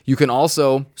 You can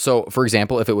also, so for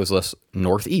example, if it was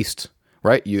northeast,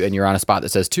 right? And you're on a spot that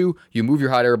says 2, you move your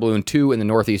hot air balloon 2 in the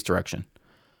northeast direction.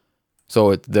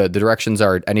 So the directions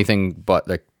are anything but,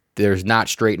 like, there's not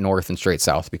straight north and straight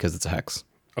south because it's a hex.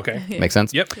 Okay. Make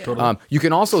sense? Yep. Totally. You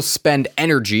can also spend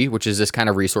energy, which is this kind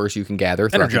of resource you can gather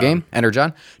throughout the game,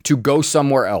 energon, to go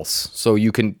somewhere else. So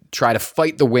you can try to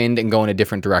fight the wind and go in a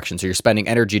different direction. So you're spending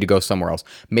energy to go somewhere else.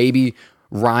 Maybe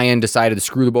Ryan decided to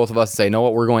screw the both of us and say, "No,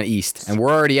 what? We're going east, and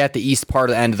we're already at the east part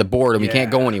of the end of the board, and we can't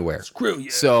go anywhere." Screw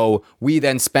you. So we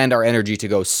then spend our energy to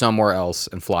go somewhere else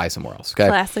and fly somewhere else. Okay.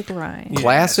 Classic Ryan.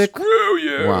 Classic Screw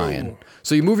you. Ryan.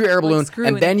 So you move your air balloon,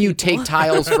 screwing and then you people. take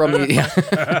tiles from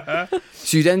the.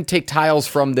 So you then take tiles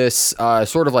from this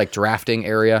sort of like drafting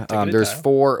area. There's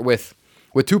 4 with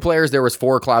 2 players. There was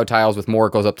 4 cloud tiles. With more,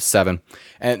 it goes up to 7,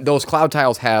 and those cloud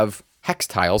tiles have hex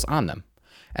tiles on them,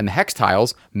 and the hex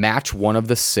tiles match one of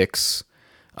the 6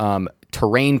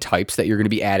 terrain types that you're going to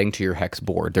be adding to your hex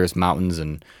board. There's mountains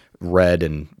and red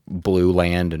and blue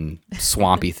land and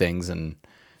swampy things, and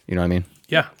you know what I mean.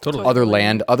 Yeah, totally. Other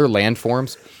land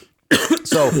forms.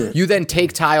 So you then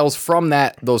take tiles from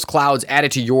those clouds, add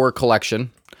it to your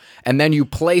collection, and then you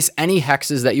place any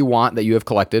hexes that you want that you have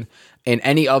collected in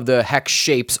any of the hex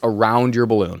shapes around your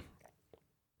balloon.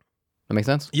 That make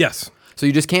sense? Yes. So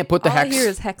you just can't put the All hex. I hear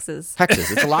is hexes. Hexes.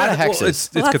 It's a lot of hexes. Well,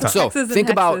 it's Lots of Catan. So hexes and think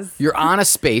about hexes. you're on a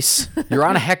space, you're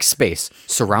on a hex space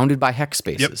surrounded by hex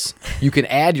spaces. You can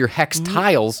add your hex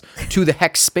tiles to the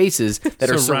hex spaces that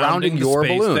are surrounding the your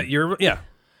space balloon. that you're,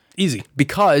 easy.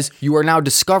 Because you are now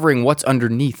discovering what's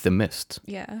underneath the mist.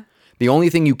 Yeah. The only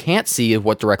thing you can't see is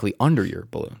what's directly under your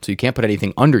balloon. So you can't put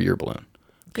anything under your balloon.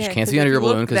 Because Yeah, you can't 'cause see under if your you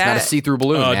look balloon because it's not a that- see-through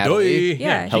balloon, Natalie.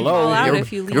 Yeah. you Hello, fall out you're,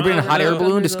 if you leave you're being a it hot air under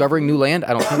balloon the discovering new land?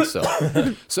 I don't think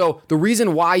so. So the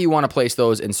reason why you want to place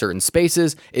those in certain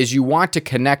spaces is you want to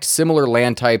connect similar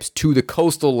land types to the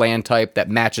coastal land type that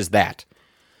matches that.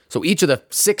 So each of the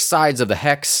 6 sides of the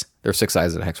hex, there are 6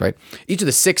 sides of the hex, right? Each of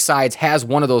the 6 sides has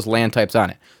one of those land types on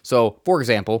it. So, for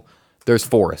example, there's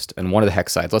forest and one of the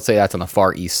hex sides. Let's say that's on the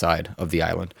far east side of the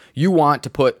island. You want to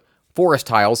put forest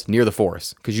tiles near the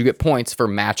forest because you get points for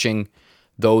matching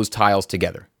those tiles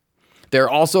together. There are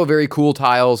also very cool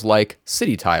tiles like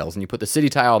city tiles, and you put the city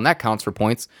tile and that counts for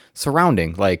points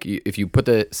surrounding. Like if you put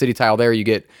the city tile there, you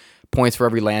get points for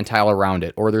every land tile around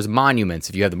it. Or there's monuments.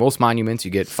 If you have the most monuments,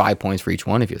 you get 5 points for each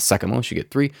one. If you have the second most, you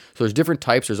get 3. So there's different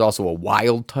types. There's also a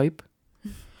wild type.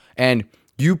 And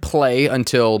you play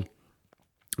until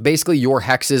basically your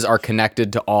hexes are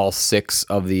connected to all 6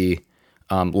 of the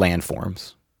land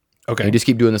forms. Okay. And you just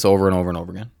keep doing this over and over and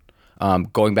over again.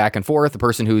 Going back and forth. The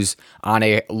person who's on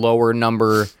a lower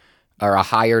number or a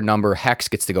higher number hex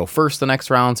gets to go first the next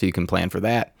round, so you can plan for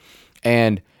that.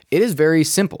 And it is very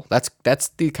simple. That's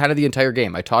the kind of the entire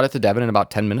game. I taught it to Devin in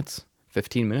about 10 minutes,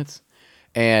 15 minutes.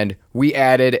 And we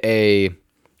added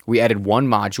one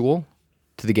module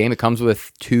to the game. It comes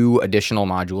with 2 additional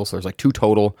modules, so there's like 2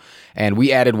 total. And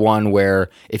we added one where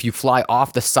if you fly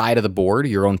off the side of the board,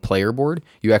 your own player board,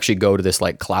 you actually go to this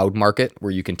like cloud market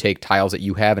where you can take tiles that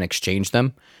you have and exchange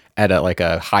them at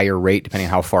a higher rate depending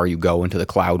on how far you go into the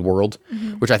cloud world,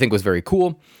 which I think was very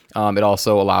cool. It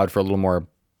also allowed for a little more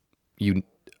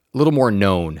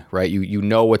known, right? You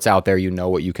know what's out there, you know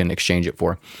what you can exchange it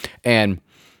for. And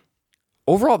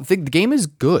overall, the game is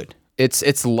good.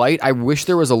 It's light. I wish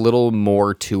there was a little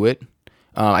more to it.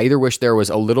 I either wish there was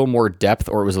a little more depth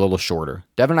or it was a little shorter.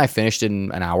 Devin and I finished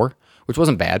in an hour, which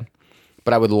wasn't bad,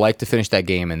 but I would like to finish that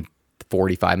game in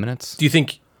 45 minutes. Do you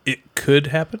think it could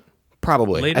happen?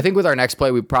 Probably. Later? I think with our next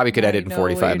play, we probably could I edit in know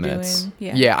 45 what you're minutes.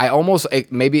 doing. Yeah, I almost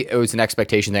maybe it was an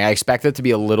expectation thing. I expected it to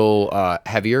be a little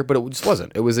heavier, but it just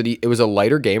wasn't. It was a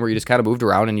lighter game where you just kind of moved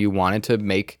around and you wanted to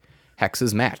make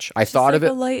hexes match. I thought of it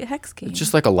a light hex game.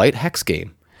 just like a light hex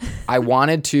game. I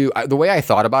wanted to. The way I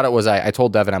thought about it was I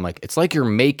told Devin, I'm like, it's like you're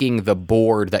making the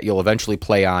board that you'll eventually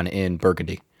play on in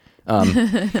Burgundy.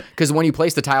 Because when you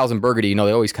place the tiles in Burgundy,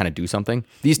 they always kind of do something.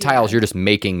 These tiles, you're just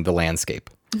making the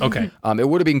landscape. Okay. It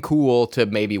would have been cool to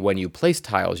maybe when you place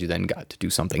tiles, you then got to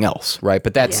do something else, right?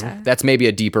 But that's maybe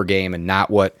a deeper game and not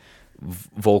what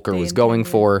Volker was going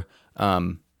for.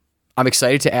 I'm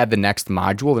excited to add the next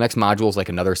module. The next module is like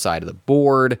another side of the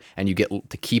board, and you get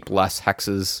to keep less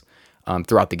hexes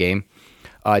throughout the game.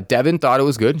 Devin thought it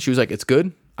was good. She was like, it's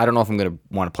good. I don't know if I'm going to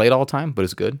want to play it all the time, but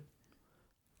it's good.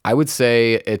 I would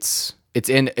say it's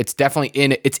definitely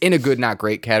in a good, not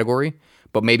great category,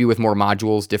 but maybe with more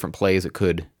modules, different plays, it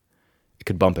could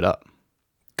bump it up.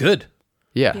 Good.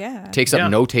 Yeah. Takes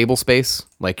up no table space.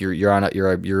 Like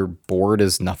your board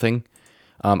is nothing.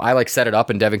 I like set it up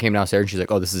and Devin came downstairs and she's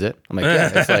like, "Oh, this is it." I'm like,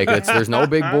 "Yeah." It's like there's no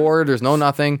big board, there's no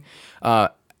nothing.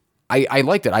 I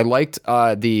liked it. I liked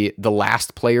the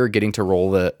last player getting to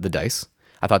roll the dice.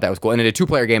 I thought that was cool. And in a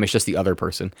 2-player game, it's just the other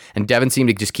person. And Devin seemed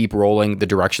to just keep rolling the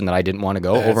direction that I didn't want to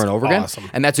go over and over again.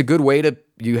 And that's a good way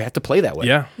you have to play that way.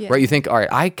 Yeah. Right? You think, all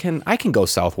right, I can go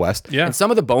southwest. Yeah. And some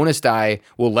of the bonus die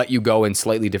will let you go in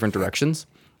slightly different directions,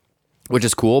 which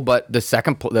is cool. But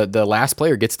the last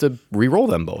player gets to re-roll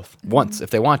them both once if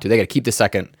they want to. They got to keep the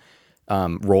second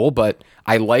roll. But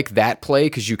I like that play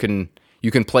because you can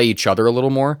play each other a little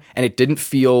more. And it didn't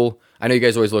feel... I know you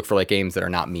guys always look for like games that are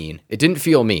not mean. It didn't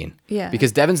feel mean. Yeah.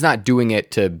 Because Devin's not doing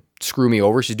it to screw me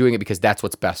over. She's doing it because that's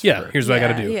what's best for her. Here's what I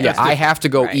got to do. Yeah, I have to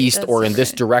go east that's or in this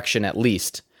different. direction at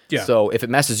least. Yeah. So if it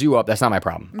messes you up, that's not my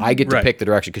problem. I get to pick the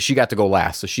direction because she got to go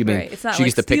last. So she It's not she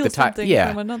gets to pick the tile.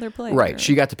 from another player. Right.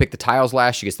 She got to pick the tiles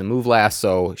last. She gets to move last.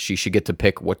 So she should get to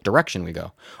pick what direction we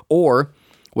go. Or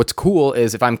what's cool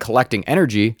is if I'm collecting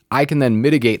energy, I can then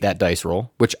mitigate that dice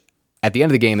roll, which at the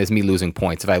end of the game is me losing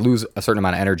points. If I lose a certain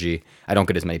amount of energy, I don't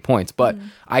get as many points. But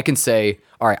I can say,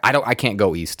 all right, I can't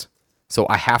go east. So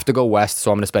I have to go west.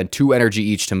 So I'm going to spend 2 energy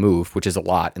each to move, which is a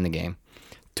lot in the game,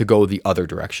 to go the other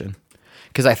direction.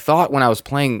 Because I thought when I was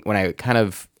playing, when I kind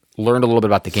of learned a little bit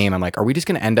about the game, I'm like, are we just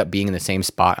going to end up being in the same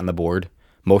spot on the board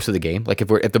most of the game? Like if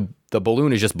the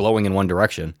balloon is just blowing in one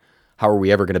direction, how are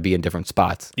we ever going to be in different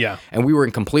spots? Yeah. And we were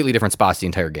in completely different spots the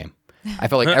entire game. I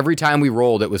felt like every time we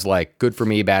rolled, it was like good for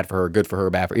me, bad for her, good for her,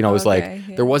 bad for it was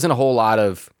there wasn't a whole lot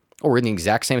of we're in the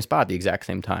exact same spot at the exact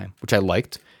same time, which I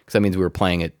liked because that means we were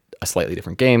playing a slightly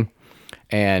different game.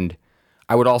 And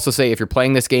I would also say if you're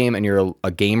playing this game and you're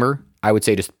a gamer, I would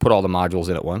say just put all the modules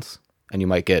in at once, and you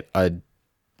might get a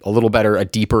little better, a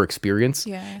deeper experience.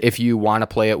 Yeah. If you want to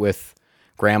play it with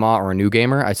grandma or a new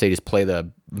gamer, I'd say just play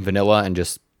the vanilla and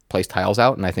just place tiles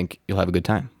out, and I think you'll have a good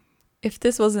time. If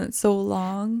this wasn't so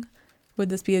long, would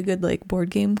this be a good like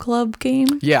board game club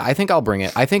game? Yeah, I think I'll bring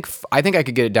it. I think I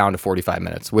could get it down to 45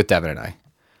 minutes with Devin and I.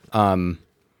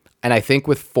 And I think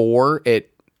with 4,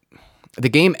 the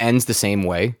game ends the same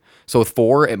way. So with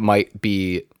 4, it might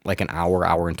be like an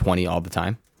hour and 20 all the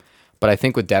time. But I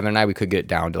think with Devin and I, we could get it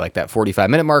down to like that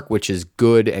 45-minute mark, which is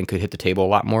good and could hit the table a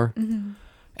lot more. Mm-hmm.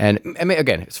 And I mean,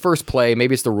 again, it's first play.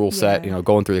 Maybe it's the rule set,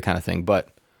 going through the kind of thing. But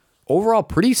overall,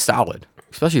 pretty solid,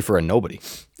 especially for a nobody.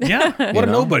 Yeah, what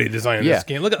a nobody designed this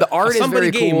game. Look at the art is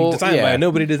very game cool. designed by a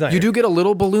nobody designer. You do get a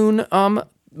little balloon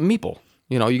meeple.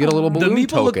 You get a little balloon the meeple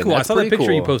token. Looked cool. That's I saw that picture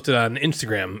cool. you posted on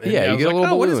Instagram. And Yeah, you get a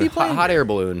little What is he balloon, playing? hot air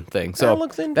balloon thing. So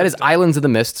looks that is Islands of the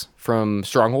Mist from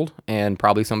Stronghold and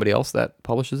probably somebody else that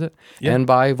publishes it. Yeah. And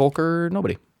by Volker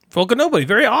Nobody. Volker Nobody,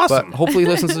 very awesome. But hopefully he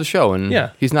listens to the show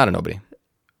and he's not a nobody.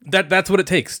 That's what it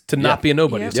takes to not be a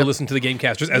nobody, to listen to the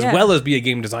Gamecasters as well as be a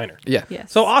game designer. Yeah.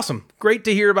 Yes. So awesome. Great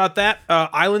to hear about that.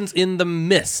 Islands in the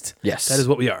Mist. Yes. That is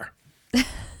what we are.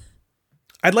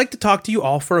 I'd like to talk to you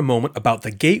all for a moment about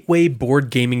the Gateway Board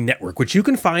Gaming Network, which you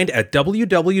can find at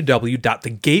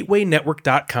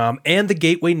www.thegatewaynetwork.com and the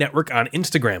Gateway Network on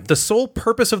Instagram. The sole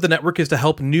purpose of the network is to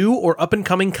help new or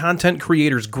up-and-coming content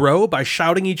creators grow by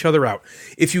shouting each other out.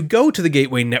 If you go to the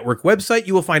Gateway Network website,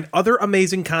 you will find other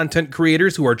amazing content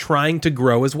creators who are trying to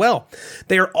grow as well.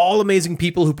 They are all amazing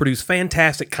people who produce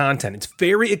fantastic content. It's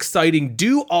very exciting,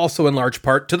 due also in large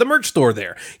part to the merch store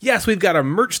there. Yes, we've got a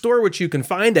merch store, which you can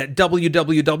find at www.thegatewaynetwork.com.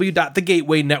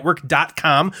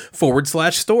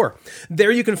 www.thegatewaynetwork.com/store.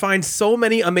 There you can find so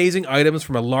many amazing items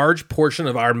from a large portion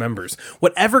of our members.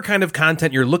 Whatever kind of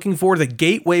content you're looking for, The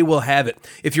Gateway will have it.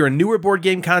 If you're a newer board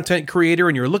game content creator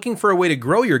and you're looking for a way to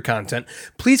grow your content,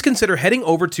 please consider heading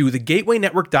over to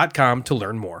thegatewaynetwork.com to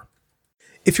learn more.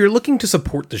 If you're looking to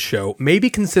support the show,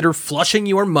 maybe consider flushing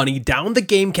your money down the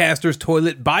Gamecasters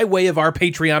toilet by way of our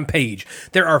Patreon page.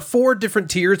 There are 4 different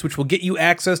tiers which will get you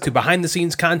access to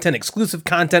behind-the-scenes content, exclusive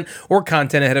content, or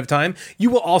content ahead of time. You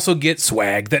will also get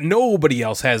swag that nobody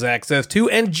else has access to,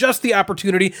 and just the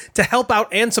opportunity to help out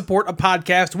and support a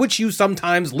podcast which you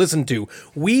sometimes listen to.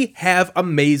 We have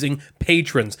amazing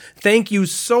patrons. Thank you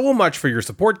so much for your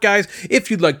support, guys.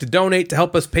 If you'd like to donate to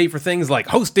help us pay for things like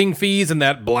hosting fees and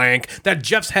that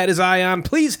Jeff's had his eye on,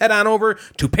 please head on over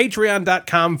to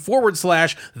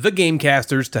patreon.com/The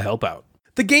Gamecasters to help out.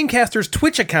 The Gamecasters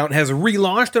Twitch account has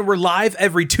relaunched, and we're live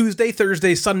every Tuesday,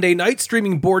 Thursday, Sunday night,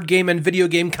 streaming board game and video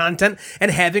game content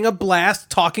and having a blast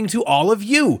talking to all of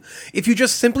you. If you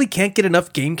just simply can't get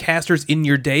enough Gamecasters in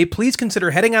your day, please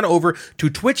consider heading on over to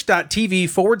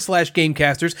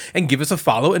twitch.tv/Gamecasters and give us a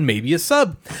follow and maybe a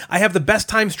sub. I have the best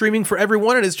time streaming for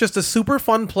everyone, and it's just a super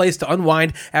fun place to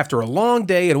unwind after a long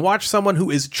day and watch someone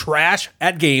who is trash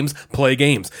at games play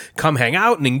games. Come hang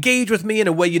out and engage with me in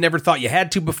a way you never thought you had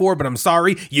to before, but I'm sorry,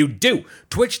 you do.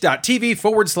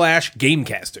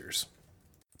 Twitch.tv/Gamecasters.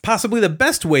 Possibly the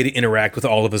best way to interact with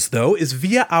all of us, though, is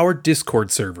via our Discord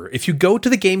server. If you go to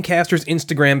the Gamecasters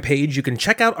Instagram page, you can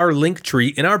check out our link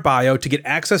tree in our bio to get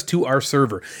access to our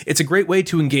server. It's a great way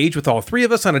to engage with all 3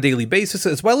 of us on a daily basis,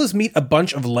 as well as meet a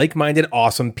bunch of like-minded,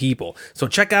 awesome people. So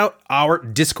check out our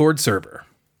Discord server.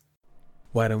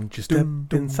 Why don't you step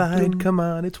inside? Come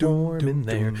on, it's warm in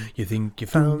there. You think you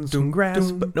found some grass,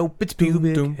 but nope, it's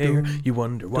pubic hair. You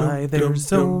wonder why there's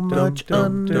so much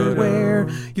underwear.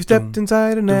 You stepped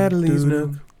inside of Natalie's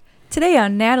Nook. Today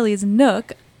on Natalie's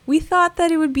Nook, we thought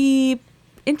that it would be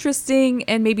interesting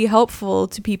and maybe helpful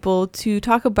to people to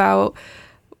talk about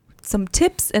some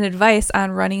tips and advice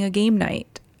on running a game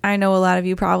night. I know a lot of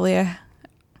you probably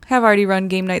have already run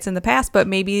game nights in the past, but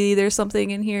maybe there's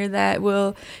something in here that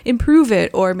will improve it,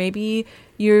 or maybe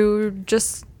you're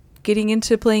just getting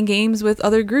into playing games with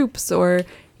other groups, or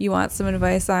you want some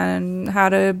advice on how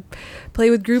to play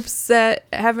with groups that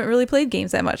haven't really played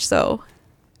games that much. So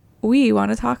we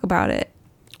want to talk about it.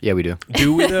 Yeah, we do.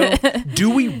 Do we, though? Do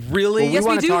we really? Yes,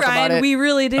 we do, Ryan. We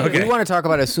really do. Okay. We want to talk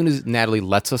about it as soon as Natalie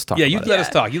lets us talk about it. Yeah, you let us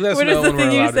talk. You let us what know is the when thing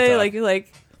we're allowed you say? to talk.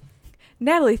 Like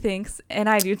Natalie thinks, and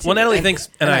I do too. Well, Natalie thinks,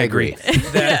 and I agree,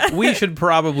 that we should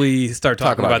probably start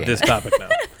talking about this topic now.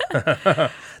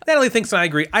 Natalie thinks, and I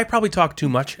agree. I probably talk too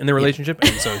much in the relationship,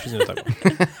 and so she's going to talk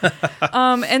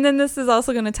about it. And then this is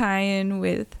also going to tie in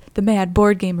with the Mad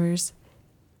Board Gamers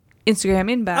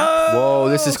Instagram inbox. Whoa,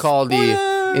 this is called the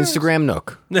Instagram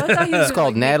Nook. It's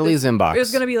called Natalie's Inbox. It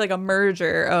was going to be like a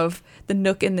merger of the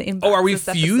Nook and the inbox. Oh, are we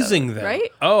fusing them?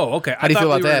 Right? Oh, okay. How do you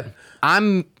feel about that?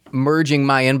 I'm merging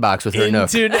my inbox with her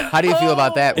Nook. How do you feel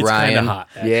about that, it's Ryan? It's kind of hot.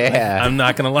 Actually. Yeah. I'm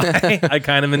not going to lie. I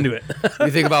kind of into it. What do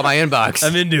you think about my inbox?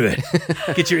 I'm into it.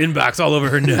 Get your inbox all over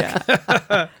her Nook.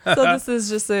 Yeah. So this is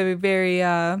just a very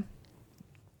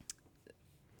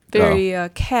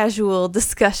casual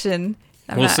discussion.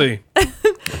 We'll see.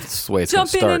 That's the way it's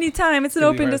jump in anytime. It's an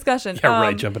open discussion. Yeah,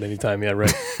 right. Jump in anytime. Yeah,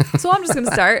 right. So I'm just going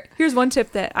to start. Here's one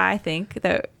tip that I think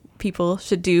that people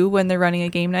should do when they're running a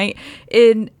game night.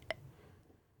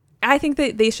 I think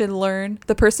that they should learn,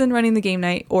 the person running the game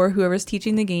night or whoever's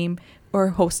teaching the game or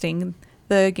hosting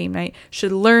the game night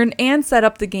should learn and set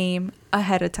up the game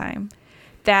ahead of time.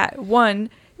 That one,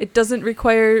 it doesn't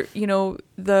require,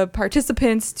 the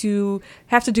participants to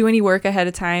have to do any work ahead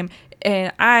of time.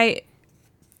 And I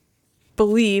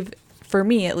believe, for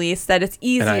me at least, that it's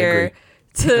easier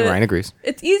to... Ryan agrees.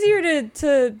 It's easier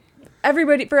for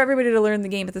everybody to learn the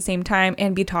game at the same time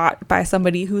and be taught by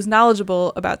somebody who's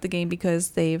knowledgeable about the game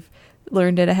because they've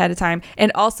learned it ahead of time.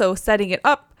 And also setting it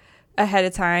up ahead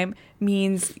of time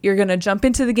means you're going to jump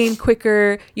into the game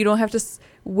quicker. You don't have to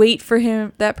wait for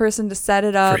that person to set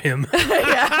it up. For him.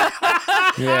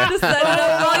 Yeah. To set it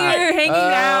up while you're hanging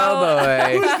out.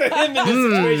 Boy. Who's the him in this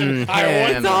situation?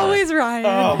 It's always Ryan.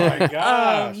 Oh, my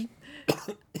gosh.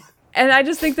 And I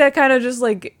just think that kind of just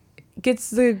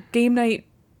gets the game night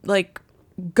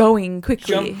going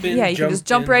quickly. You can just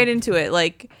jump right into it.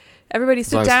 Everybody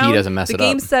sit down. He doesn't mess the it up.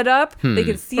 game's set up. They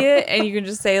can see it, and you can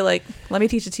just say let me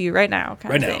teach it to you right now,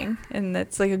 kind of thing. And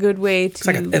that's a good way to.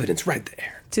 I got evidence right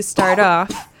there. To start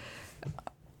off.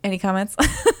 Any comments?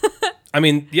 I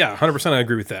mean, yeah, 100%. I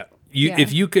agree with that.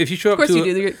 If you show up of course to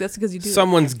you do. That's because you do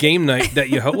someone's game night that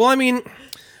you host. Well, I mean,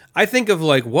 I think of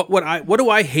like what do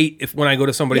I hate if when I go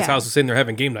to somebody's Yeah. house and saying they're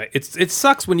having game night. It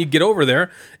sucks when you get over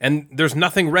there and there's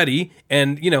nothing ready,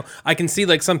 and I can see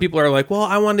like some people are like, well,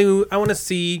 I want to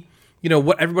see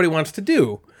what everybody wants to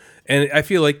do. And I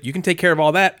feel like you can take care of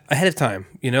all that ahead of time.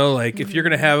 Like if you're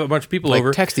going to have a bunch of people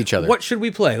over, text each other. What should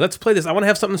we play? Let's play this. I want to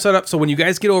have something set up so when you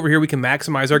guys get over here, we can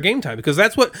maximize our game time, because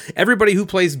that's what everybody who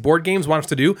plays board games wants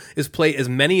to do, is play as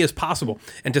many as possible.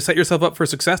 And to set yourself up for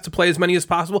success, to play as many as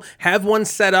possible, have one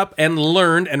set up and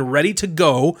learned and ready to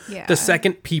go the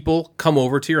second people come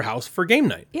over to your house for game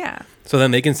night. Yeah. So then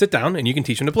they can sit down and you can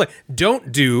teach them to play.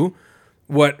 Don't do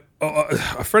what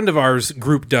a friend of ours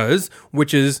group does,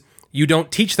 which is, you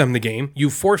don't teach them the game. You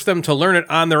force them to learn it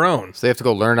on their own. So they have to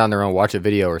go learn it on their own, watch a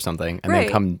video or something, and then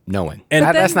come knowing. And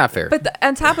that's not fair. But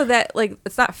on top of that, like,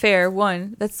 it's not fair.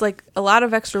 One, that's like a lot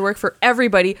of extra work for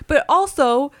everybody. But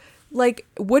also, like,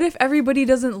 what if everybody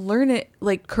doesn't learn it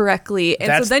like correctly?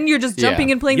 And so then you're just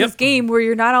jumping and playing this game where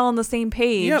you're not all on the same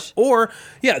page. Yep. Or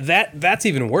that's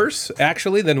even worse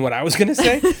actually than what I was gonna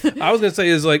say. I was gonna say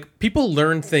is like, people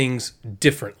learn things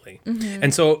differently.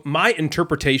 And so my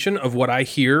interpretation of what I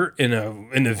hear in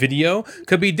a video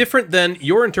could be different than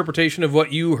your interpretation of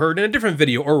what you heard in a different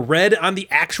video or read on the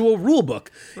actual rule book.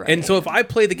 Right. And so if I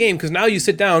play the game, because now you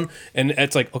sit down and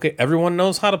it's like, okay, everyone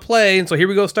knows how to play, and so here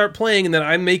we go, start playing, and then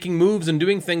I'm making moves and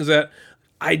doing things that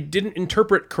I didn't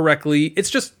interpret correctly.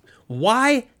 It's just,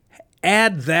 why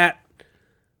add that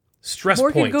stress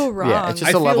More point? could go wrong. Yeah, it's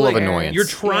just a level of like annoyance. You're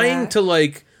trying to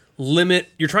like limit,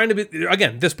 you're trying to be,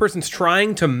 again, this person's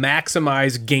trying to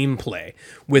maximize gameplay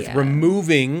with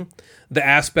removing the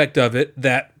aspect of it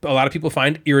that a lot of people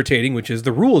find irritating, which is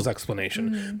the rules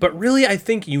explanation. But really, I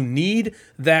think you need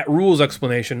that rules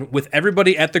explanation with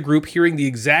everybody at the group hearing the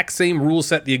exact same rule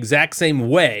set the exact same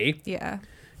way. Yeah.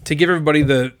 To give everybody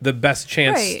the best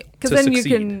chance because to then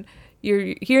succeed.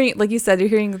 you're hearing, like you said, you're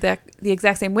hearing that the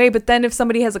exact same way. But then if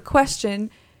somebody has a question,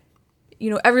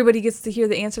 everybody gets to hear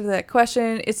the answer to that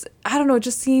question. I don't know, it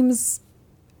just seems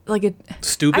like it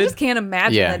stupid. I just can't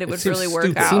imagine that it would really work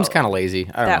stupid. out. It seems kind of lazy.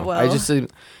 I don't know. well. I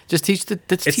just teach the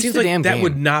It teach seems the like damn that game.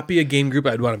 would not be a game group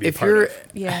I'd want to be a part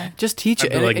of. Just teach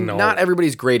it. I'd be like, And no. not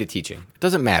everybody's great at teaching. It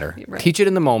doesn't matter. Right. Teach it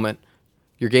in the moment.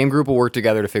 Your game group will work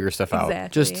together to figure stuff out.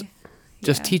 Exactly.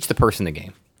 Just teach the person the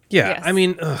game. Yeah, Yes. I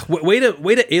mean, way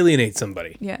to alienate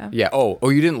somebody. Yeah. Yeah. Oh,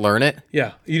 you didn't learn it?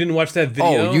 Yeah, you didn't watch that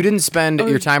video. Oh, you didn't spend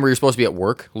your time where you're supposed to be at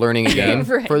work learning a game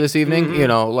Right. for this evening?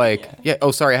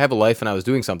 Oh, sorry, I have a life and I was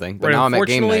doing something, but Right, now I'm at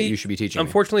game night. unfortunately- You should be teaching me.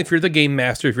 Unfortunately, if you're the game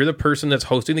master, if you're the person that's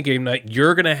hosting the game night,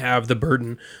 you're going to have the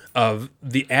burden of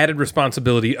the added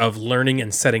responsibility of learning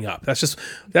and setting up.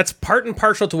 That's part and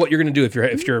partial to what you're going to do if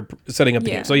you're setting up the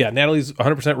game. So yeah, Natalie's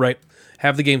 100% right.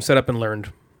 Have the game set up and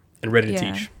learned and ready to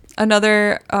teach.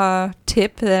 Another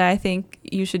tip that I think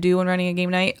you should do when running a game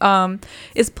night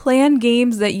is plan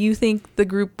games that you think the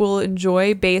group will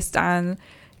enjoy based on,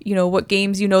 what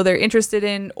games they're interested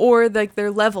in or like their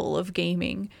level of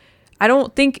gaming. I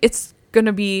don't think it's going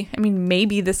to be, I mean,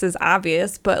 maybe this is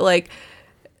obvious, but like,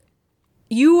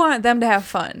 you want them to have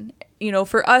fun.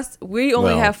 For us, we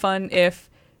only have fun if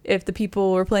the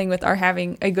people we're playing with are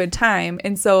having a good time.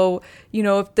 And so,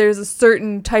 if there's a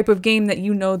certain type of game that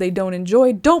they don't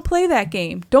enjoy, don't play that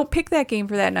game. Don't pick that game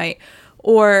for that night.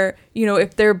 Or,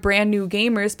 if they're brand new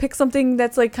gamers, pick something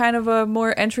that's like kind of a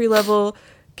more entry level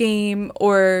game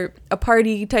or a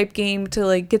party type game to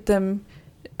like get them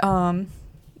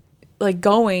like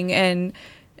going, and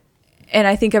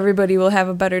I think everybody will have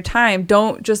a better time.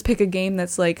 Don't just pick a game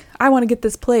that's like, I want to get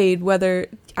this played, whether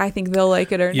I think they'll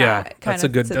like it or not. That's a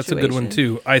good one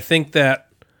too. I think that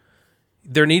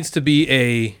there needs to be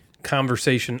a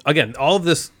conversation. Again, all of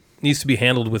this needs to be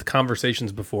handled with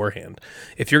conversations beforehand.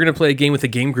 If you're going to play a game with a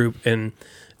game group and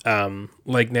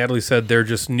like Natalie said, they're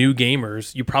just new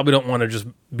gamers, you probably don't want to just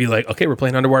be like, okay, we're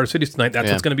playing Underwater Cities tonight. That's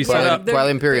what's going to be set up.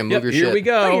 Twilight Imperium, move your shit. Here we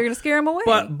go. Oh, you're going to scare them away.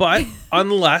 But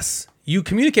unless you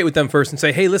communicate with them first and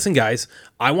say, hey, listen, guys,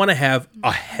 I want to have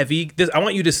I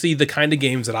want you to see the kind of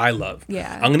games that I love.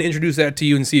 Yeah. I'm going to introduce that to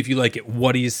you and see if you like it.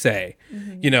 What do you say?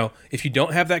 Mm-hmm. If you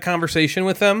don't have that conversation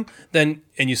with them, and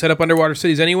you set up Underwater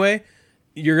Cities anyway,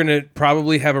 you're going to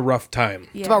probably have a rough time.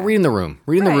 It's about reading the room.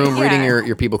 Reading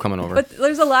your people coming over. But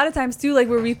there's a lot of times too, like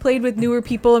where we played with newer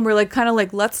people and we're like, kind of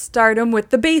like, let's start them with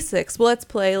the basics. Well, let's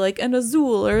play like an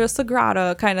Azul or a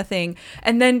Sagrada kind of thing.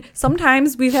 And then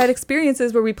sometimes we've had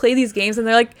experiences where we play these games and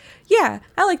they're like, yeah,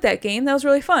 I like that game. That was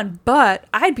really fun. But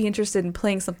I'd be interested in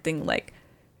playing something like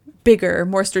bigger,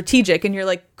 more strategic. And you're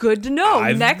like, good to know.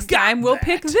 Next time we'll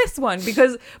pick this one,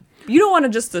 because you don't want to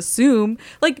just assume,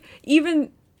 like,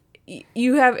 even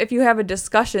if you have a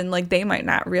discussion, like they might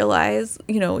not realize,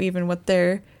 even what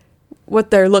they're what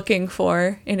they're looking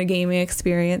for in a gaming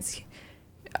experience.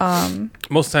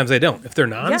 Most times they don't. If they're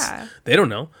nons, Yeah. they don't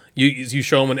know. You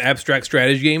show them an abstract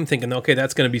strategy game, thinking, okay,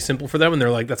 that's going to be simple for them, and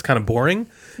they're like, that's kind of boring,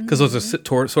 because those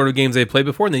are sort of games they played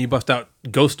before. And then you bust out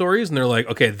ghost stories, and they're like,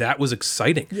 okay, that was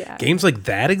exciting. Yeah. Games like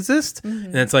that exist,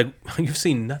 and it's like you've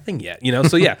seen nothing yet, you know.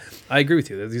 So yeah, I agree with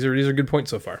you. These are good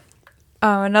points so far.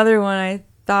 Another one I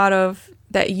thought of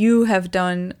that you have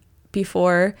done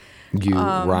before. You,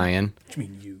 Ryan. What do you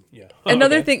mean you? Yeah.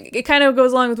 Another thing, it kind of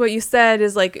goes along with what you said,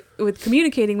 is like with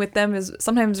communicating with them, is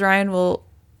sometimes Ryan will,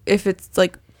 if it's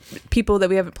like people that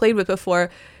we haven't played with before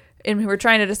and we're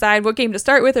trying to decide what game to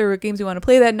start with or what games we want to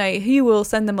play that night, he will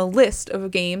send them a list of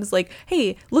games like,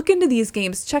 hey, look into these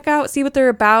games, check out, see what they're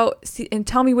about, and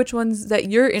tell me which ones that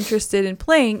you're interested in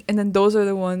playing, and then those are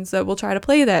the ones that we'll try to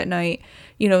play that night,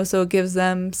 you know, so it gives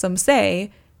them some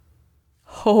say.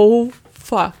 Oh,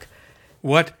 fuck.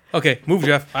 What? Okay, move,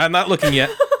 Jeff. I'm not looking yet.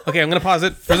 Okay, I'm going to pause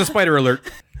it. There's a spider alert.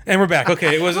 And we're back.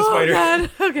 Okay, it was a spider. God.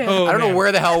 Okay. Oh, I don't know man.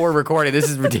 where the hell we're recording. This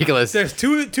is ridiculous. There's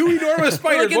two enormous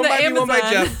spiders. in One the by me, one by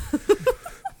Amazon.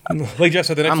 Jeff. Like Jeff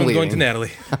said, the next I'm one's going to leaving.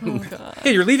 Natalie. Oh, God.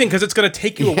 Hey, you're leaving because it's going to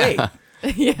take you away.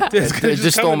 Yeah. It's gonna They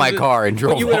just come stole my car and put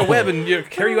drove you in a off. web and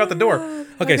carry you out the door.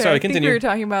 Okay, sorry, I think continue. we were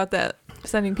talking about that,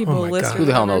 sending people Oh a my list. God. or Who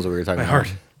the hell whatever. knows what we were talking My about?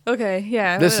 heart. Okay,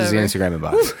 yeah. This is the whatever. Instagram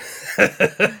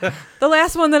inbox. The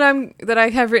last one that I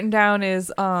have written down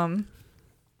is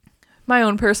my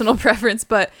own personal preference,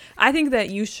 but I think that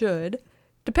you should,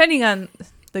 depending on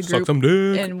the Suck group some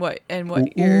dick. and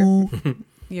what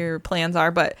your plans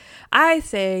are, but I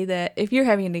say that if you're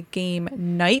having a game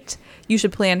night, you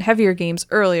should plan heavier games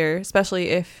earlier, especially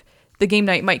if the game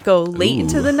night might go late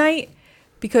into the night,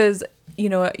 because you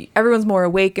know everyone's more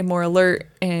awake and more alert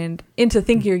and into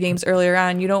thinkier games earlier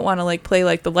on. You don't want to like play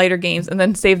like the lighter games and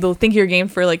then save the thinkier game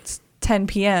for like 10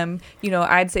 p.m. You know,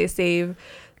 I'd say save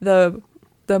the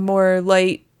more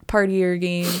light partier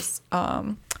games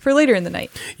for later in the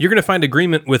night. You're going to find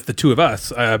agreement with the two of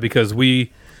us because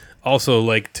we also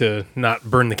like to not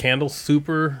burn the candle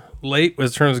super late in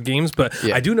terms of games. But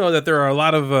Yeah. I do know that there are a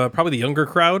lot of probably the younger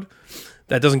crowd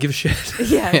that doesn't give a shit.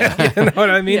 Yeah. You know what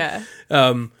I mean? Yeah.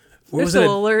 What was They're it?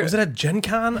 so alert. Was it at Gen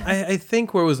Con, I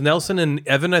think, where it was Nelson and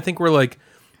Evan, I think, were like,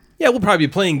 yeah, we'll probably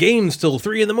be playing games till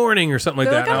 3 a.m. or something like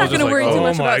They're that. like, And I'm I was not just going to like, worry too oh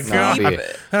much my about God. sleep.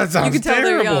 That sounds can tell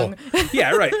they're terrible.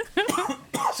 Yeah, right.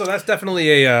 So that's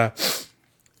definitely an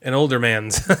older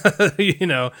man's, you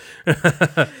know,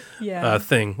 Yeah.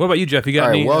 thing. What about you, Jeff? You got All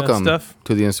right, any welcome stuff?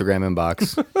 to the Instagram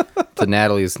inbox, to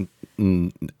Natalie's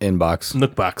inbox,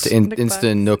 Nook box. to Nook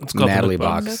instant Nook It's called the Natalie Nook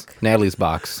box. box, Natalie's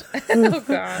box, Oh,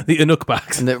 God. The Nook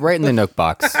box. right in the Nook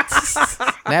box.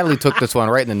 Natalie took this one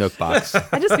right in the Nook box.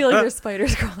 I just feel like there's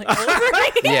spiders crawling all over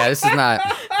me. Yeah, this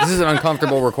is an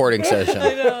uncomfortable recording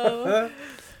session.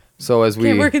 So as Can't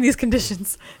we, work in these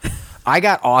conditions. I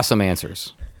got awesome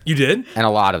answers You did? and a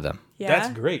lot of them. Yeah.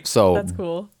 That's great. So That's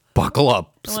cool. buckle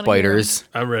up, I wanna spiders.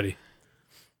 I'm ready.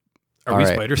 Are All we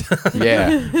right. spiders?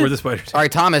 Yeah. We're the spiders. All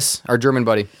right, Thomas, our German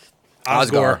buddy,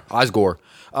 Osgore.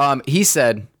 Osgore. He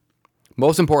said,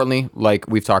 most importantly, like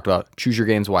we've talked about, choose your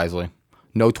games wisely.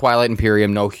 No Twilight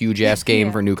Imperium, no huge ass game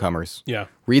Yeah. for newcomers. Yeah.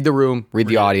 Read the room, read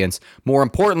the audience. More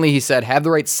importantly, he said, have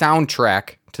the right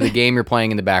soundtrack to the game you're playing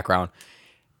in the background.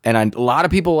 And a lot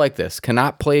of people like this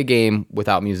cannot play a game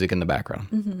without music in the background.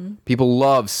 Mm-hmm. People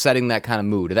love setting that kind of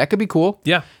mood. That could be cool.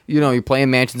 Yeah. You know, you're playing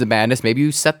Mansions of Madness. Maybe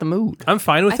you set the mood. I'm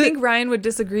fine with I it. think Ryan would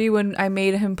disagree when I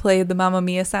made him play the Mamma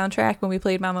Mia soundtrack when we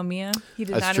played Mamma Mia. He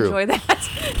did That's not true. enjoy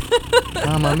that.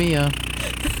 Mamma mia.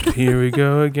 Here we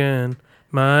go again.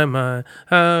 My,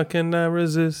 how can I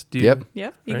resist you? Yep.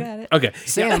 Yep, you got it. Okay.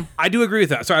 Sam. Yeah, I do agree with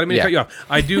that. Sorry, I didn't mean to Yeah. cut you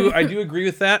off. I do agree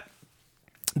with that.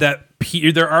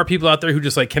 There are people out there who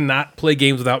just like cannot play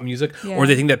games without music, Yeah. or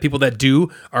they think that people that do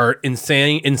are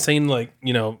insane, like,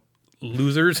 you know,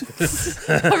 losers.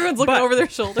 Everyone's looking over their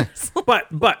shoulders. but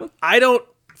I don't.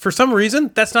 For some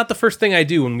reason, that's not the first thing I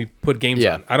do when we put games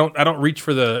Yeah. on. I don't reach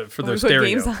for the When we put stereo.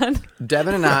 games on.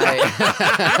 Devin and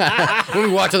I, when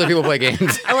we watch other people play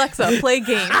games, Alexa, play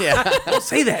games. Don't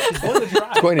say that. She's going to drive.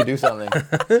 it's going to do something.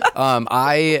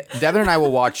 Devin and I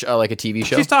will watch like a TV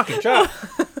show. She's talking. Shut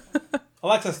up.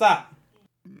 Alexa, stop.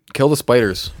 Kill the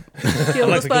spiders. Kill the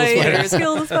Alexa, kill the spiders.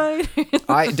 Kill the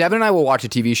spiders. Devin and I will watch a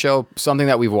TV show, something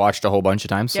that we've watched a whole bunch of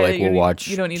times. Yeah, like you we'll need- watch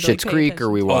you don't need to, Schitt's like, pay Creek, or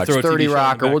we watch throw a TV 30 show in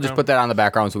Rock, the or we'll just background. put that on the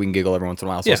background so we can giggle every once in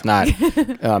a while. So it's not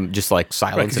just like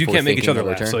silence. Right, 'cause if you we're can't make each thinking other of a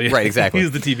laugh, turn. so yeah. Right, exactly.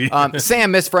 Use the TV.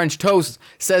 Sam, Miss French Toast,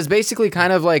 says basically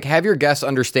kind of like have your guests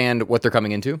understand what they're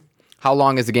coming into. How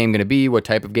long is the game going to be? What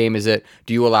type of game is it?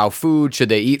 Do you allow food? Should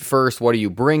they eat first? What are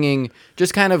you bringing?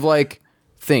 Just kind of like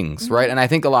things, right? And I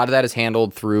think a lot of that is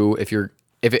handled through if you're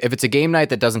if it's a game night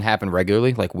that doesn't happen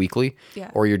regularly, like weekly,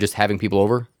 or you're just having people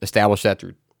over, establish that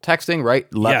through texting, right?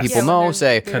 Let people know,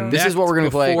 say, this is what we're going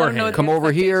to play. Come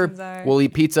over here. We'll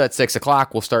eat pizza at 6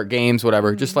 o'clock. We'll start games,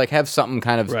 whatever. Just like have something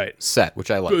kind of set,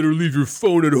 which I like. Better leave your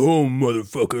phone at home,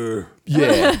 motherfucker.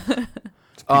 Yeah.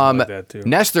 Like that too.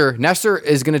 Nestor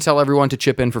is going to tell everyone to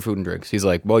chip in for food and drinks. He's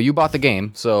like, well, you bought the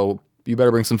game, so you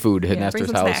better bring some food to hit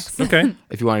Nestor's house. Snacks. Okay.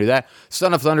 If you want to do that.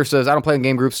 Son of Thunder says, I don't play in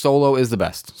game groups. Solo is the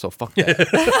best. So fuck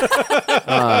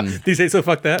that. Did you say so?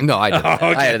 Fuck that? No, I didn't.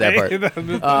 I added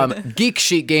that part. Geek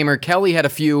Sheet Gamer, Kelly had a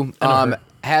few.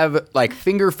 Have like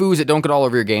finger foods that don't get all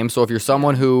over your game. So if you're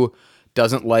someone who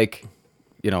doesn't like,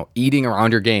 eating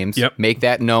around your games, make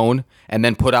that known, and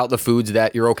then put out the foods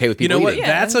that you're okay with people You know what? eating.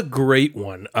 That's a great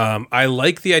one. I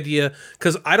like the idea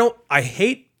because I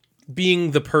hate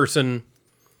being the person.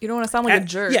 You don't want to sound like a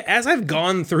jerk. Yeah, as I've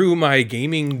gone through my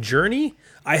gaming journey,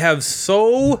 I have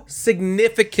so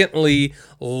significantly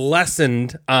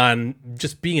lessened on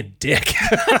just being a dick.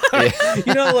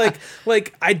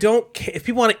 Like I don't care if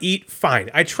people want to eat, fine.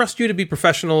 I trust you to be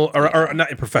professional or not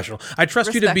professional. I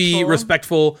trust you to be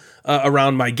respectful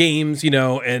around my games,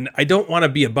 and I don't want to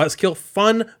be a buzzkill.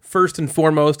 Fun first and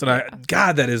foremost, and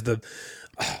God, that is the.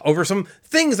 Over some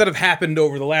things that have happened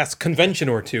over the last convention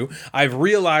or two, I've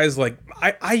realized like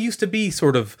I used to be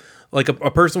sort of like a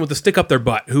person with a stick up their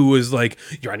butt who was like,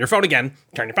 you're on your phone again,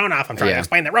 turn your phone off, I'm trying to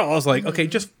explain that rule. I was like, okay,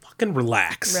 just fucking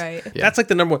relax. Right. Yeah. That's like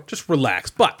the number one, just relax.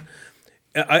 But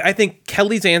I think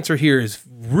Kelly's answer here is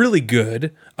really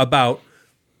good about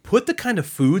put the kind of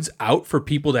foods out for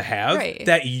people to have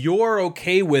that you're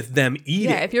okay with them eating.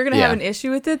 Yeah, if you're going to have an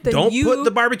issue with it, then don't put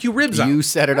the barbecue ribs out. You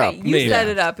set it up. You set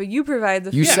it up, but you provide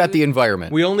the food. You set the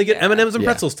environment. We only get M&Ms and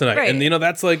pretzels tonight. Right. And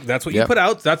that's what you put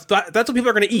out. That's what people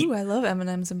are going to eat. Ooh, I love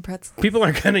M&Ms and pretzels. People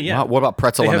are going to, What about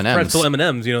pretzel they M&Ms? have pretzel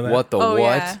M&Ms, that. What the what?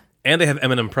 Yeah. And they have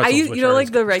M&M pretzels.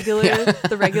 Like the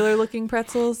regular looking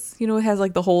pretzels. It has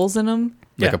like the holes in them.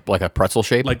 Like a pretzel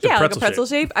shape? Like the like a pretzel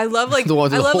shape. I love The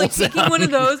ones with holes in taking one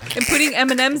of those and putting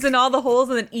M&Ms in all the holes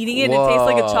and then eating it and it tastes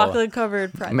like a chocolate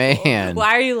covered pretzel. Man.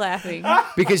 Why are you laughing?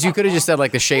 Because you could have just said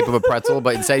like the shape of a pretzel,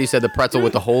 but instead you said the pretzel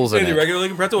with the holes in the it. regular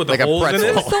looking pretzel with Like the a holes in pretzel.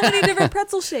 it. There's so many different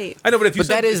pretzel shapes. I know, but if you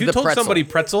told pretzel. somebody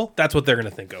pretzel, that's what they're going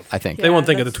to think of. I think. They won't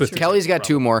think of the that's twisted. true. Kelly's got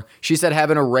two more. She said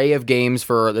have an array of games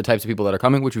for the types of people that are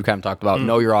coming, which we kind of talked about.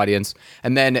 Know your audience.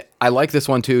 And then I like this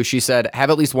one too. She said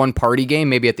have at least one party game,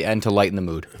 maybe at the end to lighten the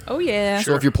mood. Oh, yeah.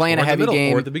 So if you're playing a heavy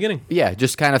game, or at the beginning. Yeah,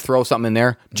 just kind of throw something in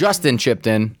there. Justin chipped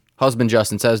in. Husband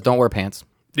Justin says, don't wear pants.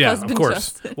 Yeah, Husband of course.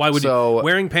 Justin. Why would you?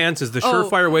 Wearing pants is the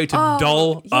surefire way to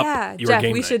dull up your Jeff,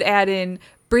 game we night. should add in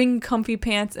bring comfy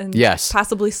pants and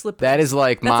possibly slippers. That is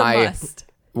like That's a must.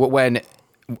 when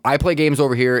I play games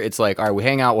over here, it's like, all right, we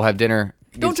hang out, we'll have dinner.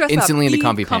 Don't dress instantly up. into Be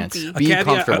comfy comfy. pants. Be caveat,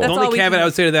 comfortable. the only all we caveat can- I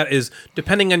would say to that is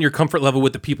depending on your comfort level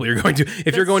with the people you're going to.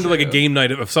 If you're going to like a game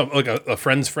night of some like a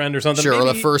friend's friend or something, Sure, or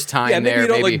maybe, the first time maybe there, you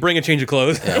don't maybe. like bring a change of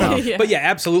clothes. Yeah. But yeah,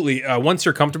 absolutely. Once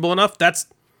you're comfortable enough, is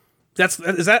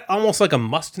that almost like a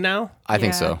must now? I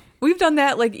think so. We've done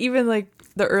that even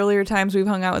the earlier times we've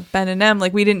hung out with Ben and Em,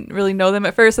 like we didn't really know them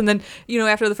at first, and then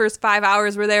after the first 5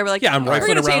 hours we're there, we're like, Yeah, I'm we're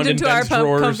rifling gonna around change in into our Ben's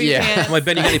drawers. comfy Yeah. pants. I'm like,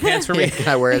 Ben, you got any pants for me? Can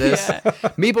I wear this?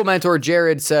 Meeple mentor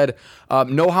Jared said,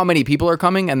 know how many people are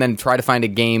coming and then try to find a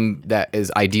game that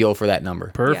is ideal for that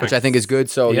number. Perfect. Which I think is good.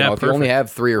 So, Yeah, if you only perfect.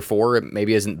 have 3 or 4, it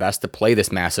maybe isn't best to play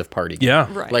this massive party game. Yeah.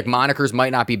 Right. Like monikers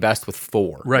might not be best with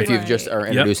 4 Right. if you Right. just are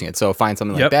introducing it. So find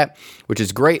something like Yep. that, which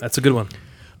is great. That's a good one.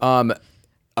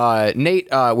 Nate,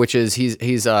 which is he's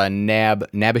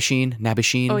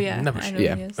Nabasheen. Oh yeah, Never I know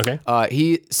yeah. he is. Okay.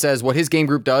 He says what his game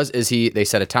group does is they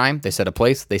set a time, they set a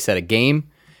place, they set a game,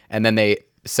 and then they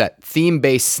set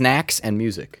theme-based snacks and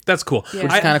music. That's cool. Yeah.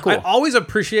 Which is kinda cool. I always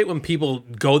appreciate when people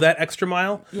go that extra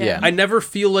mile. Yeah. I never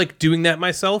feel like doing that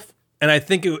myself. And I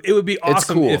think it would be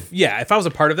awesome cool. if I was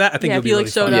a part of that, I think it Yeah, would if be you really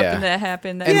showed fun. up Yeah. and that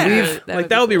happened, And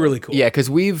That would be really cool. Yeah, because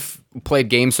we've played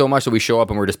games so much that we show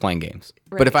up and we're just playing games.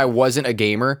 But if I wasn't a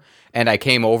gamer and I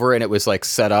came over and it was like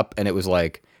set up and it was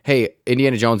like, hey,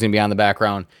 Indiana Jones gonna be on the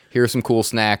background. Here's some cool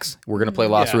snacks. We're gonna play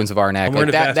Lost Yeah. Ruins of Arnak. I'm wearing Like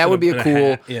a that. vest That would and be a a cool.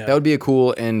 hat. Yeah. That would be a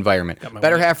cool environment. my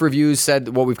Better wife. Half Reviews said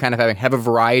what we've kind of have a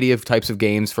variety of types of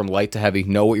games from light to heavy.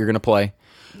 Know what you're gonna play.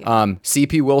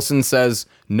 CP Wilson says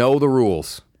know the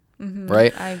rules.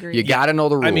 Right, I agree. You got to know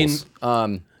the rules. I mean,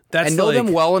 that's and know like,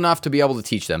 them well enough to be able to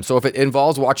teach them. So if it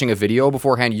involves watching a video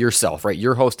beforehand yourself, right?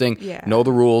 You're hosting, know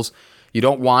the rules. You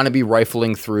don't want to be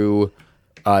rifling through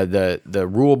the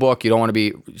rule book. You don't want to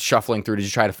be shuffling through to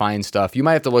just try to find stuff. You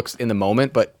might have to look in the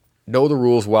moment, but know the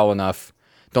rules well enough.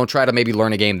 Don't try to maybe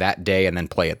learn a game that day and then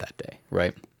play it that day,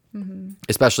 right?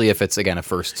 especially if it's again a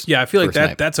first. Yeah, I feel like first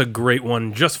night. that's a great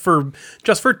one just for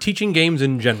teaching games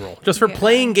in general, just for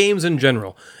playing games in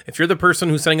general. If you're the person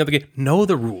who's setting up the game, know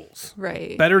the rules.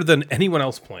 Right. Better than anyone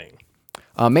else playing.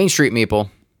 Main Street Meeple,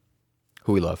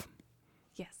 who we love,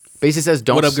 Yes. basically says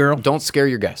don't What up, girl? don't scare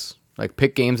your guests. Like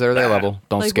pick games that are their level.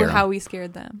 Don't Like scare them. how we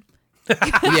scared them.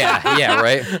 yeah,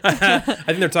 right. I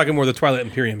think they're talking more the Twilight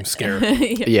Imperium scare.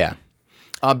 Yeah.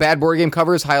 Bad board game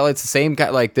covers highlights the same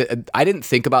kind. I didn't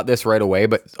think about this right away,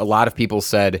 but a lot of people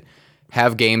said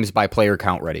have games by player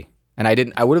count ready, and I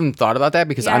didn't. I wouldn't have thought about that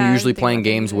because Yeah, I I'm didn't usually think playing about that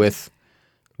games either.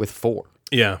 with 4,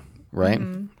 Yeah, right?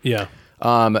 yeah.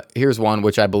 Here's one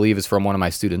which I believe is from one of my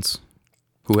students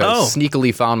who has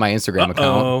sneakily found my Instagram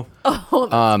account. Oh,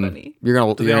 that's funny. You're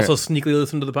gonna. Do they also sneakily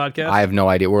listen to the podcast? I have no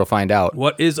idea. We'll find out.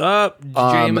 What is up,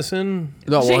 Jameson?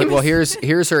 No, well, here's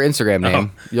her Instagram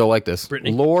name. You'll like this.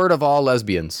 Brittany? Lord of all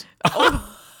lesbians.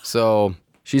 So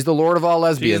she's the Lord of all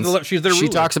lesbians. she's their She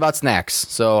ruler. talks about snacks.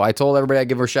 So I told everybody I'd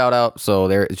give her a shout out. So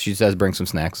there, she says bring some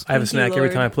snacks. I have a Thank you, snack every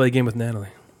Lord. time I play a game with Natalie.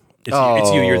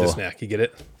 It's you. You're the Oh. snack. You get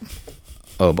it?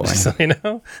 Oh boy. So, you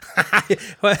know?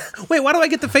 Wait, why do I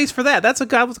get the face for that? That was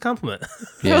a compliment.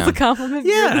 That was a compliment.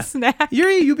 Yeah. You're the snack.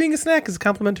 You being a snack is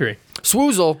complimentary.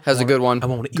 Swoozle has a good one. I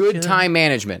wanna eat Good ya. time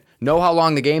management. Know how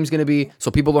long the game's going to be,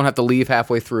 so people don't have to leave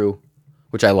halfway through,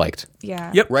 which I liked.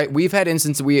 Yeah. Yep. Right? We've had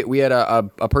instances. We had a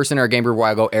person in our game group a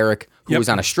while ago, Eric, who Yep. was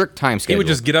on a strict time schedule. He would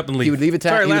just get up and leave. He would leave at 10.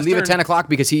 Sorry, he would last leave at turn. 10 o'clock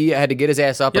because he had to get his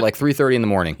ass up Yep. at like 3:30 in the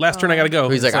morning. Last turn, I gotta go.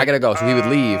 He's like, I gotta go, so he would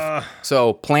leave.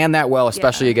 So plan that well,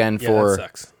 especially again Yeah, for that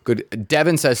sucks. good.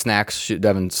 Devin says snacks.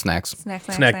 Devin snacks.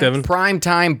 Snack, Devin. Prime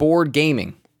time board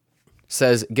gaming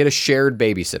says get a shared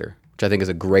babysitter, which I think is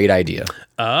a great idea.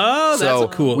 Oh, that's So a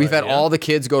cool we've had idea. all the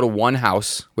kids go to one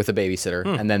house with a babysitter,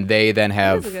 and then they then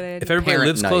have. That's a good idea. If everybody parent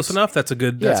lives close nights. enough, that's a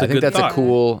good. Yeah, That's I a think good that's thought. a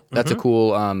cool. That's a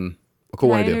cool. A cool Can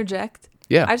one I to do. interject?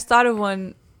 Yeah. I just thought of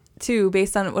one too,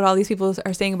 based on what all these people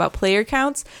are saying about player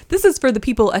counts. This is for the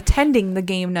people attending the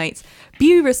game nights.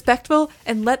 Be respectful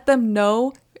and let them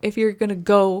know if you're gonna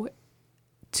go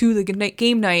to the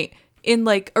game night in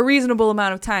like a reasonable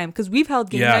amount of time, because we've held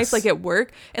game Yes. nights like at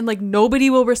work and like nobody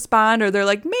will respond, or they're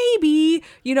like maybe,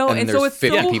 you know, And then and so there's it's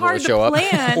 50 so people hard that show up. to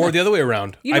plan. Or the other way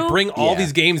around. You I know? bring all Yeah.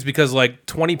 these games because like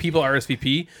 20 people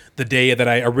RSVP the day that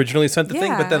I originally sent the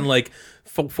thing, but Yeah. then like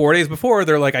 4 days before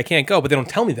they're like, I can't go, but they don't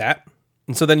tell me that.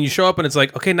 And so then you show up and it's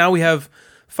like, okay, now we have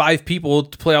 5 people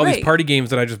to play all these Right. party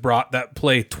games that I just brought that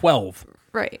play 12.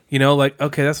 Right. You know, like,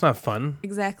 okay, that's not fun.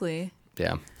 Exactly.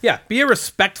 Yeah. Yeah, be a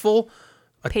respectful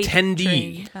Patron.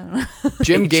 attendee. I don't know.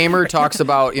 Jim Gamer talks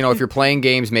about, if you're playing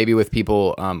games maybe with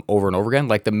people over and over again,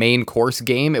 like the main course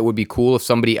game, it would be cool if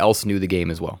somebody else knew the game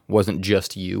as well. It wasn't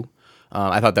just you.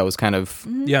 I thought that was kind of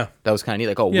Yeah. neat.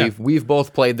 Like, oh, Yeah. we've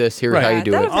both played this. Here's Right. how you Yeah,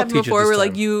 do that it. has happened teach it before this where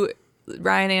like time.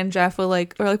 Ryan and Jeff will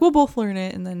like, or like we'll both learn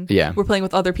it, and then Yeah. we're playing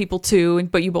with other people too,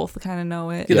 but you both kind of know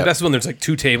it. Yeah, Yep. the best one, there's like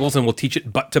 2 tables and we'll teach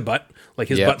it butt to butt. Like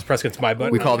his Yep. butt's pressed against my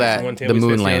butt. We call that One the table, he's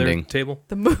moon facing the other landing. Table.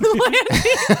 The moon landing.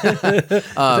 Is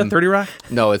that 30 Rock?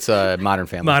 No, it's Modern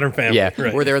Family. Modern Family, Yeah,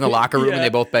 right. where they're in the locker room Yeah. and they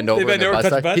both bend over. They bend and their over, butts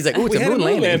touch touch. butts. He's like, "Ooh, it's We a had moon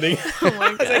landing." Oh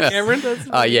my Is that god. Cameron?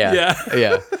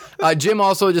 Yeah. Jim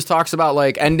also just talks about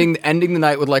like ending the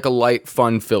night with like a light,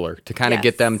 fun filler to kind of Yes.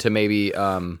 get them to maybe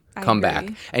come agree. back.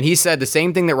 And he said the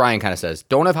same thing that Ryan kind of says.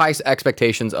 Don't have high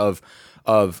expectations of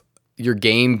your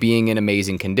game being in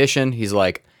amazing condition. He's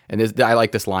like, I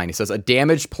like this line. He says, a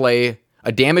damaged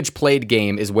played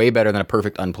game is way better than a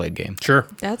perfect unplayed game. Sure.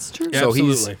 That's true. Yeah. So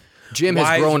Absolutely. Jim has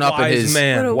Wise- grown up in wise his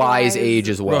man. What a wise wise- age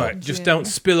as well. Right. Just don't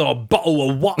spill a bottle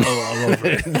of water all over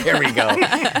it. There we go.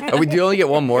 Do you only get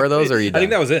one more of those, or are you I done?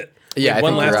 think that was it. Yeah, I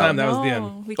One think last we're out. time, that was the end.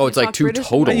 No, we Oh, it's can't like talk 2 British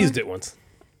total. I anymore? used it once.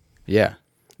 Yeah.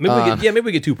 Maybe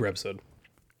we get 2 per episode.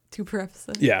 2 per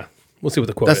episode. Yeah. We'll see what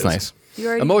the quote That's is. nice. You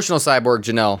already Emotional Cyborg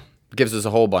Janelle gives us a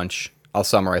whole bunch. I'll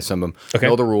summarize some of them. Okay.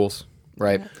 Know the rules,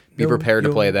 right? Be prepared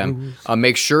to play them.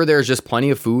 Make sure there's just plenty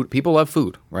of food. People love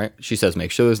food, right? She says make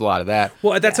sure there's a lot of that.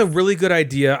 Well, that's a really good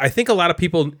idea. I think a lot of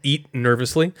people eat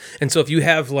nervously. And so if you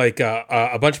have like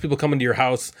a bunch of people coming to your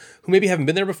house who maybe haven't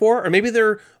been there before, or maybe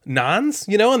they're nons,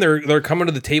 and they're coming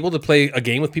to the table to play a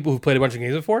game with people who've played a bunch of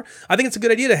games before, I think it's a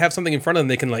good idea to have something in front of them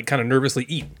they can like kind of nervously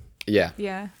eat. Yeah.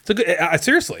 Yeah. It's a good,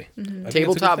 seriously. I think it's a good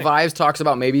Tabletop thing. Vibes talks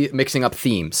about maybe mixing up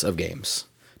themes of games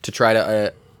to try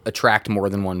to attract more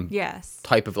than one Yes.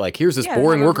 type of like, here's this Yeah,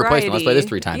 boring have a worker placement. Let's play this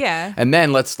 3 variety. times. Yeah. And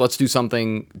then let's do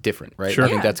something different, right? Sure. I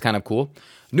think Yeah. that's kind of cool.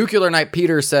 Nuclear Knight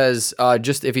Peter says,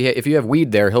 just if you have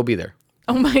weed there, he'll be there.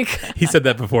 Oh my god. He said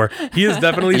that before. He has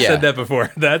definitely Yeah. said that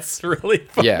before. That's really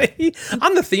funny. Yeah.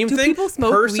 On the theme Do thing, people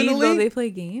smoke weed personally, while they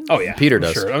play games? oh yeah, Peter I'm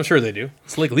does. Sure. I'm sure they do.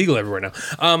 It's like legal everywhere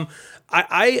now.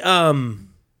 I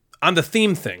on the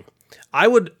theme thing, I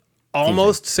would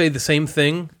almost say the same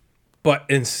thing, but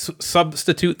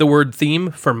substitute the word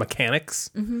theme for mechanics.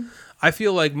 Mm-hmm. I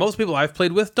feel like most people I've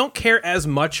played with don't care as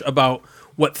much about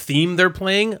what theme they're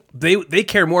playing. They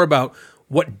care more about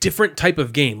what different type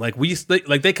of game. Like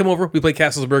they come over, we play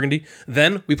Castles of Burgundy,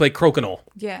 then we play Crokinole.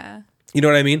 Yeah. You know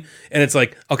what I mean? And it's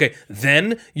like, okay,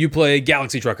 then you play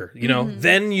Galaxy Trucker, you know?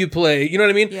 Then you play, you know what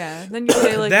I mean? Yeah. Then you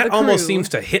play like that the almost Crew. seems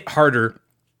to hit harder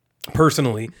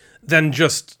personally than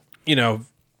just, you know,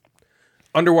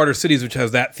 Underwater Cities, which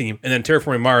has that theme, and then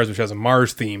Terraforming Mars, which has a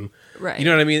Mars theme. Right. You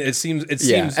know what I mean? It seems,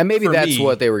 and maybe for that's me,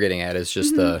 what they were getting at is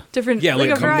just the different. yeah, like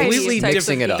a variety of completely types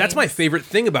different. of it up. That's my favorite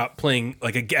thing about playing,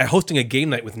 like hosting a game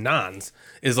night with nons,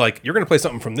 is like you're going to play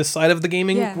something from this side of the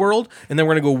gaming world, and then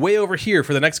we're going to go way over here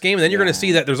for the next game, and then you're going to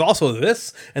see that there's also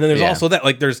this, and then there's also that.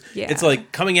 Like it's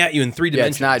like coming at you in 3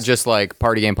 dimensions. it's not just like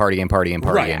party game. Right. Game.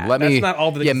 That's not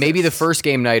all that maybe the exists. first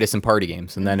game night is some party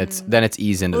games, and then it's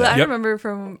ease into Well, that. I remember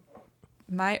from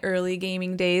my early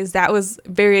gaming days, that was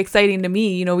very exciting to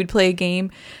me. You know, we'd play a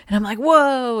game, and I'm like,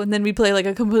 whoa, and then we'd play like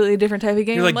a completely different type of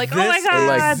game. You're I'm like, like, oh my this? god,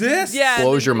 Like this? yeah,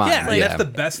 Blows your mind. Yeah, that's the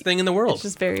best thing in the world. It's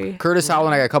just very. Curtis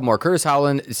Howland, I got a couple more. Curtis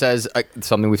Howland says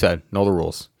something we've said: know the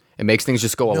rules. It makes things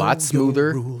just go a lot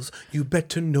smoother. Your rules. You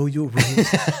better know your rules.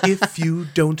 If you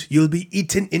don't, you'll be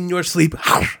eaten in your sleep.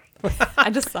 I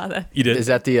just saw that. You did. Is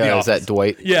that is Office. that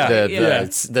Dwight? Yeah.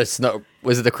 The snow.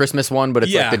 Was it the Christmas one? But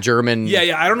it's like the German.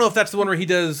 Yeah. I don't know if that's the one where he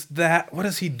does that. What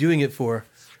is he doing it for?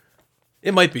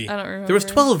 It might be. I don't remember. There was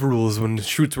 12 rules when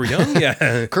Shoots were young.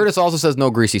 Yeah. Curtis also says no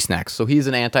greasy snacks, so he's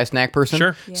an anti-snack person.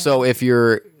 Sure. Yeah. So if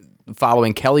you're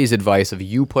following Kelly's advice of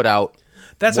you put out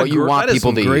That's what you want that is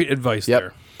people some to great eat. advice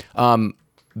Yep. there.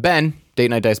 Ben, Date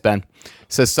Night Dice Ben,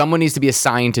 says someone needs to be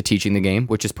assigned to teaching the game,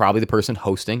 which is probably the person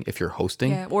hosting. If you're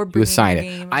hosting, Yeah, or you bringing assign the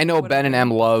it. game, I know Ben and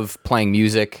Em love playing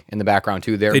music in the background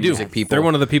too. They're They do. music people. They're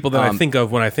one of the people that I think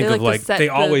of when I think They of like to like set they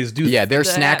the- always do. Yeah, they're the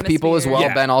snack people as well.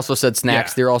 Yeah. Ben also said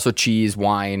snacks. Yeah. They're also cheese,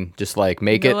 wine. Just like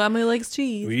make No, it. Emily likes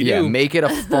cheese. We Yeah, do. make it a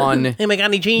fun. Hey, my God,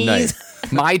 any cheese? Nice.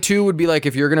 My two would be like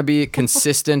if you're gonna be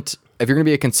consistent. If you're gonna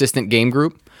be a consistent game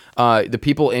group, the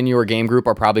people in your game group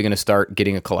are probably gonna start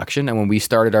getting a collection. And when we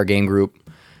started our game group,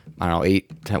 I don't know,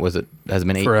 8, 10, was it? Has it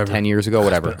been 8, Forever. 10 years ago?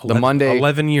 Whatever. The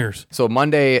 11 years. So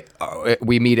Monday,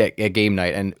 we meet at game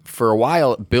night, and for a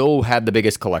while, Bill had the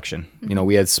biggest collection. You know,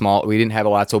 we didn't have a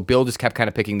lot, so Bill just kept kind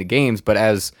of picking the games. But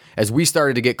as we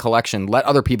started to get collection, let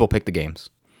other people pick the games.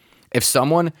 If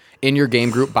someone in your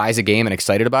game group buys a game and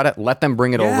excited about it, let them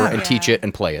bring it over and teach it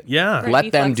and play it. Yeah. Right. Let Be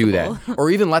them do flexible. that. Or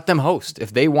even let them host.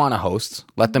 If they want to host,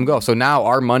 let them go. So now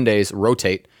our Mondays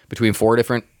rotate between 4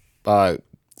 different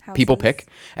people pick,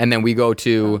 and then we go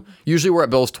to usually we're at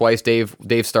Bill's twice.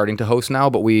 Dave's starting to host now,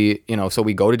 but we so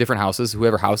we go to different houses.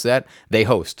 Whoever house that, they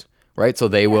host, right? So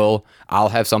they will. I'll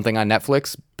have something on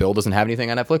Netflix. Bill doesn't have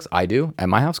anything on Netflix. I do at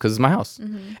my house because it's my house,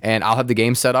 and I'll have the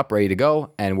game set up, ready to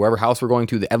go. And wherever house we're going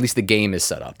to, at least the game is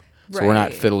set up, so we're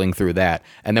not Right. fiddling through that.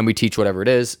 And then we teach whatever it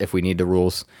is if we need the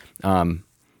rules.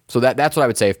 So that's what I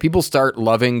would say. If people start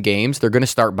loving games, they're going to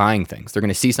start buying things. They're going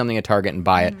to see something at Target and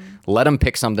buy it. Let them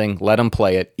pick something. Let them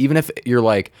play it. Even if you're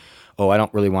like, oh, I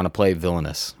don't really want to play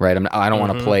Villainous, right? I don't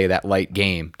want to play that light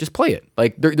game. Just play it.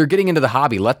 Like they're getting into the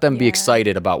hobby. Let them be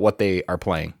excited about what they are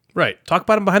playing. Right. Talk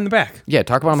about them behind the back. Yeah,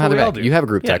 talk about them That's behind the what we all back. do. You have a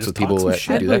group Yeah, text with just talk people some that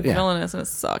shit. do I that. played Yeah. Villainous and it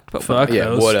sucked. But Fuck Yeah,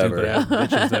 those whatever. stupid-ass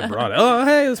bitches that brought it. Oh,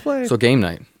 hey, let's play. So game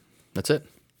night. That's it.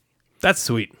 That's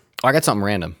sweet. I got something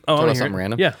random. Oh, I Talk wanna about hear something it.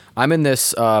 random. Yeah. I'm in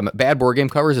this Bad Board Game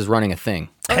Covers is running a thing.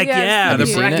 Heck yeah, yeah, I've the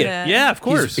seen bracket. that. Yeah, of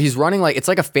course. He's running like it's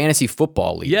like a fantasy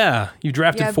football league. Yeah, you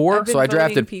drafted Yeah, 4. I've been So I voting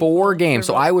drafted people 4 games.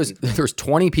 for So I voting was people. there was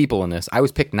 20 people in this. I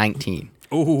was picked 19.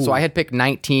 Ooh. So I had picked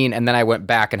 19, and then I went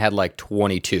back and had like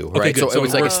 22. Right. good. So it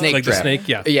was like a worked snake like the draft. snake,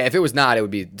 yeah. Yeah. If it was not, it would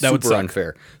be would super suck.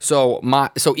 unfair. So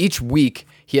each week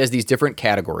he has these different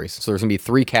categories. So there's gonna be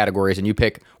 3 categories, and you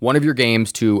pick one of your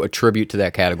games to attribute to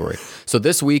that category. So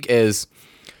this week is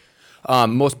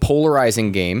most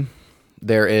polarizing game.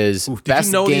 There is Did best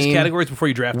you know game. these categories before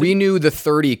you drafted? We knew the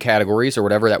 30 categories or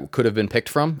whatever that could have been picked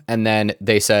from, and then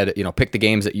they said, pick the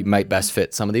games that you might best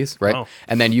fit some of these, right? Oh.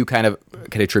 And then you kind of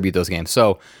can attribute those games.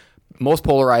 So, most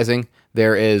polarizing,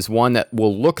 there is one that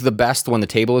will look the best when the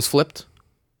table is flipped.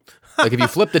 Like if you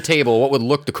flip the table, what would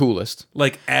look the coolest?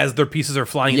 like as their pieces are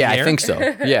flying Yeah, in the air? I think so.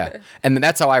 Yeah, and then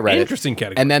that's how I read it. Interesting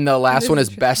category. And then the last one is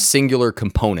best singular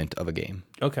component of a game.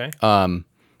 Okay.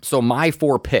 So my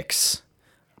 4 picks.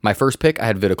 My first pick, I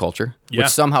had viticulture, Yeah. which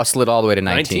somehow slid all the way to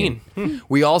 19. 19.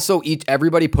 We also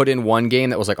everybody put in one game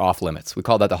that was like off limits. We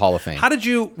called that the Hall of Fame.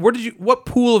 What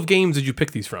pool of games did you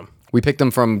pick these from? We picked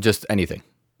them from just anything.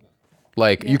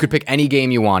 Like you could pick any game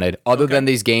you wanted, other than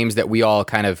these games that we all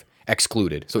kind of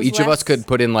excluded. So each of us could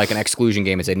put in like an exclusion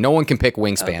game and say no one can pick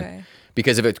Wingspan. Okay.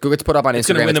 Because if it gets put up on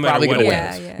Instagram, it's probably going to win.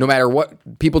 Yeah. No matter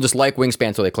what, people just like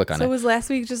Wingspan, so they click on it. So was last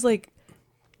week just like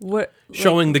what?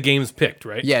 Showing the games picked,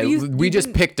 right? Yeah, we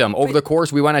just picked them over the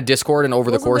course. We went on Discord, and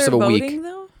over the course of a week,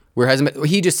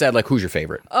 he just said like, "Who's your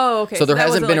favorite?" Oh, okay. So there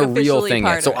hasn't been a real thing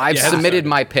yet. yet. So I've submitted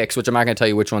my picks, which I'm not going to tell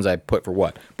you which ones I put for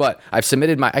what, but I've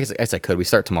submitted my. I guess I could. We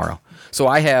start tomorrow. So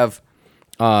I have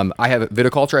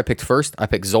Viticulture. I picked first. I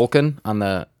picked Zolkin on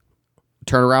the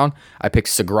turnaround. I picked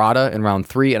Sagrada in round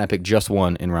 3, and I picked Just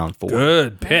One in round 4.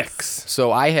 Good picks.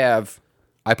 So I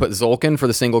put Zolkin for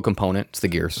the single component. It's the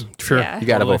gears. Sure. Yeah. You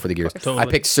got to vote for the gears. Totally. I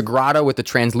picked Sagrada with the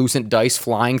translucent dice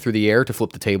flying through the air to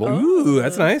flip the table. Ooh,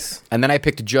 that's nice. And then I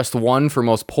picked Just One for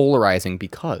most polarizing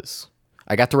because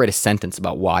I got to write a sentence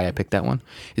about why I picked that one.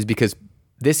 Is because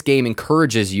this game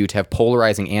encourages you to have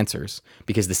polarizing answers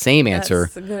because the same answer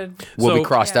will be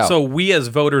crossed out. So we as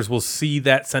voters will see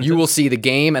that sentence. You will see the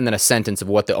game and then a sentence of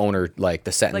what the owner, like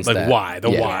the sentence. Like why, the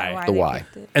why.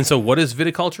 And so what is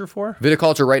Viticulture for?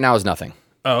 Viticulture right now is nothing.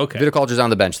 Oh, okay. Viticulture's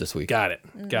on the bench this week. Got it.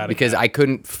 Because I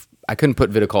couldn't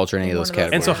put Viticulture in any of those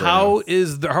categories. And so how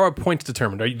are points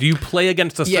determined? Do you play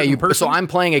against a certain person? So I'm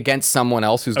playing against someone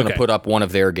else who's going to put up one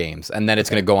of their games, and then it's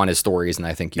going to go on his stories, and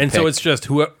I think you. And so it's just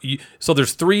so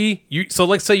there's 3. So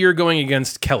let's say you're going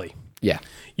against Kelly. Yeah.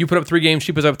 You put up 3 games.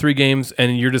 She puts up 3 games,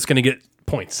 and you're just going to get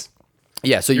points.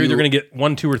 Yeah. So you're either going to get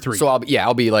 1, 2, or 3. So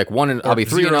I'll be like 1 and I'll be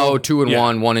 3 and 0, 2 and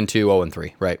 1, 1 and 2, 0 and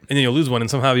 3. Right. And then you'll lose one, and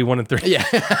somehow be 1 and 3.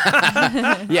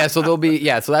 Yeah. Yeah. So there'll be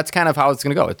So that's kind of how it's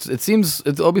going to go.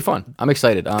 It'll be fun. I'm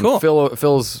excited. Cool.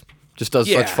 Phil's just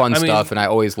does such fun stuff, and I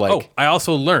always like. Oh, I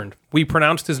also learned we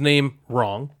pronounced his name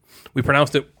wrong. We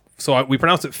pronounced it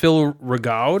Phil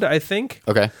Regaud, I think.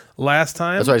 Okay. Last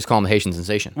time. That's why I just call him the Haitian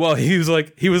sensation. Well, he was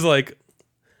like,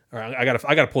 all right, I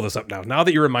gotta pull this up now. Now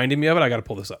that you're reminding me of it, I gotta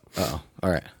pull this up. Oh, all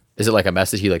right. Is it like a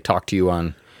message he like talked to you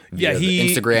on?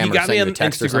 Instagram. He got me on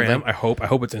Instagram. I hope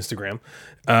it's Instagram.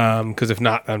 Because if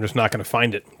not, I'm just not gonna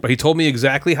find it. But he told me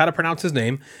exactly how to pronounce his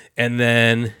name, and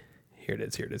then here it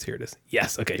is.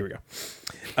 Yes. Okay. Here we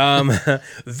go.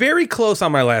 Very close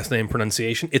on my last name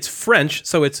pronunciation. It's French,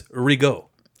 so it's Rigaud.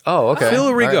 Oh, okay.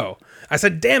 Phil Rigaud. Right. I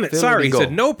said, damn it, Phil sorry. Rigaud. He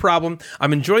said, no problem.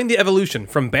 I'm enjoying the evolution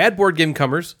from bad board game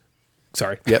comers.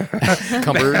 Sorry. Yep. The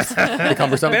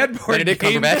cumbersome. Bad board Benedict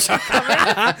game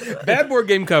Cumberbatch. Bad board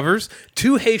game covers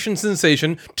to Haitian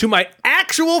sensation to my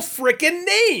actual frickin'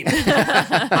 name.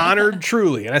 Honored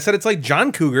truly. And I said it's like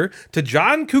John Cougar to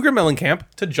John Cougar Mellencamp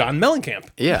to John Mellencamp.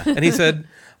 Yeah. And he said,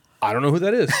 I don't know who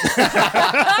that is.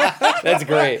 That's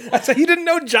great. I said, you didn't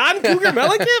know John Cougar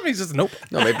Mellencamp? He says, nope.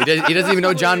 No, maybe he doesn't even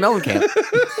know John Mellencamp.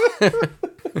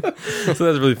 So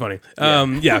that's really funny.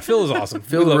 Yeah, Phil is awesome.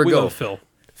 Phil we Rigaud. love Phil.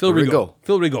 Phil Rigaud.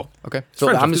 Phil Rigaud. Okay. So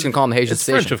I'm just going to call him the Haitian It's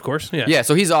sensation. French, of course. Yeah. Yeah,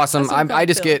 so he's awesome. That's I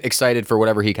just Phil. get excited for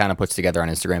whatever he kind of puts together on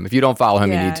Instagram. If you don't follow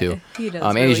him, you need to. He does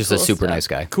And really he's just a cool super stuff. nice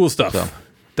guy. Cool stuff.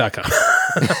 .com.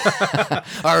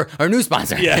 Our new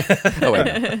sponsor. Yeah. Oh,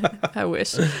 wait. I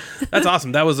wish. That's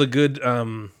awesome. That was a good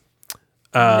Nookie.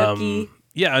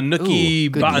 yeah, a Nookie Ooh,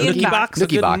 good Nookie Nookie box. Nookie A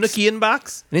good box. Nookie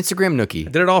inbox. An Instagram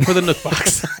nookie. Did it all for the Nook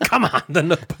box. Come on, the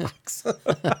Nook box.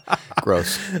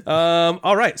 Gross.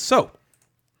 All right, so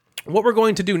what we're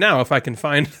going to do now, if I can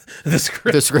find the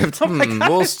script. The script. Oh my God.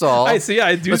 We'll stall. I see.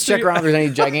 I do. Let's check around if there's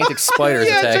any gigantic spiders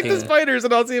Yeah, check attacking. the spiders,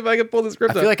 and I'll see if I can pull the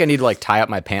script I up. feel like I need to like tie up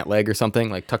my pant leg or something,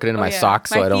 like tuck it into my Yeah.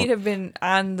 socks so I My don't. feet have been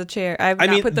on the chair. I've I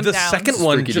not mean, put them the down. second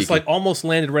one Freaky just deaky. like almost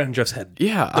landed right on Jeff's head.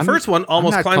 Yeah, The first one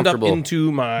almost not climbed up comfortable.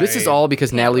 into my. This is all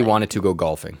because Natalie wanted to go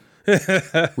golfing. We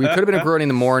could have been growing in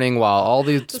the morning while all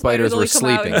the spiders were only come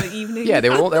out sleeping. in the evening. Yeah, they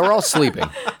were all sleeping.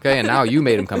 Okay, and now you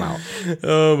made them come out.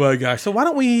 Oh my gosh! So why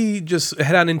don't we just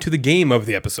head on into the game of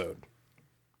the episode?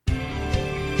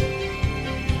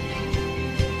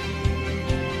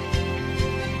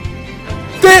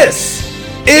 This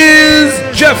is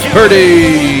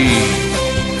Jeffpardy.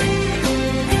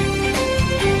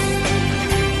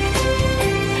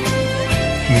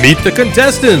 Meet the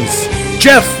contestants,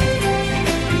 Jeff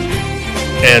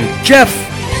and Jeff.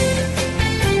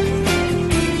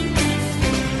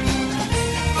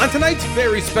 On tonight's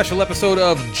very special episode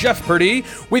of Jeffpardy,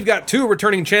 we've got 2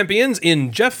 returning champions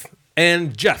in Jeff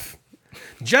and Jeff.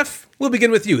 Jeff, we'll begin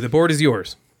with you. The board is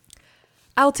yours.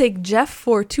 I'll take Jeff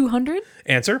for 200.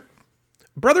 Answer.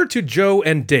 Brother to Joe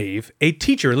and Dave, a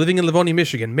teacher living in Livonia,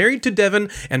 Michigan, married to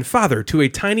Devin, and father to a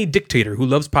tiny dictator who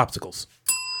loves popsicles.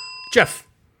 Jeff.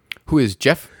 Who is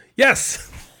Jeff? Yes.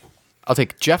 I'll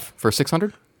take Jeff for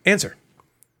 600. Answer.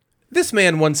 This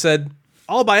man once said,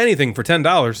 I'll buy anything for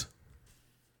 $10.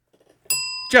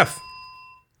 Jeff.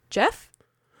 Jeff?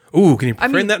 Ooh, can you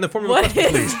frame that in the form of a what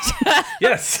question, is please?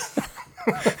 Yes.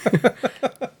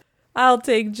 I'll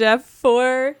take Jeff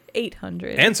for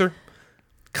 800. Answer.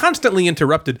 Constantly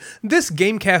interrupted, this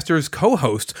Gamecasters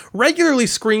co-host regularly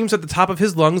screams at the top of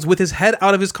his lungs with his head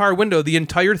out of his car window the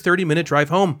entire 30-minute drive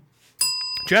home.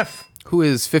 Jeff. Who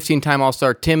is 15-time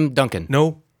All-Star Tim Duncan?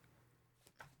 No.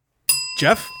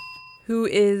 Jeff. Who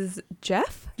is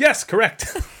Jeff? Yes,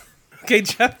 correct. Okay,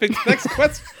 Jeff, next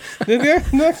question.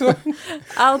 Next one.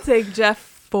 I'll take Jeff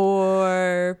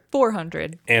for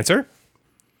 400. Answer.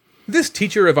 This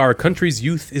teacher of our country's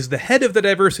youth is the head of the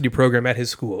diversity program at his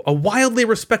school, a wildly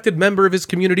respected member of his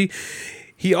community.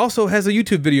 He also has a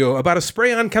YouTube video about a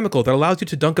spray-on chemical that allows you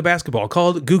to dunk a basketball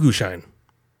called Goo Goo Shine.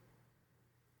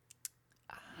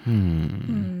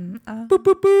 Boop,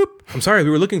 boop, boop. I'm sorry, we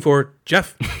were looking for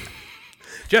Jeff.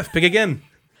 Jeff, pick again.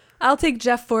 I'll take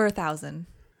Jeff for 1,000.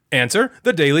 Answer,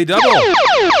 the Daily Double.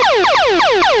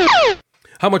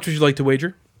 How much would you like to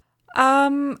wager?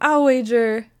 I'll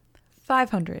wager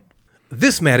 500.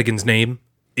 This Madigan's name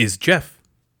is Jeff.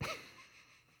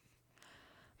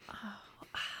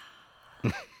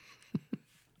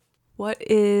 What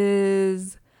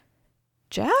is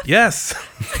Jeff? Yes.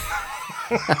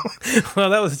 Well,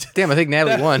 that was... Damn, I think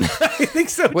Natalie won. I think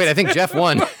so. Wait, I think Jeff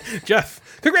won. Jeff.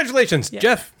 Congratulations,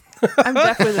 Jeff. I'm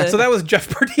Jeff with it. So that was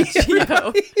Jeffpardy.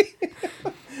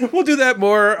 We'll do that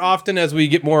more often as we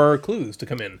get more clues to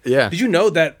come in. Yeah. Did you know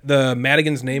that the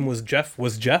Madigan's name was Jeff?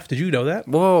 Did you know that?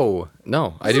 Whoa.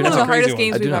 No, I This do is one of the not. hardest one.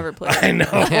 games I do we've not. ever played. I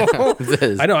know. This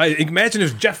is. I know. I imagine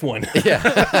if Jeff won.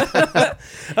 Yeah.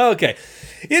 Okay.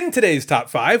 In today's top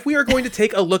 5, we are going to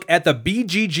take a look at the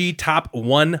BGG Top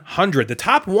 100. The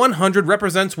Top 100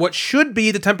 represents what should be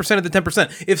the 10% of the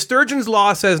 10%. If Sturgeon's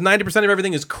Law says 90% of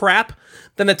everything is crap,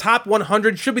 then the Top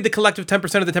 100 should be the collective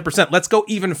 10% of the 10%. Let's go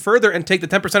even further and take the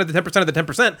 10% of the 10% of the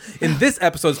 10% in this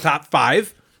episode's Top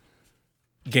 5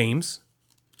 games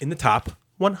in the Top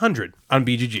 100 on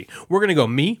BGG. We're going to go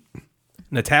me,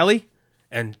 Natalie,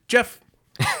 and Jeff.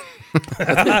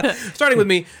 Starting with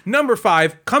me, number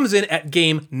 5 comes in at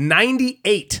game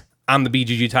 98 on the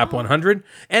BGG Top 100,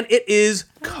 and it is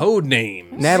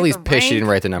Codenames. Natalie's Like a pissed she rank. didn't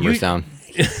write the numbers down.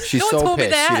 She's No one so told me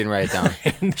pissed she that. didn't write it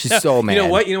down. She's so mad. You know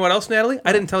what? You know what else, Natalie?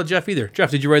 I didn't tell Jeff either. Jeff,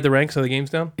 did you write the ranks of the games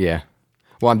down? Yeah.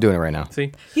 Well, I'm doing it right now.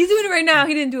 See? He's doing it right now.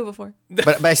 He didn't do it before.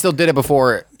 But I still did it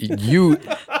before you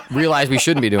realized we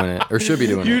shouldn't be doing it or should be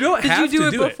doing You it. don't Did have you do to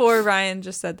it do before Ryan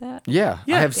just said that? Yeah.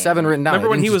 I have 7 written down. Remember I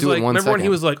when didn't he just was do it like? in 1 Remember when he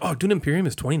second. was like, "Oh, Dune Imperium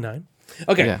is 29."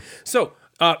 Okay, Yeah. so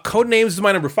Codenames is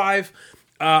my number 5.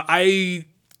 I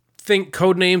think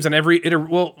Codenames and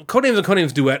Codenames and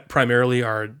Codenames Duet primarily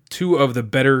are 2 of the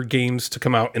better games to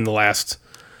come out in the last.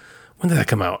 When did that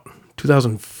come out?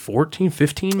 2014,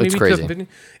 15, maybe. It's crazy. 2015?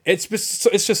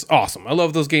 It's just awesome. I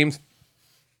love those games,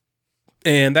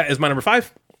 and that is my number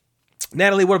 5.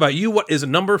 Natalie, what about you? What is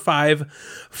number 5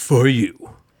 for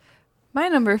you? My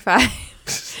number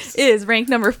 5 is ranked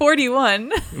number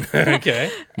 41.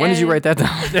 Okay, When did you write that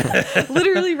down?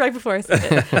 Literally right before I said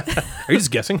it. are you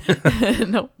just guessing?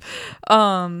 Nope.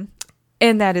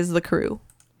 And that is The Crew.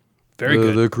 Very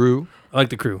good. The Crew. I like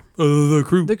the crew. The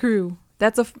crew. The Crew.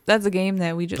 That's a game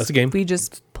that we just That's a game. we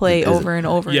just play over and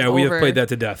over. Yeah, and we over, have played that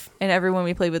to death. and everyone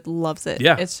we play with loves it.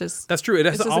 Yeah, it's just That's true. It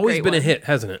has it's just a always great been a one. hit,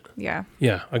 hasn't it? Yeah.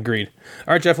 Yeah, agreed.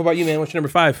 All right, Jeff, what about you, man? What's your number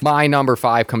 5? My number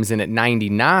 5 comes in at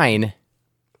 99.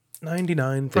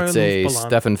 99. It's a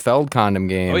Stefan Feld condom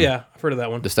game. Oh, yeah. I've heard of that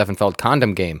one. The Stefan Feld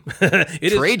condom game. It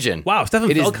is- Trajan. Wow,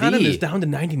 Stefan It is Feldkondom the- is down to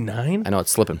 99? I know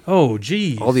it's slipping. Oh,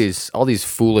 geez. All these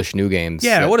foolish new games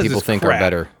yeah, that what is people this think crap? are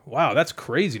better. Wow, that's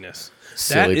craziness.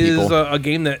 Silly that is people. a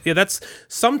game that, that's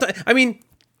sometimes, I mean,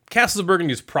 Castles of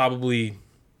Burgundy is probably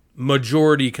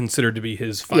majority considered to be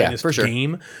his finest for sure.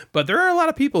 game, but there are a lot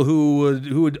of people who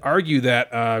would argue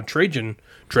that Trajan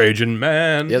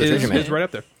Man, Yeah, the Trajan Man. is right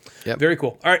up there. Yep. Very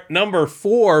cool. All right, number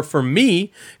 4 for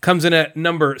me comes in at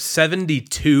number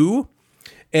 72.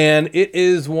 And it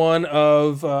is one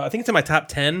of, I think it's in my top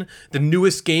 10, the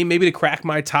newest game maybe to crack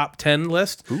my top 10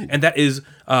 list. And that is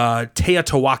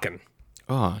Teotihuacan.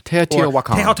 Oh, Or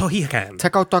Teotihuacan. Teotihuacan.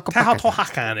 Teotihuacan.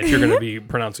 Teotihuacan, if you're going to be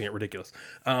pronouncing it ridiculous.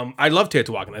 I love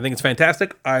Teotihuacan. I think it's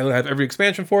fantastic. I have every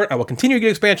expansion for it. I will continue to get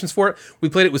expansions for it. We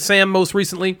played it with Sam most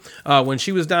recently when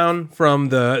she was down from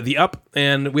the up,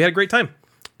 and we had a great time.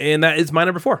 And that is my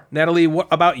number 4. Natalie, what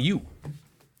about you?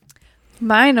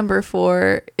 My number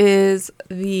 4 is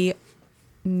the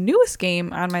newest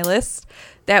game on my list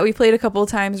that we played a couple of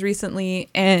times recently,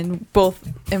 and we've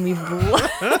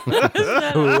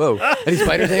Whoa. Any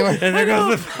spiders anywhere? And there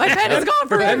goes the my pen is gone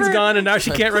forever. pen's gone, and now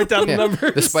she can't write down the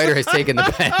numbers. The spider has taken the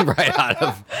pen right out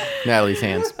of Natalie's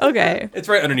hands. Okay. It's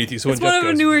right underneath you. So It's when one Jeff of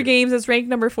the goes, newer games. It's ranked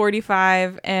number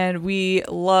 45, and we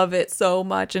love it so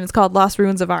much. And it's called Lost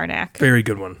Ruins of Arnak. Very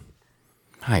good one.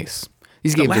 Nice.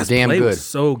 These The games are last damn play good. was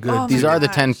so good. Oh These my are the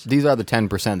gosh. 10. These are the 10%.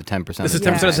 The 10%. This is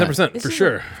of 10% the of 10% This for is a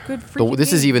sure. Good The- freaking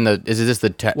this is game. even the. Is this the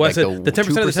 10? Well, I said the 10%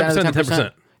 of the 10% of the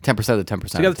 10%. 10% of the 10%.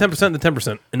 So you got the 10% of the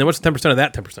 10%. And then what's the 10% of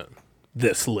that 10%?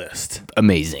 This list.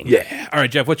 Amazing. Yeah. All right,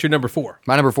 Jeff, what's your number 4?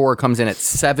 My number 4 comes in at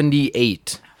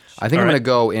 78. I think All I'm right. going to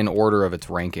go in order of its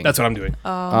ranking. That's what I'm doing.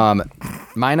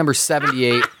 My number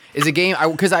 78 is a game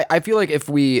because I feel like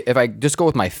if I just go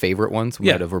with my favorite ones, we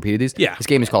Yeah. might have repeated these. Yeah. This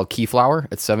game is called Keyflower.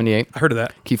 It's 78. I heard of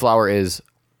that. Keyflower is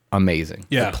amazing.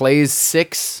 Yeah. It plays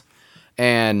 6,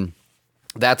 and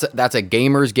that's a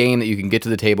gamer's game that you can get to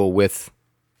the table with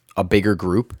a bigger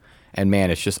group. And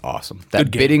man, it's just awesome. That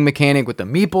Good game. bidding mechanic with the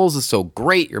meeples is so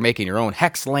great. You're making your own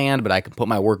hex land, but I can put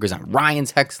my workers on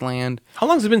Ryan's hex land. How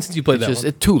long has it been since you played It's that just one?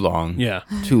 it's too long. Yeah.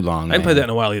 Too long. I haven't played that in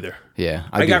a while either. Yeah.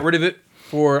 I got rid of it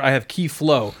for I have Key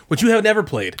Flow, which you have never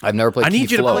played. I've never played I need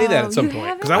Key you to Flow. play that at Oh, some you point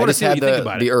haven't? because I I want to just see what had you think the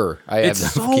about the it. I have It's the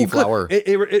so Keyflower. good.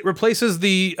 It replaces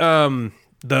the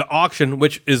auction,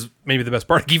 which is maybe the best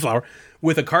part of Keyflower,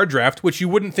 with a card draft, which you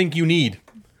wouldn't think you need,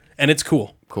 and it's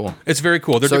cool. Cool. It's very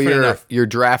cool. They're So different enough. you're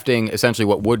drafting essentially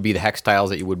what would be the hex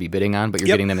tiles that you would be bidding on, but you're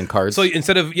Yep. getting them in cards. So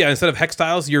instead of hex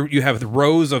tiles, you have the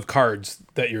rows of cards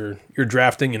that you're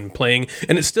drafting and playing,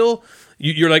 and it's still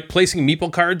you're like placing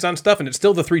meeple cards on stuff, and it's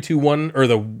still the 3-2-1 or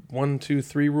the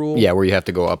 1-2-3 rule. yeah, where you have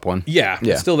to go up one. Yeah,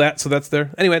 Yeah. it's still that. So that's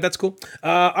there. Anyway, that's cool.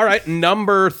 All right,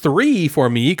 number 3 for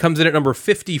me comes in at number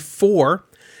 54,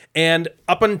 and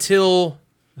up until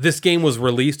this game was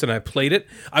released and I played it,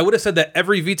 I would have said that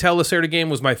every Vital Lacerda game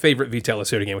was my favorite Vital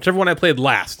Lacerda game, whichever one I played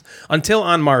last, until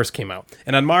On Mars came out.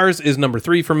 And On Mars is number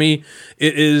 3 for me.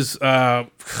 It is,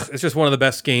 it's just one of the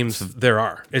best games there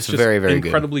are. It's just very, very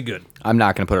incredibly good. I'm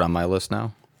not going to put it on my list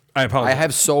now. I apologize. I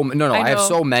have I have know.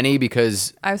 so many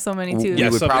because I have so many too. Yeah,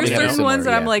 we would so probably There's have certain similar, ones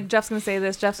that I'm yeah. like, Jeff's gonna say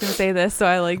this, Jeff's gonna say this, so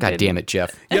I like. God damn it,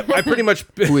 Jeff. Yep, I pretty much.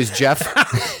 Who is Jeff?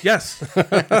 Yes,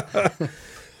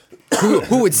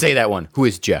 who would say that one? Who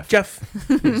is Jeff? Jeff.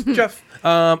 Jeff.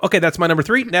 Okay, that's my number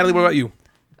 3. Natalie, what about you?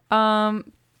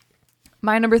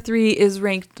 My number 3 is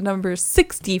ranked number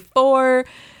 64,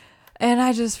 and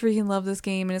I just freaking love this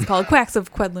game, and it's called Quacks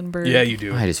of Quedlinburg. Yeah, you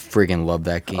do. I just friggin' love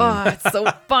that game. Oh, it's so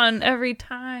fun every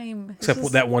time. It's Except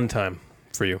just- that one time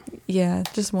for you. Yeah,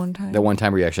 just one time. That one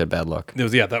time where you actually had bad luck. It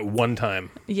was that one time.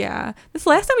 Yeah. This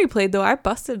last time we played, though, I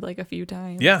busted like a few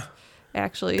times. Yeah.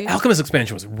 Actually. Alchemist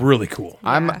expansion was really cool.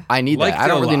 I need Liked that. I it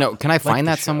don't a really lot. know. Can I Liked find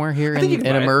the that show. somewhere here I think you in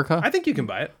can buy it. America? I think you can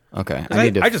buy it. Okay. 'Cause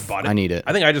I just bought it. I need it.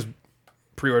 I think I just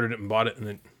pre-ordered it and bought it, and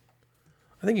then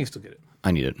I think you can still get it.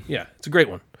 I need it. Yeah, it's a great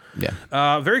one.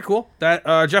 Yeah. Very cool. That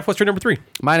Jeff, what's your number 3?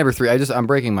 My number 3. I'm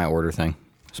breaking my order thing.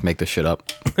 Just make this shit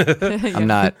up. I'm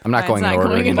not Mine's going in not order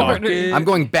going in anymore. order. I'm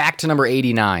going back to number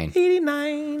 89.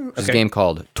 89. It's a game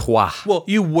called Trois. Well,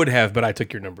 you would have, but I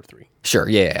took your number 3. Sure.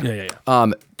 Yeah.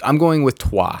 Yeah. I'm going with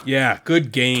Trois. Yeah,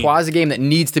 good game. Trois is a game that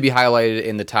needs to be highlighted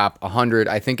in the top 100.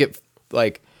 I think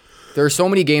there are so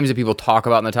many games that people talk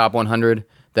about in the top 100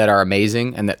 that are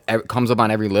amazing and that comes up on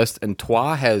every list. And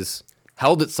Trois has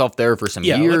held itself there for some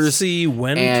Yeah, years. let's see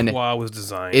when and Trois was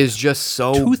designed. is just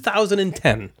so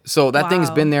 2010. so that thing's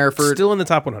Wow. been there for Still in the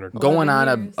top 100. going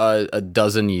 11 on a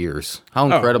dozen years. How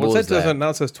incredible well, is that? Now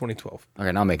it says 2012.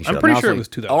 Okay, now I'm making I'm sure. pretty Now it's sure it like was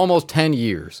 2000. almost 10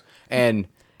 years. And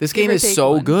this game or is take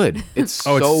so one. good. It's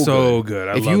Oh, so it's so good.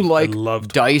 I If you like love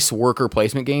dice worker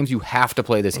placement games, you have to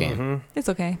play this game. Mm-hmm. It's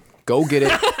okay. Go get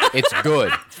it. It's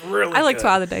good. Really I like good.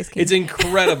 Twa the Dice Game. It's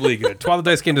incredibly good. Twa the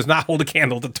Dice Game does not hold a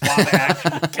candle to Twa the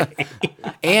actual game.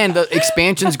 And the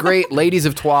expansion's great. Ladies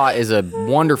of Trois is a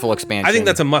wonderful expansion. I think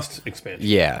that's a must expansion.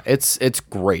 yeah. It's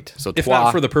great. So If Trois,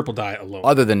 not for the purple dye alone.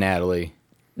 other than Natalie,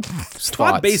 Twa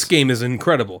thoughts? base game is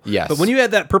incredible. Yes. But when you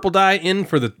add that purple dye in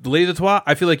for the Ladies of Twa,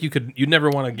 I feel like you'd never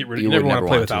want to get rid of it. You would never want to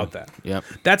play want to. without that. Yep.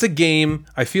 That's a game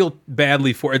I feel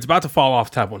badly for. It's about to fall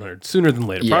off top 100 sooner than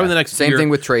later. Yeah. Probably the next Same year. thing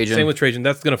with Trajan. Same with Trajan.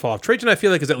 That's going to fall off. Trajan, I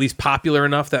feel like, is at least popular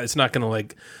enough that it's not going to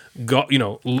like go, be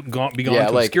gone Yeah,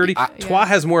 to like, obscurity. Twa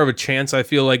has more of a chance, I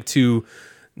feel like, to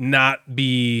not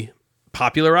be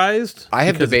popularized. I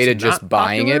have because it's debated just not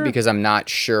buying popular. it because I'm not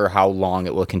sure how long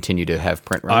it will continue to have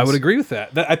print runs. I would agree with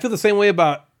that. I feel the same way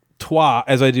about Twa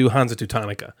as I do Hansa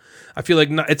Teutonica. I feel like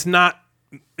it's not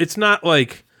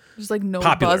like There's like no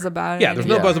popular. buzz about it. Yeah, there's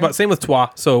no Yeah. buzz about it. Same with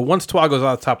Twa. So once Twa goes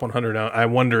out of the top 100, I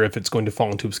wonder if it's going to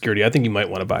fall into obscurity. I think you might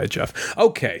want to buy it, Jeff.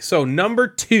 Okay, so number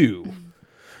two.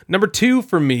 Number 2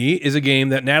 for me is a game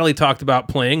that Natalie talked about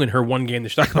playing in her one game that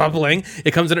she talked about playing.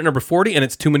 It comes in at number 40, and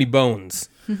it's Too Many Bones.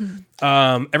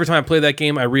 Every time I play that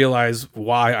game, I realize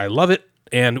why I love it.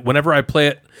 And whenever I play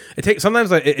it, it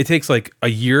takes like a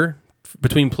year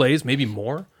between plays, maybe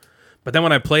more. But then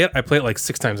when I play it like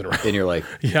 6 times in a row. And you're like,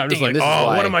 Yeah, I'm just "Damn, like, this is oh,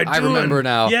 why what am I doing? I remember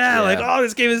now. Yeah, like, oh,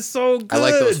 this game is so good. I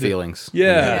like those feelings.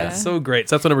 Yeah, it's so great.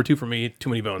 So that's number 2 for me. Too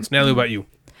Many Bones. Natalie, what about you?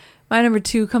 My number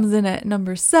 2 comes in at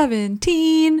number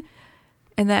 17,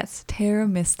 and that's Terra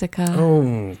Mystica.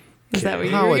 Oh, Is that what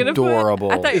you How were gonna adorable.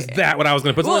 put? I thought is that what I was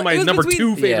going to put? It's only it my was number between-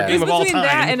 2 favorite Yeah. game it of was all between time.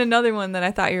 that and another one that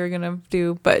I thought you were gonna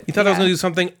do, but You thought I was going to do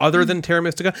something other than Terra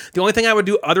Mystica? The only thing I would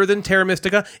do other than Terra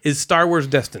Mystica is Star Wars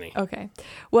Destiny. Okay.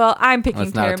 Well, I'm picking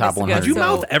That's not Terra a top Mystica. 100. Did you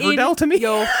mouth Everdell to me?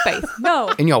 Your face. No.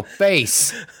 In your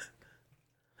face.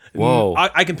 Whoa.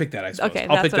 I can pick that, I suppose. Okay,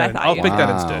 I'll that's pick what I that. thought I'll you pick were. that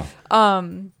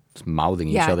instead. Just mouthing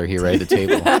each Yeah. other here right at the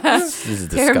table. This is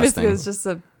Terra Mystica disgusting. is just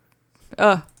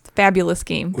a fabulous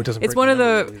game. Which doesn't It's break one my of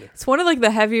number the either. it's one of like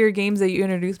the heavier games that you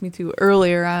introduced me to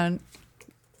earlier on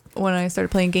when I started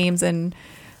playing games, and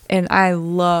I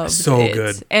loved So it.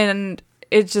 good. And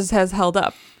it just has held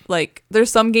up. Like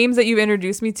there's some games that you've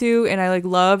introduced me to and I like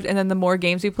loved, and then the more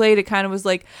games we played, it kind of was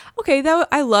like, okay,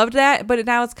 I loved that, but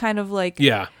now it's kind of like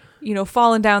Yeah.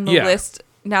 fallen down the Yeah. list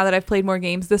now that I've played more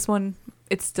games. This one,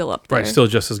 it's still up there. Right, still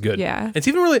just as good. Yeah. It's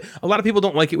even really, a lot of people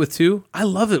don't like it with 2. I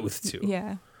love it with 2.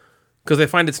 Yeah. Because they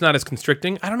find it's not as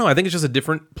constricting. I don't know. I think it's just a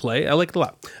different play. I like it a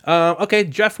lot. Okay,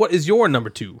 Jeff, what is your number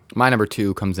 2? My number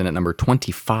 2 comes in at number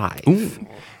 25,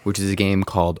 which is a game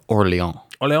called Orleans.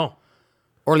 Orléans.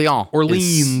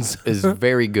 Orleans is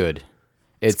very good.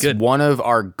 It's good. one of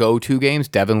our go-to games.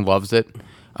 Devin loves it.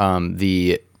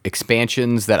 The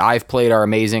expansions that I've played are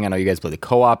amazing. I know you guys play the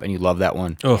co-op, and you love that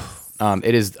one. Oh,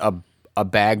 It is a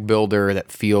bag builder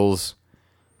that feels,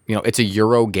 it's a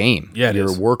Euro game. Yeah, it Your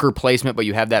is. worker placement, but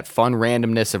you have that fun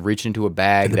randomness of reaching into a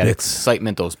bag, that bits.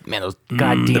 excitement, those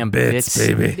goddamn bits.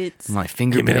 baby. My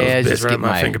finger Give me those pads, bits just right get in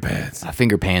my finger pads. My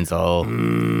finger pans all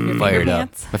fired up.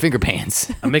 pants? My finger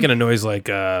pans. I'm making a noise like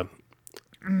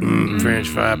French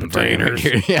fry potatoes,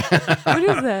 What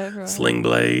is that from? sling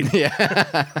blade.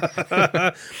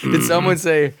 Did someone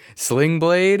say Sling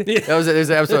Blade? There's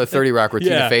an episode of 30 Rock where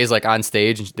Tina Yeah. Fey's like on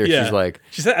stage and she's like,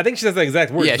 I think she says the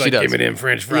exact words. Yeah, She's she like, does. Give me them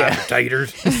French fry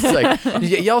potatoes. it's like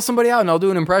yell somebody out and I'll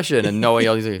do an impression. And Noah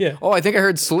yells, he's like, Yeah. oh, I think I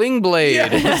heard Sling Blade.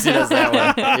 she does that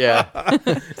one. Yeah.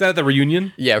 Is that at the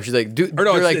reunion? Yeah, she's like, no, they're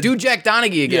it's- like, do Jack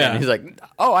Donaghy again. Yeah. And he's like,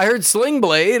 oh, I heard Sling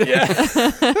Blade. Yeah.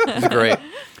 It's great.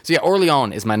 So yeah,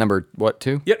 Orleans is my number,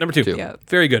 2? Yep, number 2. Yeah.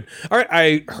 Very good. All right,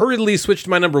 I hurriedly switched to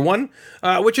my number 1,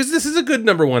 this is a good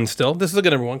number 1 still. This is a good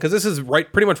number 1 because this is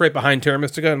pretty much right behind Terra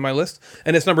Mystica in my list,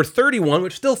 and it's number 31,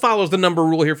 which still follows the number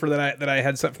rule here that I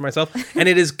had set for myself, and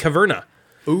it is Caverna.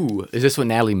 Ooh, is this what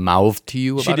Natalie mouthed to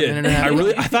you about She a did. minute and a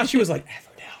half? I thought she was like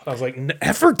Everdell. I was like,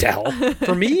 Everdell?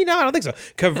 For me? No, I don't think so.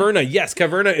 Caverna, yes.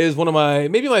 Caverna is one of I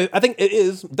think it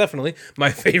is definitely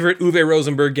my favorite Uwe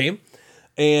Rosenberg game.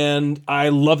 And I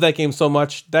love that game so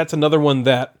much. That's another one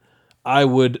that I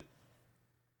would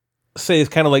say is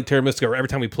kind of like Terra Mystica, where every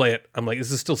time we play it, I'm like,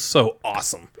 this is still so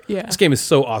awesome. Yeah. This game is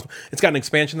so awesome. It's got an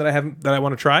expansion that I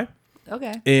want to try.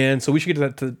 Okay. And so we should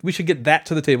get that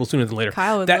to the table sooner than later.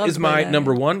 Kyle would That love is to play my that.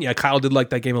 number 1. Yeah, Kyle did like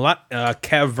that game a lot.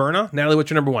 Caverna. Natalie,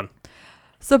 what's your number 1?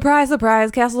 Surprise,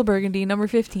 surprise, Castle of Burgundy, number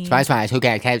 15. Spice. Who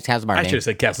cares? I should have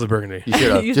said Castle of Burgundy. You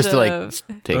should have. You Just to like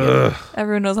should've. take it.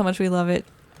 Everyone knows how much we love it.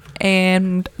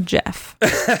 And Jeff.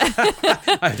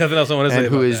 I have nothing else I want to say And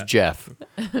who about is that. Jeff?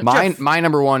 My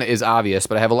number 1 is obvious,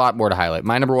 but I have a lot more to highlight.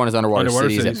 My number 1 is Underwater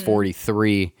Cities at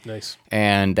 43. Nice.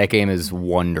 And that game is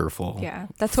wonderful. Yeah,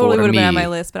 that totally For would have been on me. my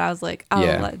list, but I was like, I'll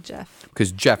Yeah. let Jeff.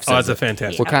 Because Jeff Oh, says that's a it.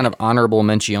 fantastic. What kind of honorable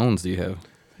mentions do you have?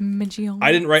 Migion.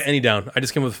 I didn't write any down. I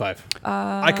just came with 5.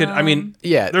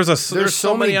 Yeah, there's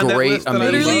so many many on that great, list that I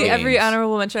amazing Literally games. every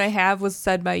honorable mention I have was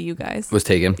said by you guys. was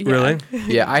taken. Really?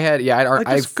 Yeah, I had. Yeah, Like,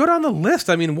 just go down the list.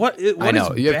 I mean, what I know.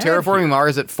 is You have bad Terraforming here?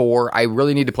 Mars at 4. I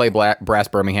really need to play Brass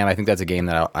Birmingham. I think that's a game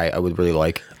that I would really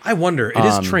like. I wonder. It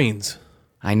is trains.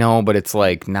 I know, but it's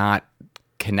like not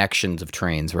connections of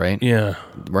trains, right? Yeah.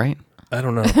 Right? I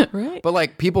don't know. Right. But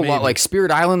like people love like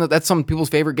Spirit Island. That's some people's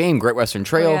favorite game. Great Western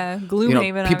Trail. Oh, yeah.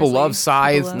 Gloomhaven, People obviously. love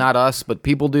Scythe, People love- not us, but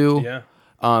people do. Yeah.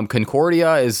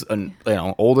 Concordia is an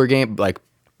older game. Like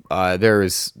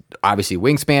there's obviously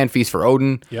Wingspan, Feast for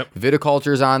Odin. Yep.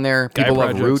 Viticulture's on there. People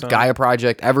love Project's Root, on. Gaia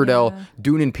Project, Everdell.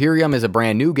 Dune Imperium is a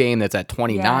brand new game that's at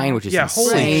 29, Yeah. which is Yeah,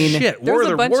 insane. holy shit. There's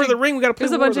a bunch War of the Ring. We got to play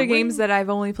There's a War bunch the of games Ring. that I've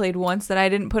only played once that I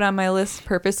didn't put on my list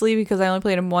purposely because I only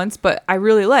played them once, but I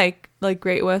really like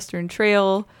Great Western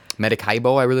Trail.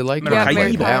 Maracaibo, I really like. Maracaibo. I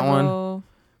like Maracaibo. that one.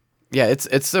 Yeah,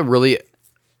 it's a really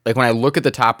like when I look at the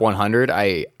top 100,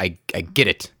 I get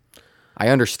it. I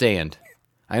understand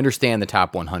the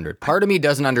top 100. Part of me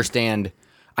doesn't understand.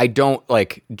 I don't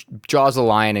like Jaws of the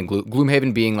Lion and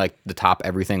Gloomhaven being like the top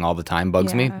everything all the time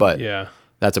bugs me. Yeah. But Yeah.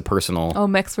 That's a personal. Oh,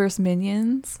 Mechs vs.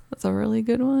 Minions. That's a really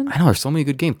good one. I know there's so many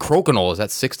good games. Crokinole is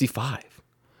at 65.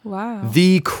 Wow.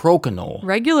 The Crokinole.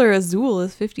 Regular Azul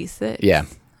is 56. Yeah.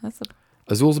 That's a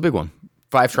Azul's a big one.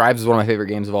 Five Tribes is one of my favorite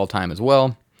games of all time as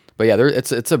well. But yeah,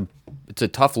 it's a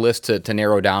tough list to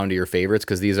narrow down to your favorites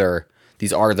because these are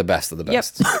the best of the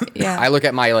best. Yep. Yeah. I look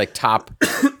at my like top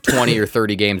 20 or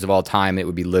 30 games of all time. It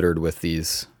would be littered with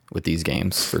these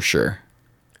games for sure.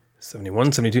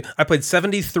 71, 72. I played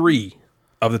 73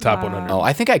 of the top 100. Oh,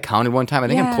 I think I counted one time. I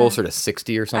think I'm Yeah. closer to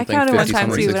 60 or I something. counted one 50, time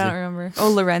something, too, but 60. I don't remember. Oh,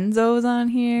 Lorenzo's on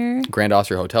here. Grand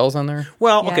Austria Hotel's on there.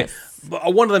 Well, okay. Yes.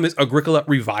 One of them is Agricola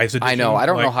Revised Edition. I know. I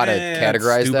don't know how to it's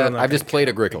categorize stupid, that. I'm not I've just gonna played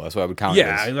count Agricola, so I would count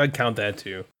Yeah, it as. I'd count that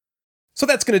too. So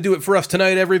that's going to do it for us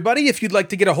tonight, everybody. If you'd like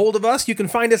to get a hold of us, you can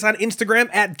find us on Instagram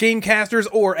at Gamecasters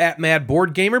or at Mad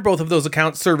Board Gamer. Both of those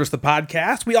accounts service the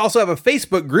podcast. We also have a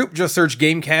Facebook group. Just search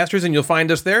Gamecasters and you'll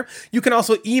find us there. You can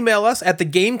also email us at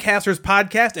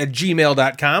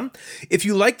thegamecasterspodcast@gmail.com. If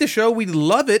you like the show, we'd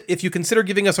love it if you consider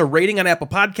giving us a rating on Apple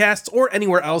Podcasts or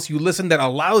anywhere else you listen that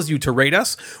allows you to rate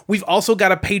us. We've also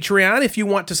got a Patreon. If you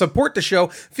want to support the show,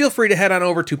 feel free to head on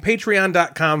over to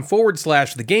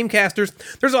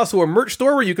patreon.com/thegamecasters. There's also a merch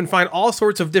store where you can find all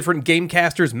sorts of different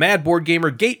Gamecasters, Mad Board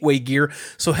Gamer, Gateway gear.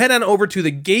 So head on over to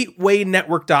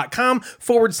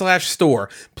thegatewaynetwork.com/store.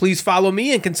 Please follow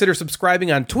me and consider subscribing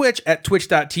on Twitch at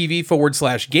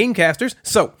twitch.tv/Gamecasters.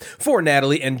 So for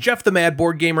Natalie and Jeff the Mad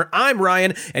Board Gamer, I'm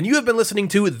Ryan, and you have been listening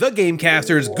to The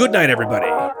Gamecasters. Good night, everybody.